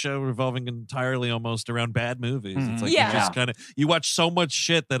doing a show revolving entirely almost around bad movies. It's like you just kind of you watch so much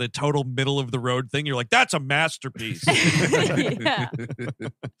shit that a total middle of the road thing. You're like, that's a masterpiece. So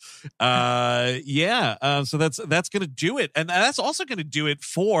that's gonna do it, and that's also gonna do it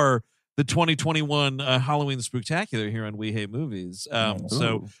for the 2021 Halloween Spooktacular here on We Hate Movies.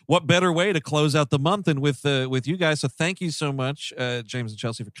 So what better way to close out the month than with you guys? So thank you so much, James and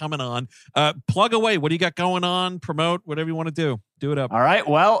Chelsea, for coming on. Plug away. What do you got going on? Promote, whatever you want to do. Do it up. All right.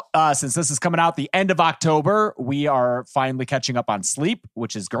 Well, since this is coming out the end of October, we are finally catching up on sleep,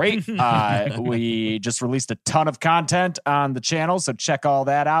 which is great. We just released a ton of content on the channel, so check all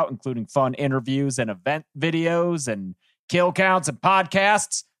that out, including fun interviews and event videos and kill counts and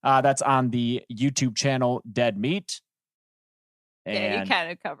podcasts. That's on the YouTube channel Dead Meat. And you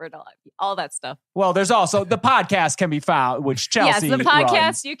kind of covered all that stuff. Well, there's also the podcast can be found, which Chelsea Yes, the podcast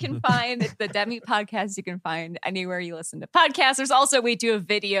runs. you can find, the Dead Meat podcast you can find anywhere you listen to podcasts. There's also, we do a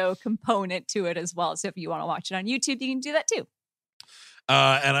video component to it as well. So if you want to watch it on YouTube, you can do that too.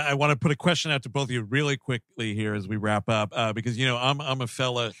 And I want to put a question out to both of you really quickly here as we wrap up, because, you know, I'm a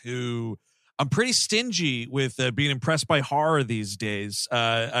fella who I'm pretty stingy with being impressed by horror these days.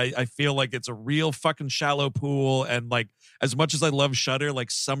 I feel like it's a real fucking shallow pool. And like, as much as I love Shudder,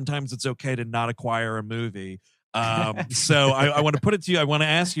 like sometimes it's okay to not acquire a movie. So I want to put it to you. I want to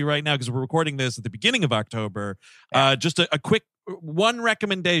ask you right now, because we're recording this at the beginning of October, just a quick one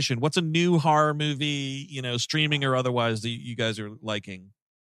recommendation. What's a new horror movie, you know, streaming or otherwise, that you guys are liking?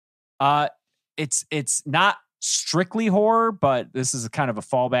 It's not strictly horror, but this is a kind of a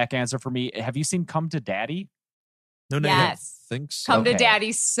fallback answer for me. Have you seen Come to Daddy? No, yes. I think so. Come to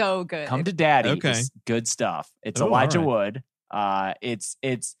Daddy's so good. Come to Daddy is good stuff. It's Elijah Wood. It's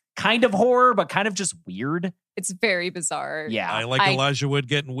kind of horror, but kind of just weird. It's very bizarre. Yeah. I like Elijah Wood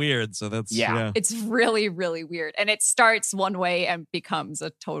getting weird, so that's It's really, really weird. And it starts one way and becomes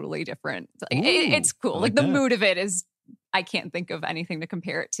a totally different. It's cool. Like the mood of it is, I can't think of anything to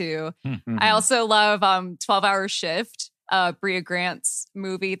compare it to. Mm-hmm. I also love 12-Hour Shift, Bria Grant's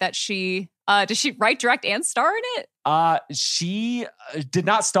movie that she does she write, direct, and star in it? She did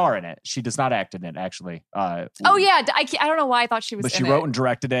not star in it. She does not act in it, actually. I don't know why I thought she was. But she wrote and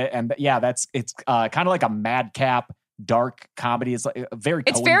directed it, and it's kind of like a madcap dark comedy. It's like very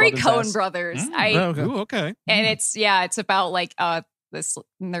Coen Brothers. Okay. And it's about like this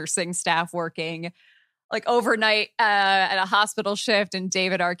nursing staff working like overnight at a hospital shift, and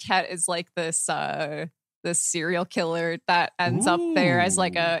David Arquette is like this serial killer that ends up there as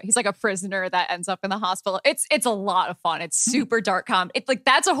he's like a prisoner that ends up in the hospital. It's a lot of fun. It's super dark comedy. It's like,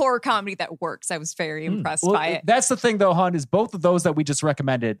 that's a horror comedy that works. I was very impressed by it. That's the thing though, Hun, is both of those that we just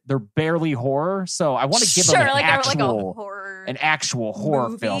recommended, they're barely horror. So I want to give them an actual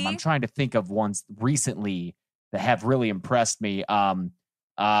horror film. I'm trying to think of ones recently that have really impressed me.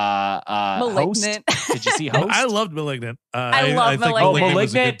 Malignant. Host? Did you see Host? I loved Malignant. I love think Malignant.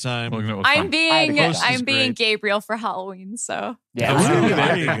 Was a good time. I'm being Gabriel for Halloween, so She's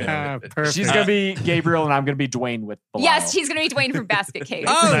gonna be Gabriel, and I'm gonna be Dwayne with Belial. Yes, he's gonna be Dwayne from Basket Case.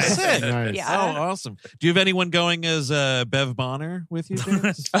 Sick. Nice. Yeah. Oh, awesome. Do you have anyone going as Bev Bonner with you,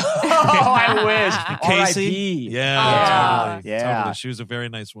 James? I wish. Casey? Totally. She was a very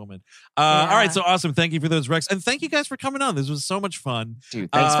nice woman. All right, so awesome. Thank you for those recs. And thank you guys for coming on. This was so much fun.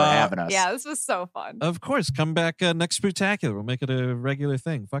 Dude, thanks for having us. Yeah, this was so fun. Of course. Come back next Spooktacular. We'll make it a regular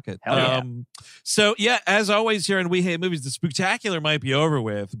thing. Fuck it. Hell yeah. So, as always here in We Hate Movies, the Spooktacular might be over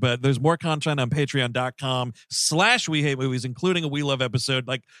with, but there's more content on patreon.com/We Hate Movies, including a We Love episode,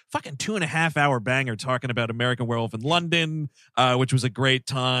 like fucking 2.5 hour banger talking about American Werewolf in London, which was a great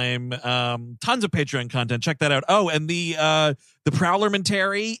time. Tons of Patreon content. Check that out. Oh, and the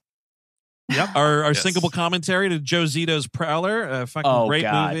Prowlermentary. Yep. Our syncable commentary to Joe Zito's Prowler. Fucking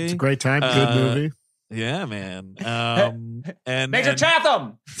great movie. It's a great time. Good movie. Yeah, man. And Major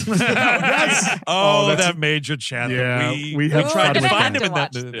Chatham. Yes. That Major Chatham. Yeah, we have tried to find him in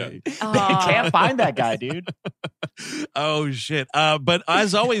that this. movie. Can't find that guy, dude. Oh shit. But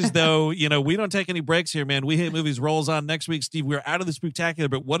as always, though, we don't take any breaks here, man. We Hate Movies rolls on next week. Steve, we're out of the Spooktacular,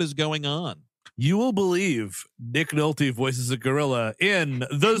 but what is going on? You will believe Nick Nolte voices a gorilla in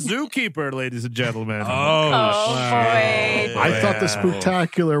The Zookeeper, ladies and gentlemen. Boy. I thought the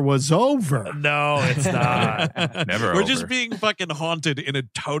Spooktacular was over. No, it's not. Never We're over. just being fucking haunted in a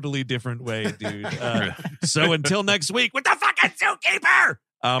totally different way, dude. So until next week with the fucking Zookeeper,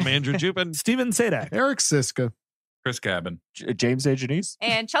 I'm Andrew Jupin. Steven Sadak. Eric Siska. Chris Cabin. James A. Janisse.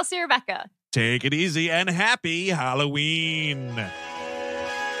 And Chelsea Rebecca. Take it easy and happy Halloween.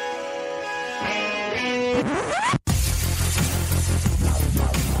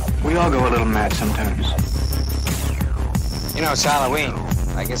 We all go a little mad sometimes. You know, it's Halloween.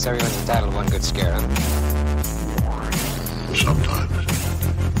 I guess everyone's entitled to one good scare, huh? Sometimes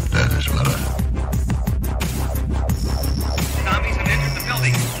that is better. Zombies have entered the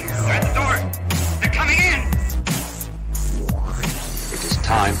building. They're at the door. They're coming in. It is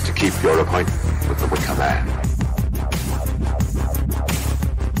time to keep your appointment with the Wicker Man.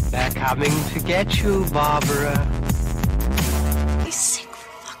 They're coming to get you, Barbara. These sick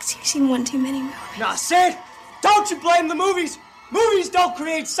fucks. You've seen one too many movies. Nah, Sid, don't you blame the movies. Movies don't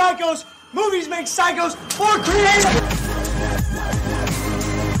create psychos. Movies make psychos more creative.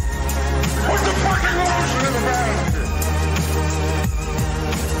 What the fucking rules in the band?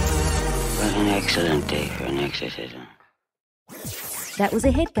 What an excellent day for an exorcism. That was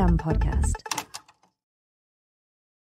a HeadGum podcast.